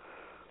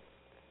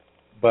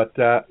 But,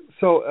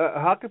 so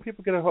how can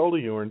people get a hold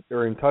of you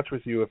or in touch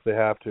with you if they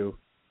have to?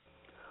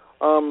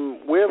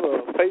 We have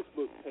a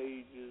Facebook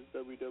page, is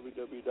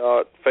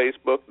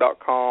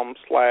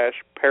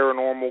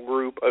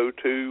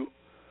www.facebook.com/paranormalgroup02.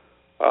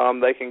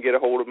 They can get a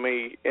hold of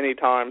me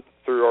anytime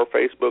through our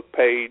Facebook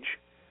page.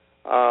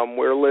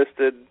 We're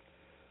listed,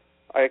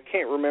 I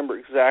can't remember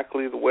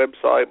exactly the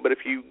website, but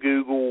if you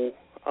Google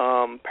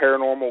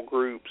paranormal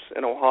groups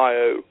in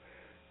Ohio,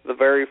 the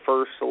very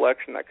first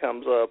selection that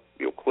comes up,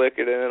 you'll click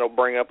it and it'll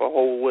bring up a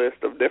whole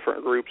list of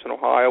different groups in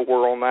Ohio.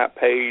 We're on that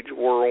page.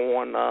 We're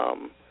on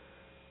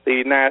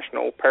the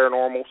National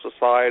Paranormal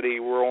Society.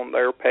 We're on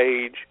their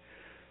page.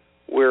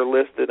 We're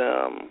listed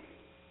on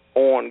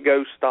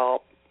Ghost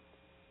Stop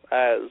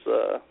as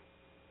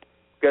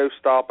Ghost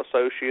Stop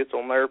Associates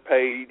on their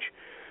page.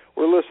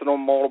 We're listed on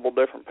multiple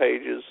different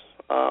pages,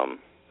 and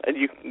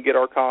you can get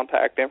our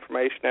contact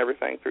information,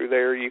 everything through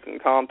there. You can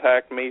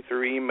contact me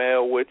through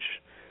email,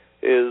 which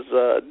is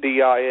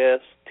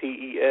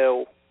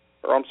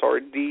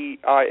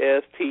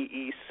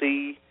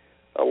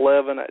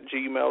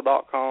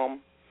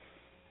DISTEC11@gmail.com.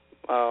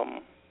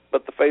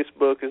 But the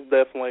Facebook is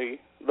definitely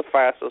the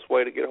fastest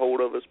way to get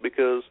hold of us,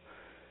 because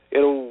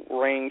it'll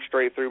ring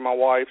straight through my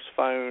wife's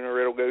phone, or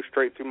it'll go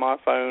straight through my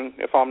phone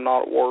if I'm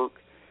not at work,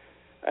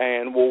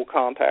 and we'll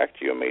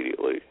contact you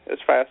immediately as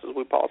fast as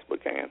we possibly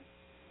can.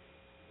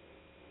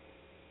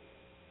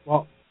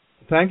 Well,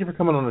 thank you for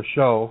coming on the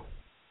show,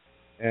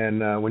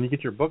 and when you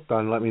get your book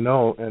done, let me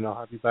know, and I'll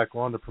have you back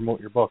on to promote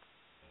your book.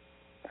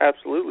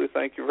 Absolutely.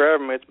 Thank you for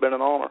having me. It's been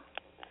an honor.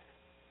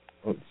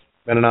 Well, it's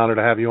been an honor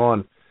to have you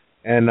on.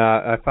 And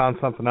I found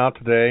something out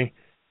today,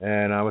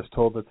 and I was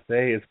told that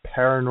today is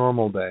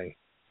Paranormal Day,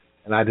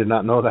 and I did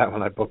not know that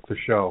when I booked the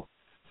show.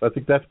 So I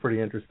think that's pretty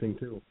interesting,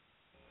 too.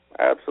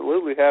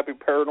 Absolutely. Happy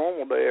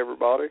Paranormal Day,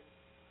 everybody.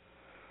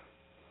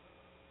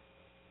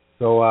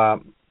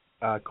 So,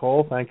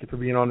 Cole, thank you for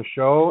being on the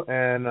show,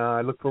 and I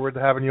look forward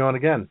to having you on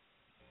again.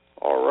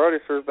 All righty,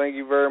 sir. Thank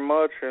you very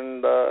much,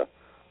 and I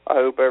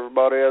hope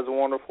everybody has a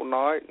wonderful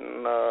night.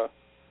 And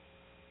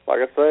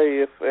like I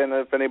say, if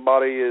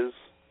anybody is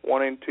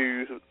wanting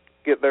to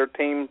get their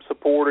team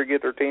support or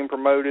get their team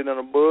promoted in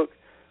a book,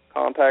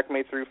 contact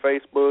me through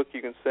Facebook.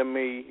 You can send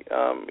me,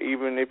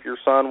 even if your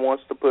son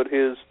wants to put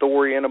his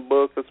story in a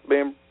book that's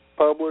been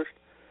published,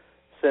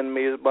 send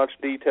me as much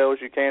detail as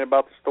you can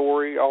about the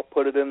story. I'll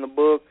put it in the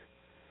book.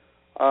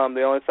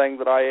 The only thing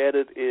that I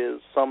edit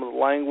is some of the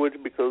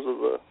language because of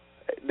the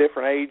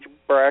different age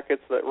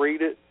brackets that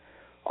read it.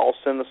 I'll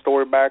send the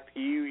story back to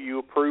you. You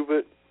approve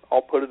it.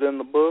 I'll put it in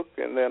the book,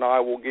 and then I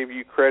will give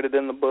you credit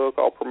in the book.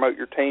 I'll promote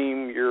your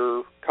team,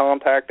 your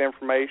contact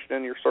information,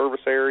 and your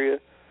service area.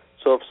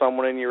 So if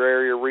someone in your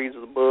area reads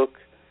the book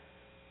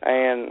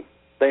and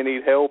they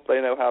need help, they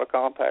know how to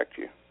contact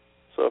you.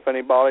 So if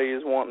anybody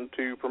is wanting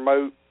to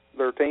promote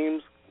their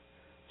teams,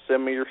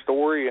 send me your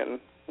story, and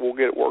we'll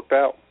get it worked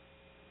out.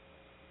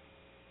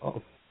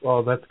 Oh,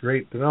 well, that's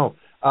great to know.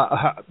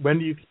 When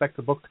do you expect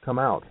the book to come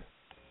out?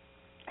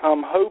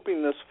 I'm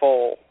hoping this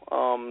fall.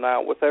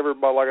 Now, with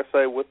everybody, like I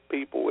say, with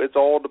people, it's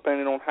all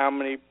depending on how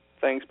many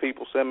things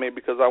people send me,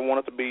 because I want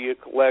it to be a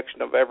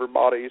collection of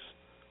everybody's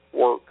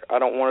work. I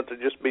don't want it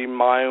to just be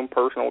my own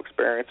personal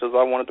experiences.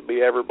 I want it to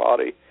be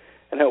everybody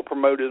and help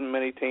promote as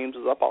many teams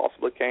as I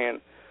possibly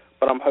can.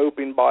 But I'm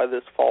hoping by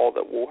this fall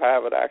that we'll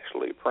have it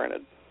actually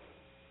printed.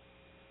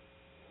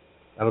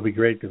 That'll be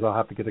great, because I'll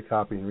have to get a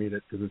copy and read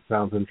it, because it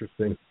sounds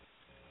interesting.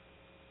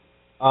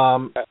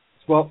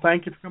 Well,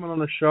 thank you for coming on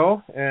the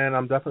show, and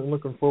I'm definitely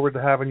looking forward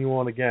to having you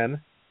on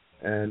again.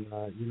 And,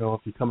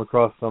 if you come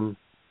across some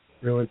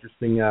real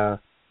interesting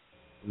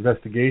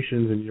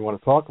investigations and you want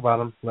to talk about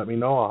them, let me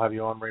know. I'll have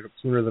you on right up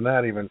sooner than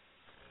that even.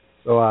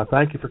 So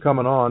thank you for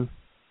coming on.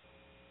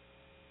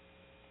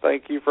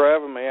 Thank you for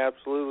having me.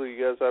 Absolutely.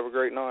 You guys have a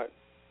great night.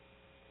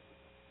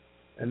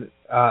 And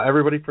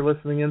everybody for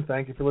listening in,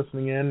 thank you for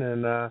listening in.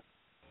 And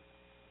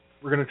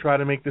we're going to try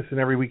to make this an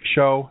every week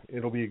show.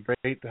 It'll be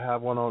great to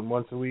have one on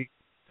once a week.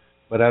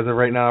 But as of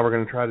right now, we're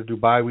going to try to do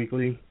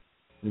bi-weekly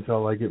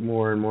until I get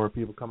more and more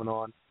people coming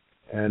on.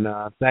 And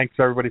thanks,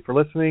 everybody, for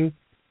listening.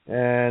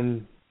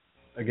 And,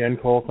 again,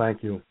 Cole,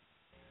 thank you.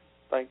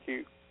 Thank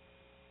you.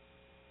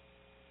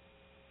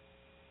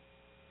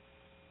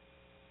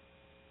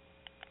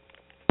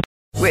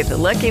 With the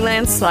Lucky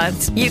Land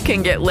Slots, you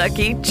can get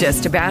lucky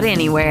just about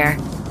anywhere.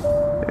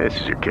 This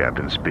is your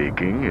captain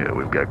speaking.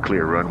 We've got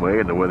clear runway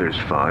and the weather's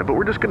fine, but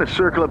we're just going to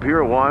circle up here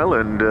a while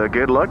and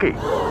get lucky.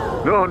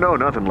 No,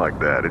 nothing like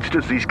that. It's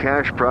just these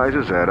cash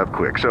prizes add up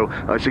quick. So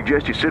I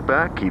suggest you sit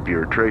back, keep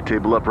your tray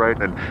table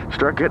upright, and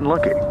start getting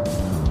lucky.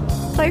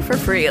 Play for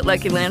free at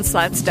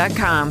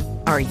LuckyLandSlots.com.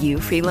 Are you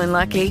feeling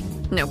lucky?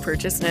 No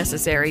purchase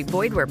necessary.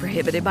 Void where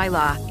prohibited by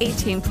law.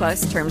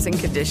 18+ terms and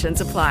conditions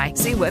apply.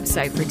 See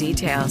website for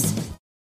details.